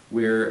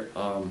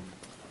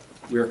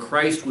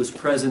Christ was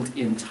present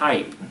in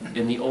type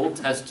in the Old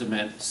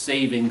Testament,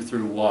 saving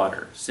through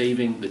water,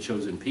 saving the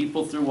chosen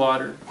people through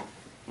water,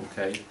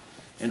 okay,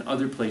 and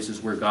other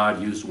places where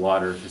God used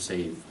water to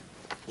save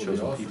chosen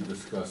people. We also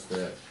discussed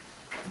that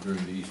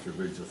during the Easter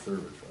Vigil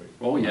service, right?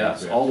 Oh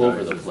yes, all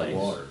over the place.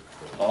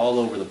 All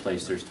over the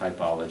place there's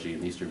typology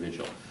in Easter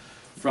Vigil.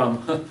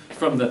 From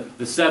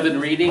the 7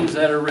 readings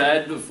that are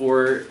read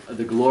before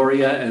the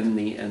Gloria and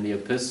the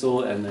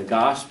Epistle and the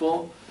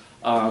Gospel,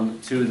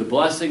 to the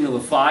blessing of the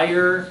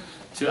fire,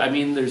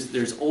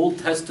 there's Old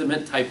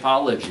Testament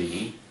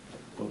typology,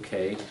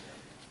 okay,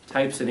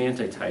 types and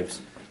antitypes.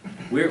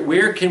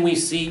 Where can we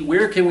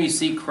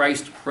see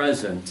Christ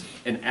present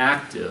and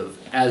active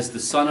as the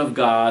Son of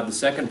God, the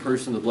second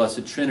person of the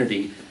Blessed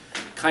Trinity,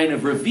 kind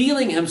of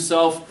revealing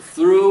himself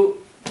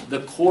through the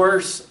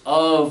course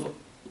of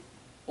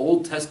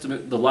Old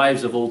Testament, the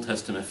lives of Old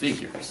Testament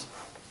figures?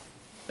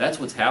 That's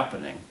what's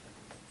happening.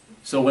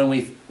 So when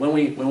we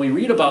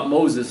read about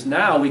Moses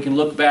now, we can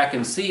look back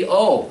and see,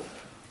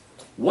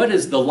 what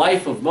is the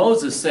life of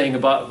Moses saying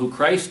about who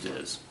Christ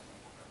is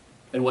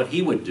and what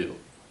he would do?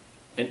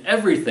 And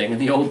everything in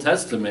the Old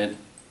Testament,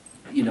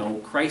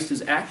 Christ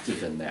is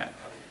active in that.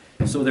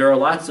 So there are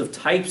lots of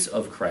types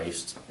of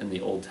Christ in the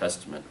Old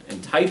Testament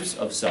and types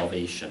of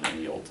salvation in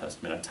the Old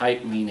Testament. A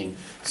type meaning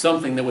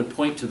something that would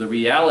point to the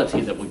reality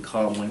that would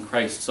come when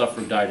Christ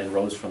suffered, died, and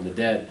rose from the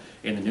dead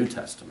in the New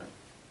Testament.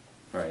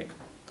 Right?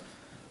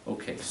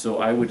 Okay, so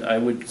I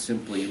would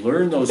simply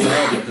learn those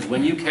well, because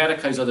when you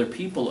catechize other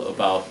people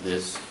about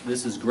this,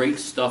 this is great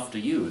stuff to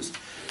use.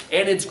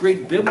 And it's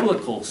great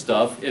biblical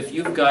stuff if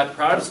you've got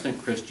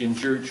Protestant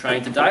Christians you're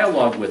trying to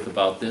dialogue with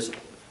about this,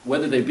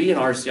 whether they be in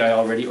RCI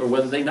already or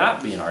whether they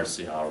not be in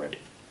RCI already.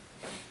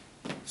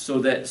 So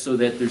that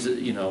there's a,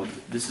 you know,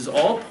 this is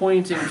all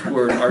pointing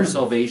toward our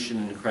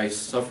salvation in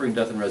Christ's suffering,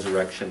 death, and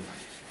resurrection,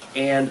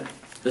 and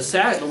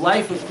the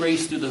life of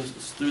grace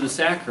through the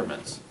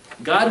sacraments.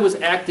 God was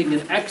acting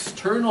in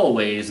external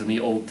ways in the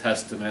Old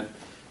Testament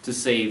to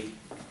save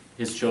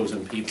His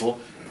chosen people,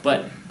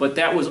 but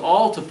that was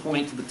all to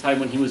point to the time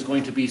when He was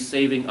going to be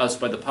saving us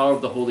by the power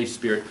of the Holy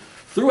Spirit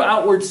through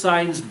outward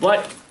signs,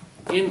 but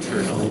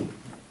internal.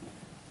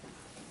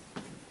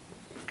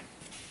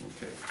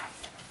 Okay.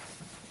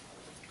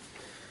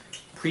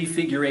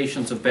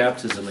 Prefigurations of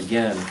baptism,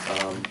 again,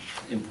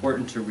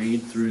 important to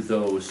read through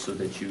those so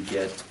that you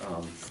get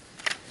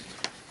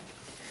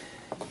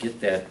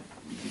that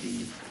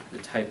the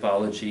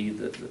typology,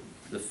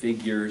 the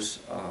figures.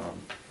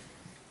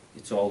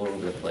 It's all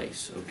over the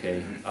place.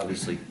 Okay,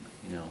 obviously,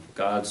 you know,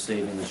 God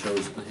saving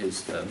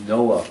His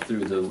Noah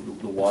through the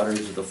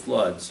waters of the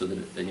flood, so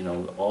that, you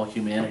know, all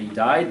humanity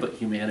died, but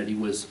humanity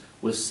was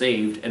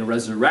saved and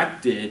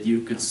resurrected,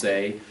 you could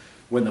say,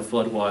 when the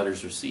flood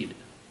waters receded.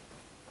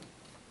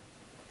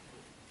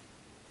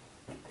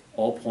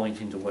 All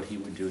pointing to what He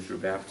would do through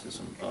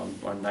baptism.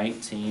 On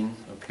 19,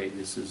 okay,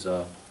 this is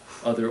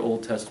other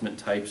Old Testament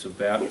types of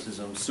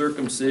baptism.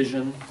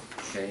 Circumcision,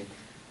 okay.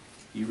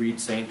 You read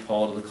St.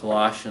 Paul to the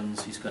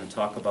Colossians, he's going to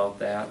talk about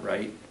that,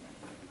 right?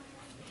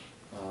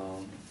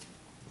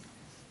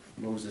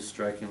 Moses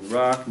striking the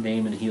rock,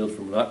 Naaman healed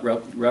from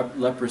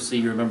leprosy.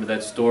 You remember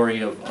that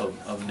story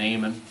of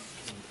Naaman?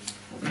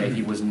 Okay,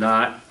 he was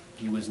not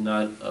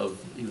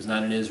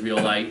an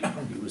Israelite.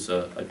 He was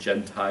a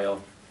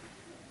Gentile.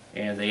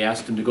 And they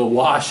asked him to go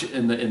wash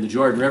in the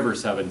Jordan River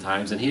 7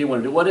 times, and he didn't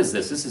want to do. What is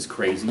this? This is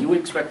crazy. You would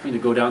expect me to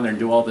go down there and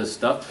do all this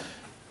stuff?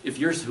 If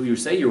you're who you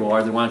say you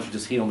are, then why don't you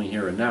just heal me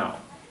here and now?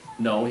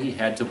 No, he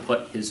had to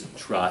put his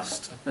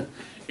trust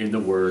in the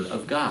Word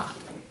of God,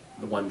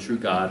 the one true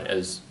God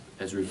as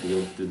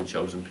revealed through the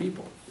chosen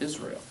people,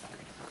 Israel.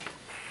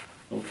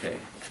 Okay,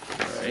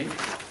 all right.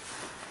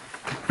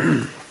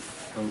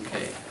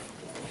 Okay.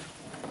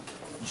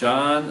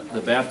 John,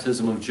 the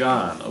baptism of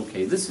John.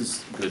 Okay, this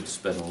is good to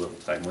spend a little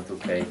time with,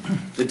 okay.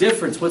 The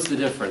difference, what's the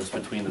difference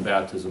between the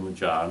baptism of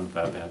John,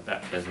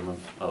 baptism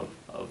of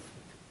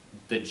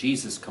that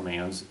Jesus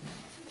commands,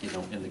 you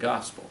know, in the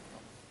gospel?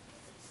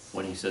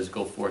 When He says,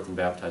 go forth and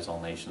baptize all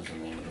nations in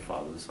the name of the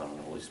Father, the Son, and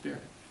the Holy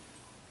Spirit.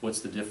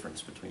 What's the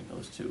difference between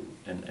those two?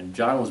 And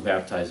John was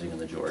baptizing in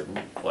the Jordan,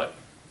 but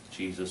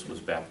Jesus was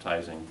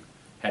baptizing,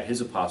 had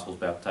his apostles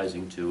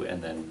baptizing too,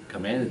 and then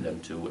commanded them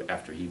to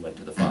after He went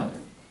to the Father,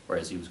 or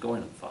as He was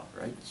going to the Father,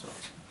 right? So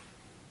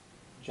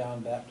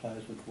John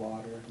baptized with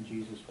water, and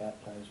Jesus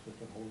baptized with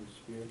the Holy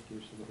Spirit,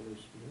 gifts of the Holy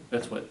Spirit.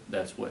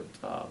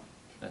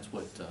 That's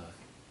what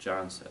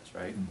John says,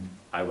 right? Mm-hmm.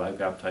 I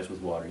baptize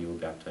with water, He will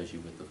baptize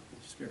you with the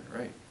Holy Spirit,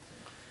 right?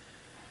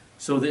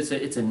 So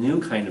it's a new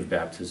kind of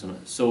baptism.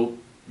 So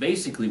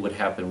basically what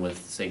happened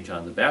with St.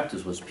 John the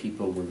Baptist was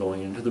people were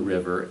going into the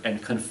river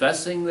and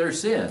confessing their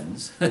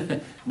sins.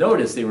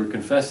 Notice they were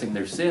confessing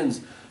their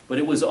sins, but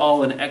it was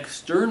all an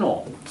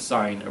external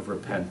sign of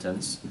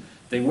repentance.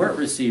 They weren't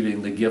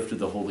receiving the gift of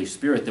the Holy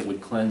Spirit that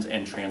would cleanse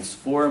and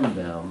transform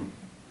them,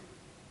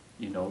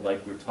 you know,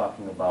 like we're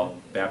talking about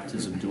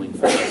baptism doing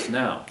for us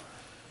now.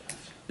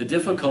 The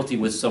difficulty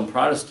with some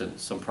Protestant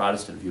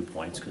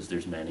viewpoints, because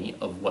there's many,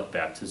 of what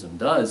baptism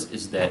does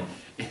is that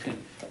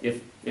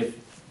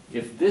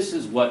if this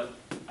is what,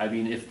 I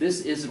mean, if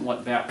this isn't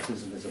what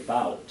baptism is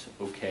about,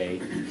 okay,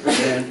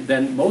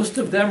 then most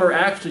of them are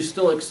actually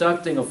still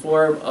accepting a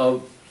form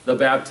of the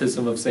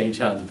baptism of St.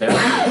 John the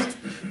Baptist,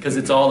 because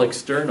it's all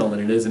external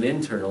and it isn't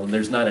internal, and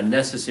there's not a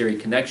necessary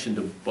connection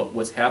to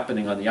what's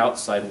happening on the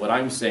outside, what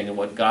I'm saying, and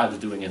what God's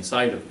doing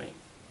inside of me.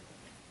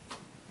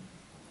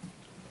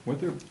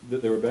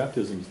 There were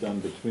baptisms done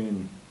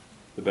between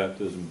the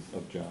baptism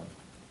of John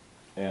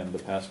and the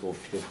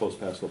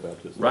post-paschal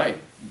baptism. Right,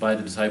 by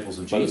the disciples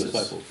of Jesus. By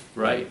the disciples.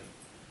 Right.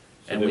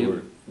 So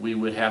and we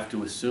would have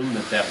to assume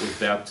that was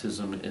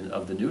baptism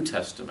of the New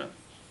Testament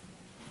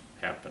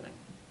happening.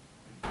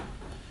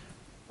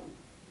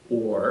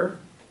 Or,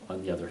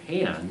 on the other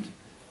hand,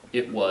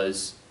 it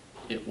was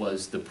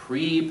the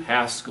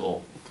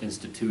pre-paschal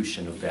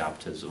institution of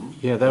baptism.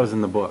 Yeah, that was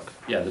in the book.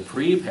 Yeah, the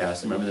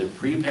pre-paschal. Remember, the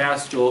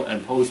pre-paschal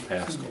and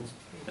post-paschal.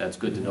 That's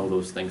good to know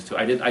those things too.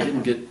 I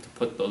didn't get to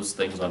put those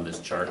things on this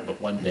chart, but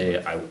one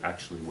day I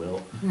actually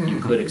will. You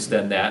could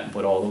extend that and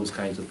put all those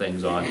kinds of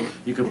things on.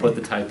 You could put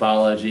the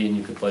typology, and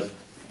you could put,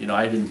 you know,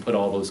 I didn't put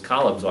all those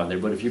columns on there,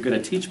 but if you're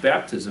going to teach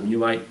baptism, you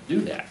might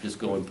do that. Just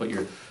go and put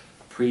your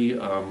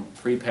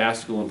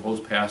pre-paschal and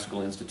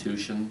post-paschal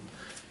institution,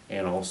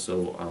 and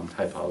also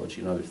typology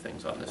and other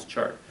things on this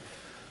chart.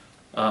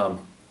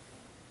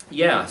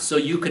 Yeah, so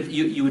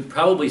you would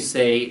probably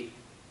say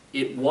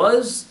it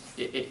was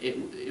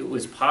it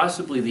was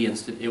possibly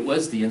it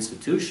was the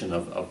institution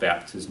of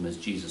baptism as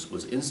Jesus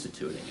was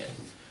instituting it.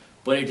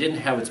 But it didn't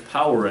have its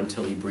power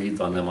until he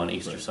breathed on them on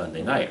Easter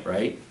Sunday night,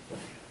 right?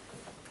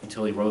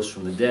 Until he rose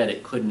from the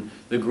dead,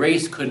 the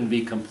grace couldn't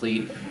be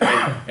complete.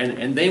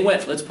 And they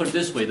went, let's put it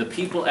this way, the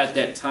people at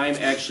that time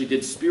actually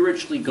did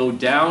spiritually go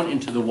down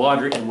into the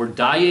water and were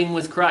dying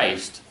with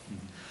Christ,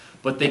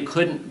 but they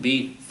couldn't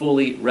be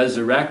fully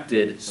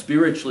resurrected,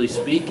 spiritually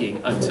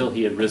speaking, until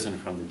he had risen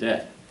from the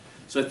dead.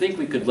 So I think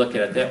we could look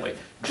at it that way.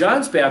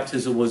 John's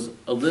baptism was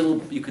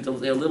you could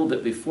say a little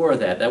bit before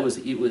that. It was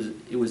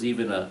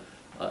even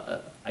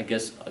I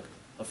guess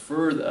a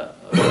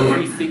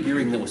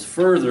prefiguring that was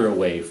further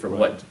away from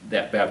what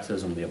that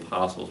baptism the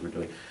apostles were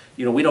doing.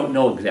 You know, we don't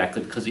know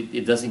exactly because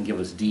it doesn't give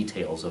us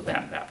details of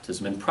that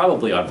baptism, and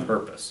probably on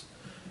purpose,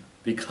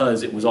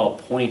 because it was all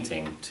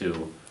pointing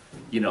to,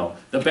 you know,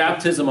 the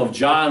baptism of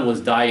John was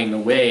dying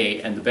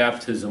away, and the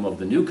baptism of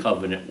the new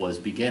covenant was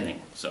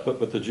beginning. So,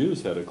 but the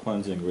Jews had a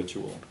cleansing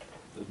ritual,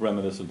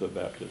 reminiscent of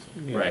baptism.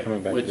 Yeah, right,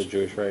 coming back to the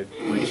Jewish rite.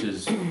 which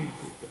is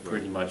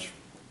pretty much,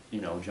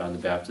 you know, John the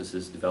Baptist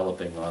is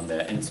developing on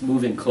that, and it's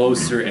moving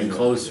closer and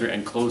closer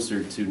and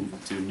closer to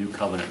new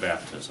covenant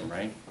baptism,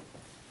 right?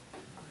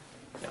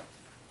 Yeah.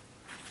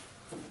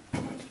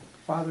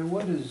 Father,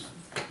 what does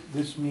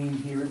this mean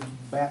here,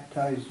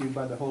 baptize you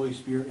by the Holy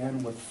Spirit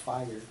and with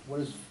fire? What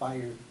is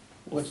fire?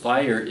 Well,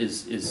 fire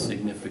is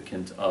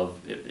significant of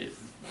it.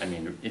 I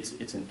mean,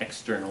 it's an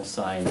external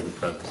sign of the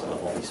presence of the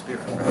Holy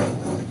Spirit, right?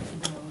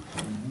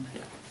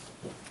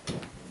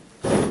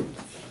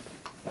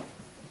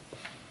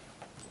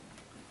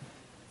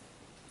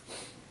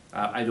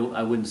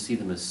 I wouldn't see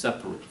them as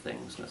separate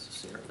things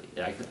necessarily.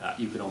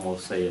 You could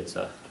almost say it's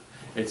a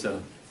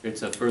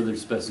further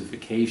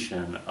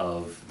specification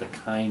of the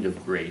kind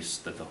of grace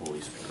that the Holy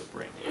Spirit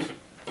brings.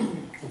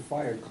 Well,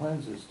 fire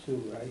cleanses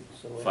too, right?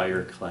 So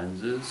Fire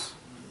cleanses.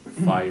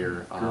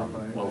 Fire,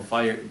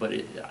 but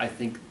I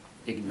think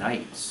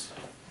ignites.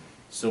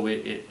 So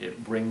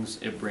it brings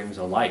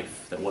a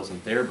life that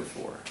wasn't there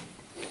before.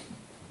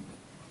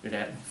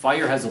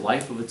 Fire has a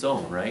life of its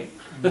own, right?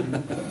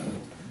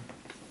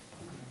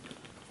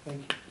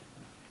 Thank you.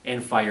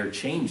 And fire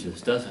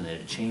changes, doesn't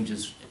it? It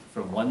changes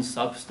from one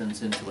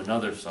substance into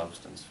another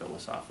substance,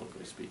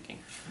 philosophically speaking.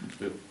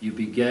 You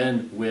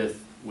begin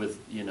with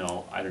you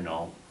know, I don't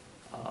know,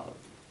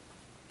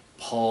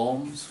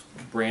 palms,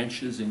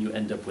 branches, and you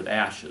end up with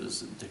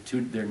ashes.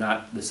 They're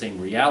not the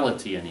same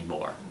reality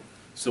anymore.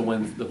 So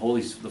when the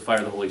fire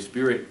of the Holy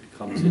Spirit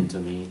comes into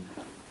me,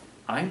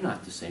 I'm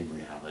not the same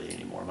reality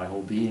anymore. My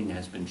whole being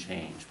has been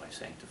changed by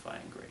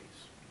sanctifying grace.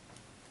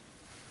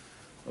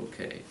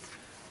 Okay.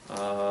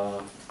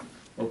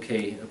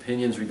 Okay,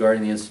 opinions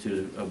regarding the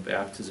Institute of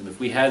Baptism. If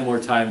we had more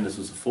time, and this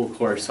was a full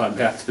course on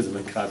baptism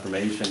and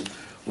confirmation,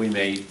 we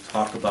may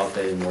talk about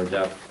that in more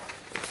depth.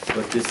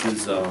 But this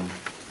is,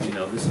 you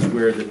know, this is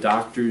where the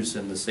doctors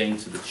and the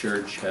saints of the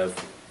church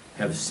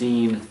have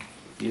seen,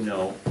 you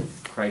know,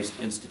 Christ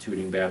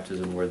instituting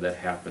baptism where that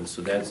happens.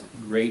 So that's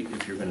great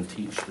if you're going to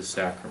teach the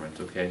sacrament,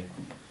 okay?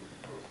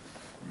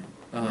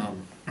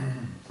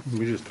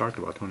 We just talked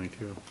about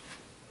 22.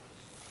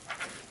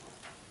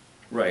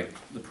 Right,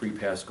 the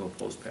pre-Paschal,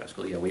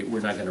 post-Paschal. Yeah,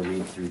 we're not going to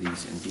read through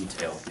these in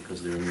detail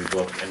because they're in your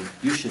book, and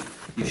you should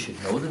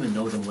know them and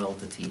know them well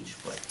to teach.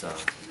 But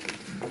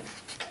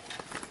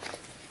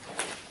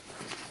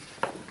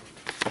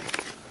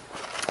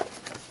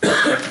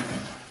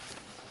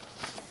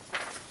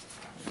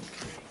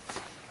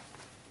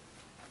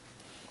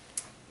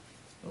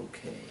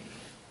okay,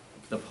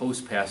 the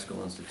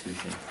post-Paschal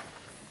institution.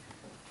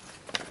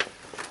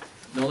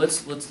 No,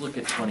 let's look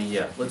at 20.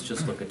 Yeah, let's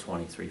just look at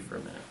 23 for a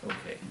minute.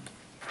 Okay.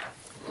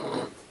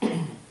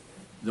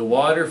 The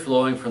water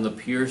flowing from the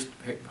pierced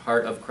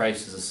heart of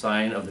Christ is a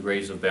sign of the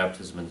grace of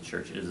baptism in the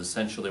church. It is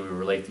essential that we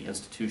relate the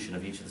institution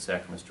of each of the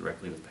sacraments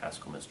directly with the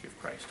Paschal mystery of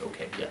Christ.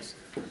 Okay, yes.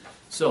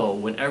 So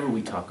whenever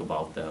we talk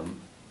about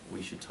them,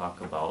 we should talk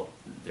about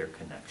their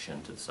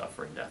connection to the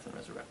suffering, death, and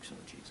resurrection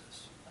of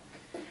Jesus.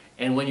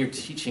 And when you're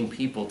teaching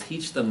people,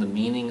 teach them the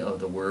meaning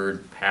of the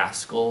word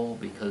Paschal,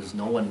 because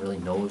no one really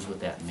knows what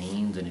that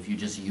means. And if you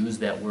just use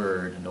that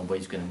word,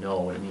 nobody's going to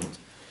know what it means.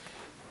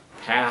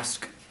 Pasch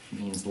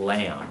means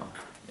lamb.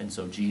 And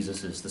so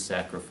Jesus is the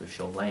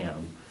sacrificial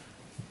lamb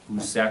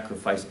whose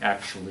sacrifice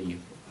actually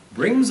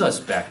brings us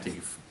back to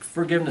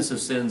forgiveness of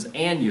sins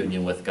and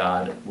union with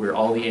God, where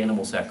all the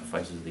animal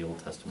sacrifices of the Old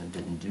Testament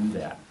didn't do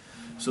that.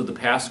 So the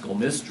Paschal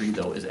mystery,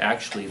 though, is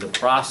actually the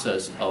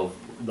process of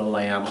the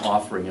Lamb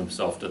offering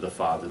himself to the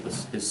Father,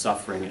 his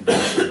suffering and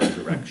death and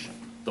resurrection,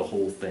 the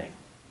whole thing.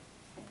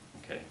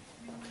 Okay,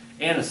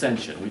 and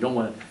ascension. We don't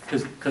want to,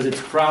 because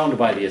it's crowned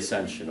by the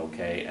ascension.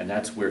 Okay, and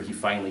that's where he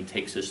finally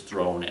takes his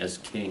throne as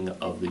King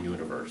of the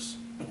universe.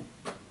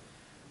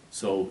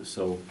 So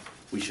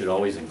we should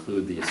always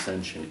include the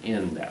ascension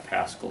in that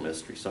Paschal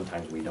mystery.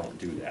 Sometimes we don't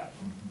do that.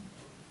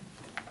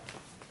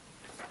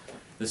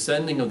 the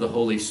sending of the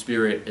Holy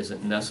Spirit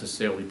isn't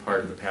necessarily part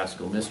of the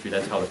Paschal mystery.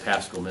 That's how the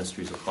Paschal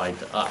mystery is applied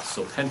to us.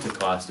 So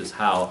Pentecost is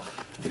how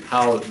the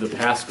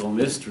Paschal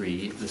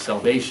mystery, the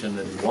salvation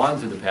that is won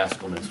through the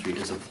Paschal mystery,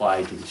 is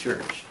applied to the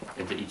church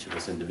and to each of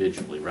us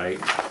individually, right?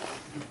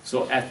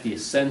 So at the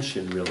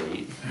ascension,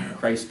 really,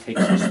 Christ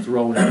takes his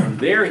throne, and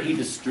there he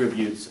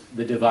distributes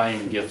the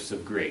divine gifts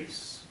of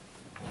grace.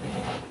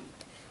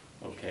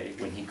 Okay,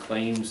 when he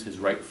claims his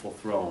rightful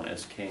throne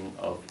as King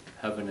of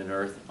heaven and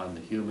earth on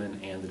the human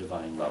and the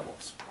divine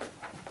levels.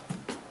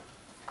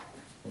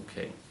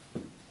 Okay.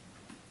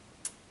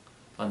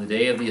 On the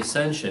day of the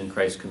ascension,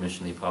 Christ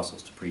commissioned the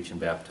apostles to preach and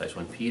baptize.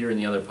 When Peter and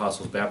the other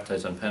apostles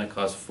baptized on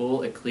Pentecost,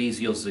 full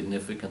ecclesial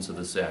significance of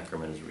the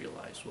sacrament is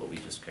realized. Well, we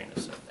just kind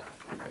of said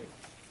that, right?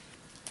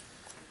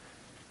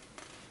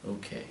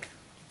 Okay.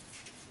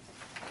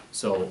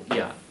 So,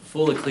 yeah,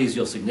 full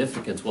ecclesial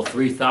significance. Well,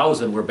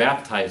 3,000 were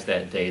baptized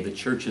that day. The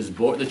church is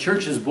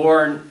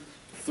born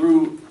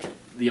through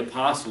the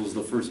apostles,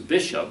 the first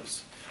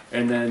bishops,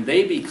 and then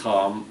they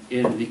become,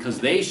 because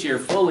they share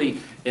fully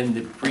in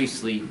the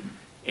priestly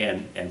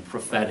and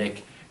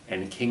prophetic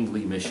and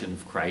kingly mission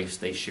of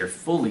Christ. They share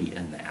fully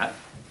in that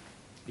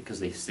because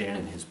they stand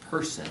in his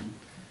person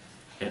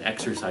and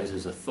exercise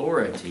his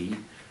authority.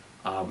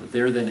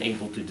 They're then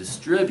able to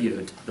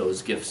distribute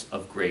those gifts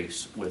of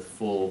grace with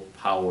full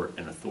power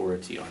and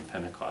authority on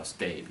Pentecost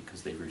Day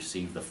because they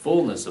received the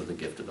fullness of the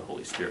gift of the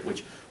Holy Spirit,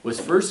 which was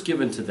first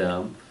given to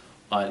them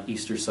on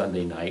Easter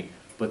Sunday night,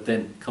 but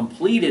then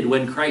completed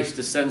when Christ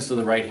descends to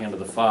the right hand of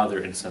the Father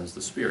and sends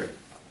the Spirit.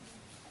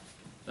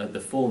 The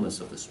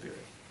fullness of the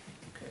Spirit.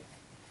 Okay.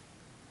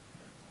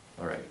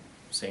 All right.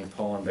 St.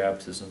 Paul and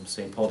baptism.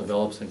 St. Paul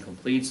develops and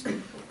completes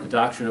the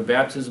doctrine of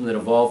baptism that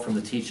evolved from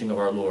the teaching of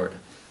our Lord.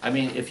 I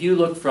mean, if you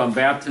look from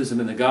baptism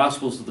in the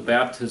Gospels to the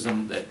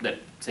baptism that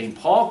St.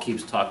 Paul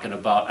keeps talking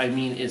about, I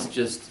mean, it's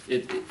just,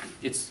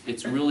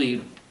 it's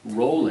really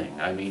rolling.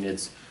 I mean,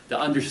 the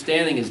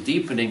understanding is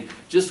deepening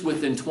just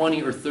within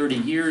 20 or 30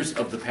 years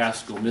of the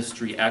Paschal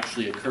mystery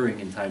actually occurring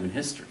in time and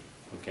history,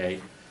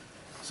 okay?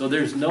 So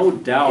there's no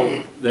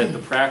doubt that the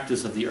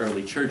practice of the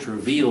early church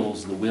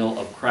reveals the will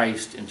of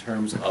Christ in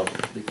terms of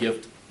the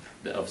gift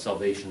of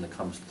salvation that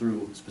comes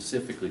through,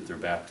 specifically through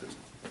baptism.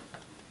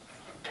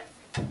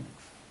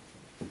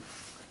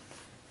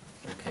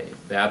 Okay,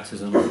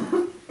 baptism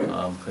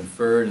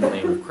conferred in the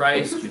name of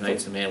Christ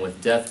unites a man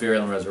with death,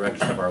 burial, and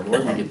resurrection of our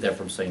Lord. We get that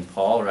from St.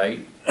 Paul,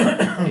 right?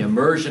 The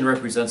immersion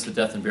represents the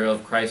death and burial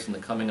of Christ, and the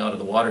coming out of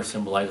the water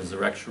symbolizes the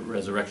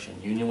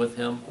resurrection union with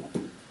him.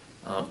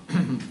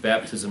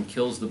 Baptism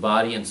kills the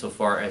body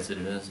insofar as it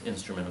is an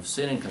instrument of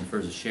sin and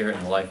confers a share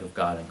in the life of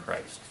God in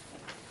Christ.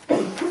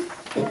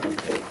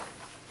 Okay.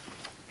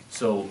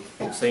 So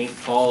St.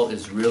 Paul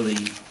is really,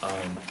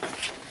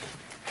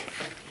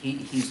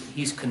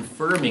 he's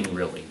confirming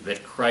really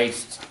that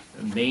Christ's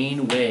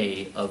main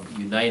way of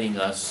uniting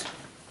us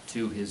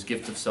to his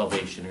gift of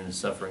salvation and his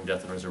suffering,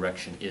 death, and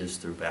resurrection is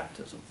through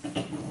baptism.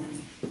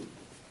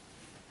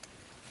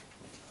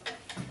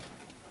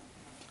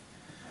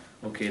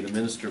 Okay, the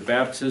minister of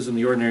baptism.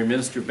 The ordinary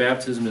minister of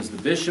baptism is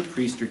the bishop,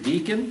 priest, or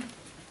deacon.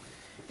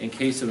 In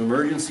case of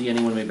emergency,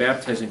 anyone may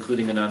baptize,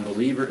 including a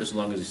non-believer, as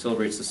long as he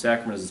celebrates the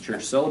sacrament as the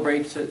church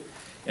celebrates it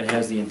and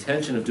has the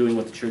intention of doing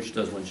what the church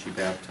does when she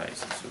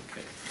baptizes.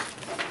 Okay.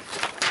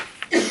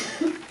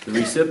 The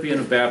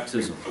recipient of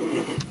baptism.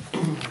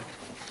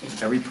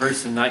 Every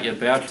person not yet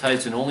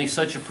baptized, and only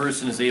such a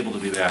person is able to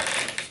be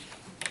baptized.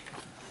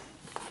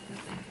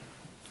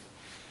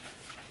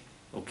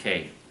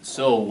 Okay.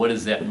 So what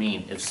does that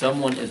mean? If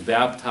someone is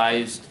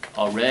baptized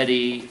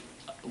already,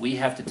 we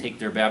have to take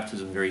their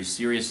baptism very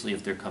seriously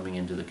if they're coming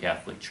into the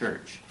Catholic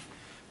Church.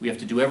 We have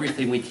to do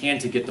everything we can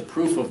to get the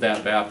proof of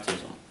that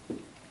baptism.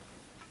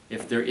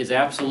 If there is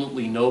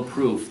absolutely no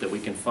proof that we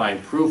can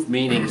find, proof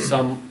meaning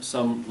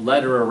some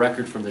letter or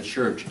record from the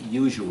church,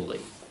 usually.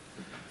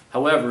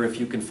 However, if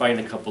you can find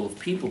a couple of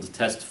people to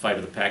testify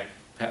to the fact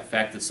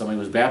that somebody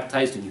was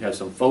baptized and you have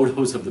some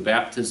photos of the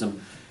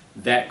baptism,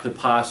 that could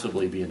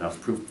possibly be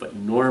enough proof, but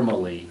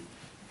normally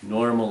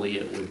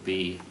it would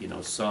be,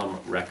 some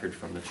record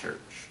from the church.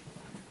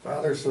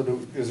 Father, so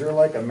is there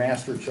like a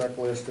master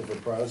checklist if a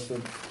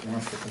Protestant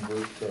wants to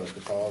convert to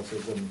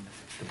Catholicism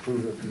to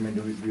prove it? I mean,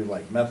 do we do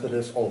like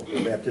Methodist? Oh,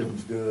 the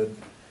baptism's good.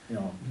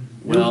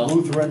 Well,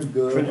 Lutheran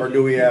good, or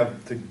do we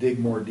have to dig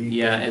more deep?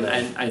 Yeah, and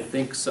I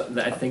think so.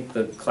 I think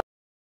the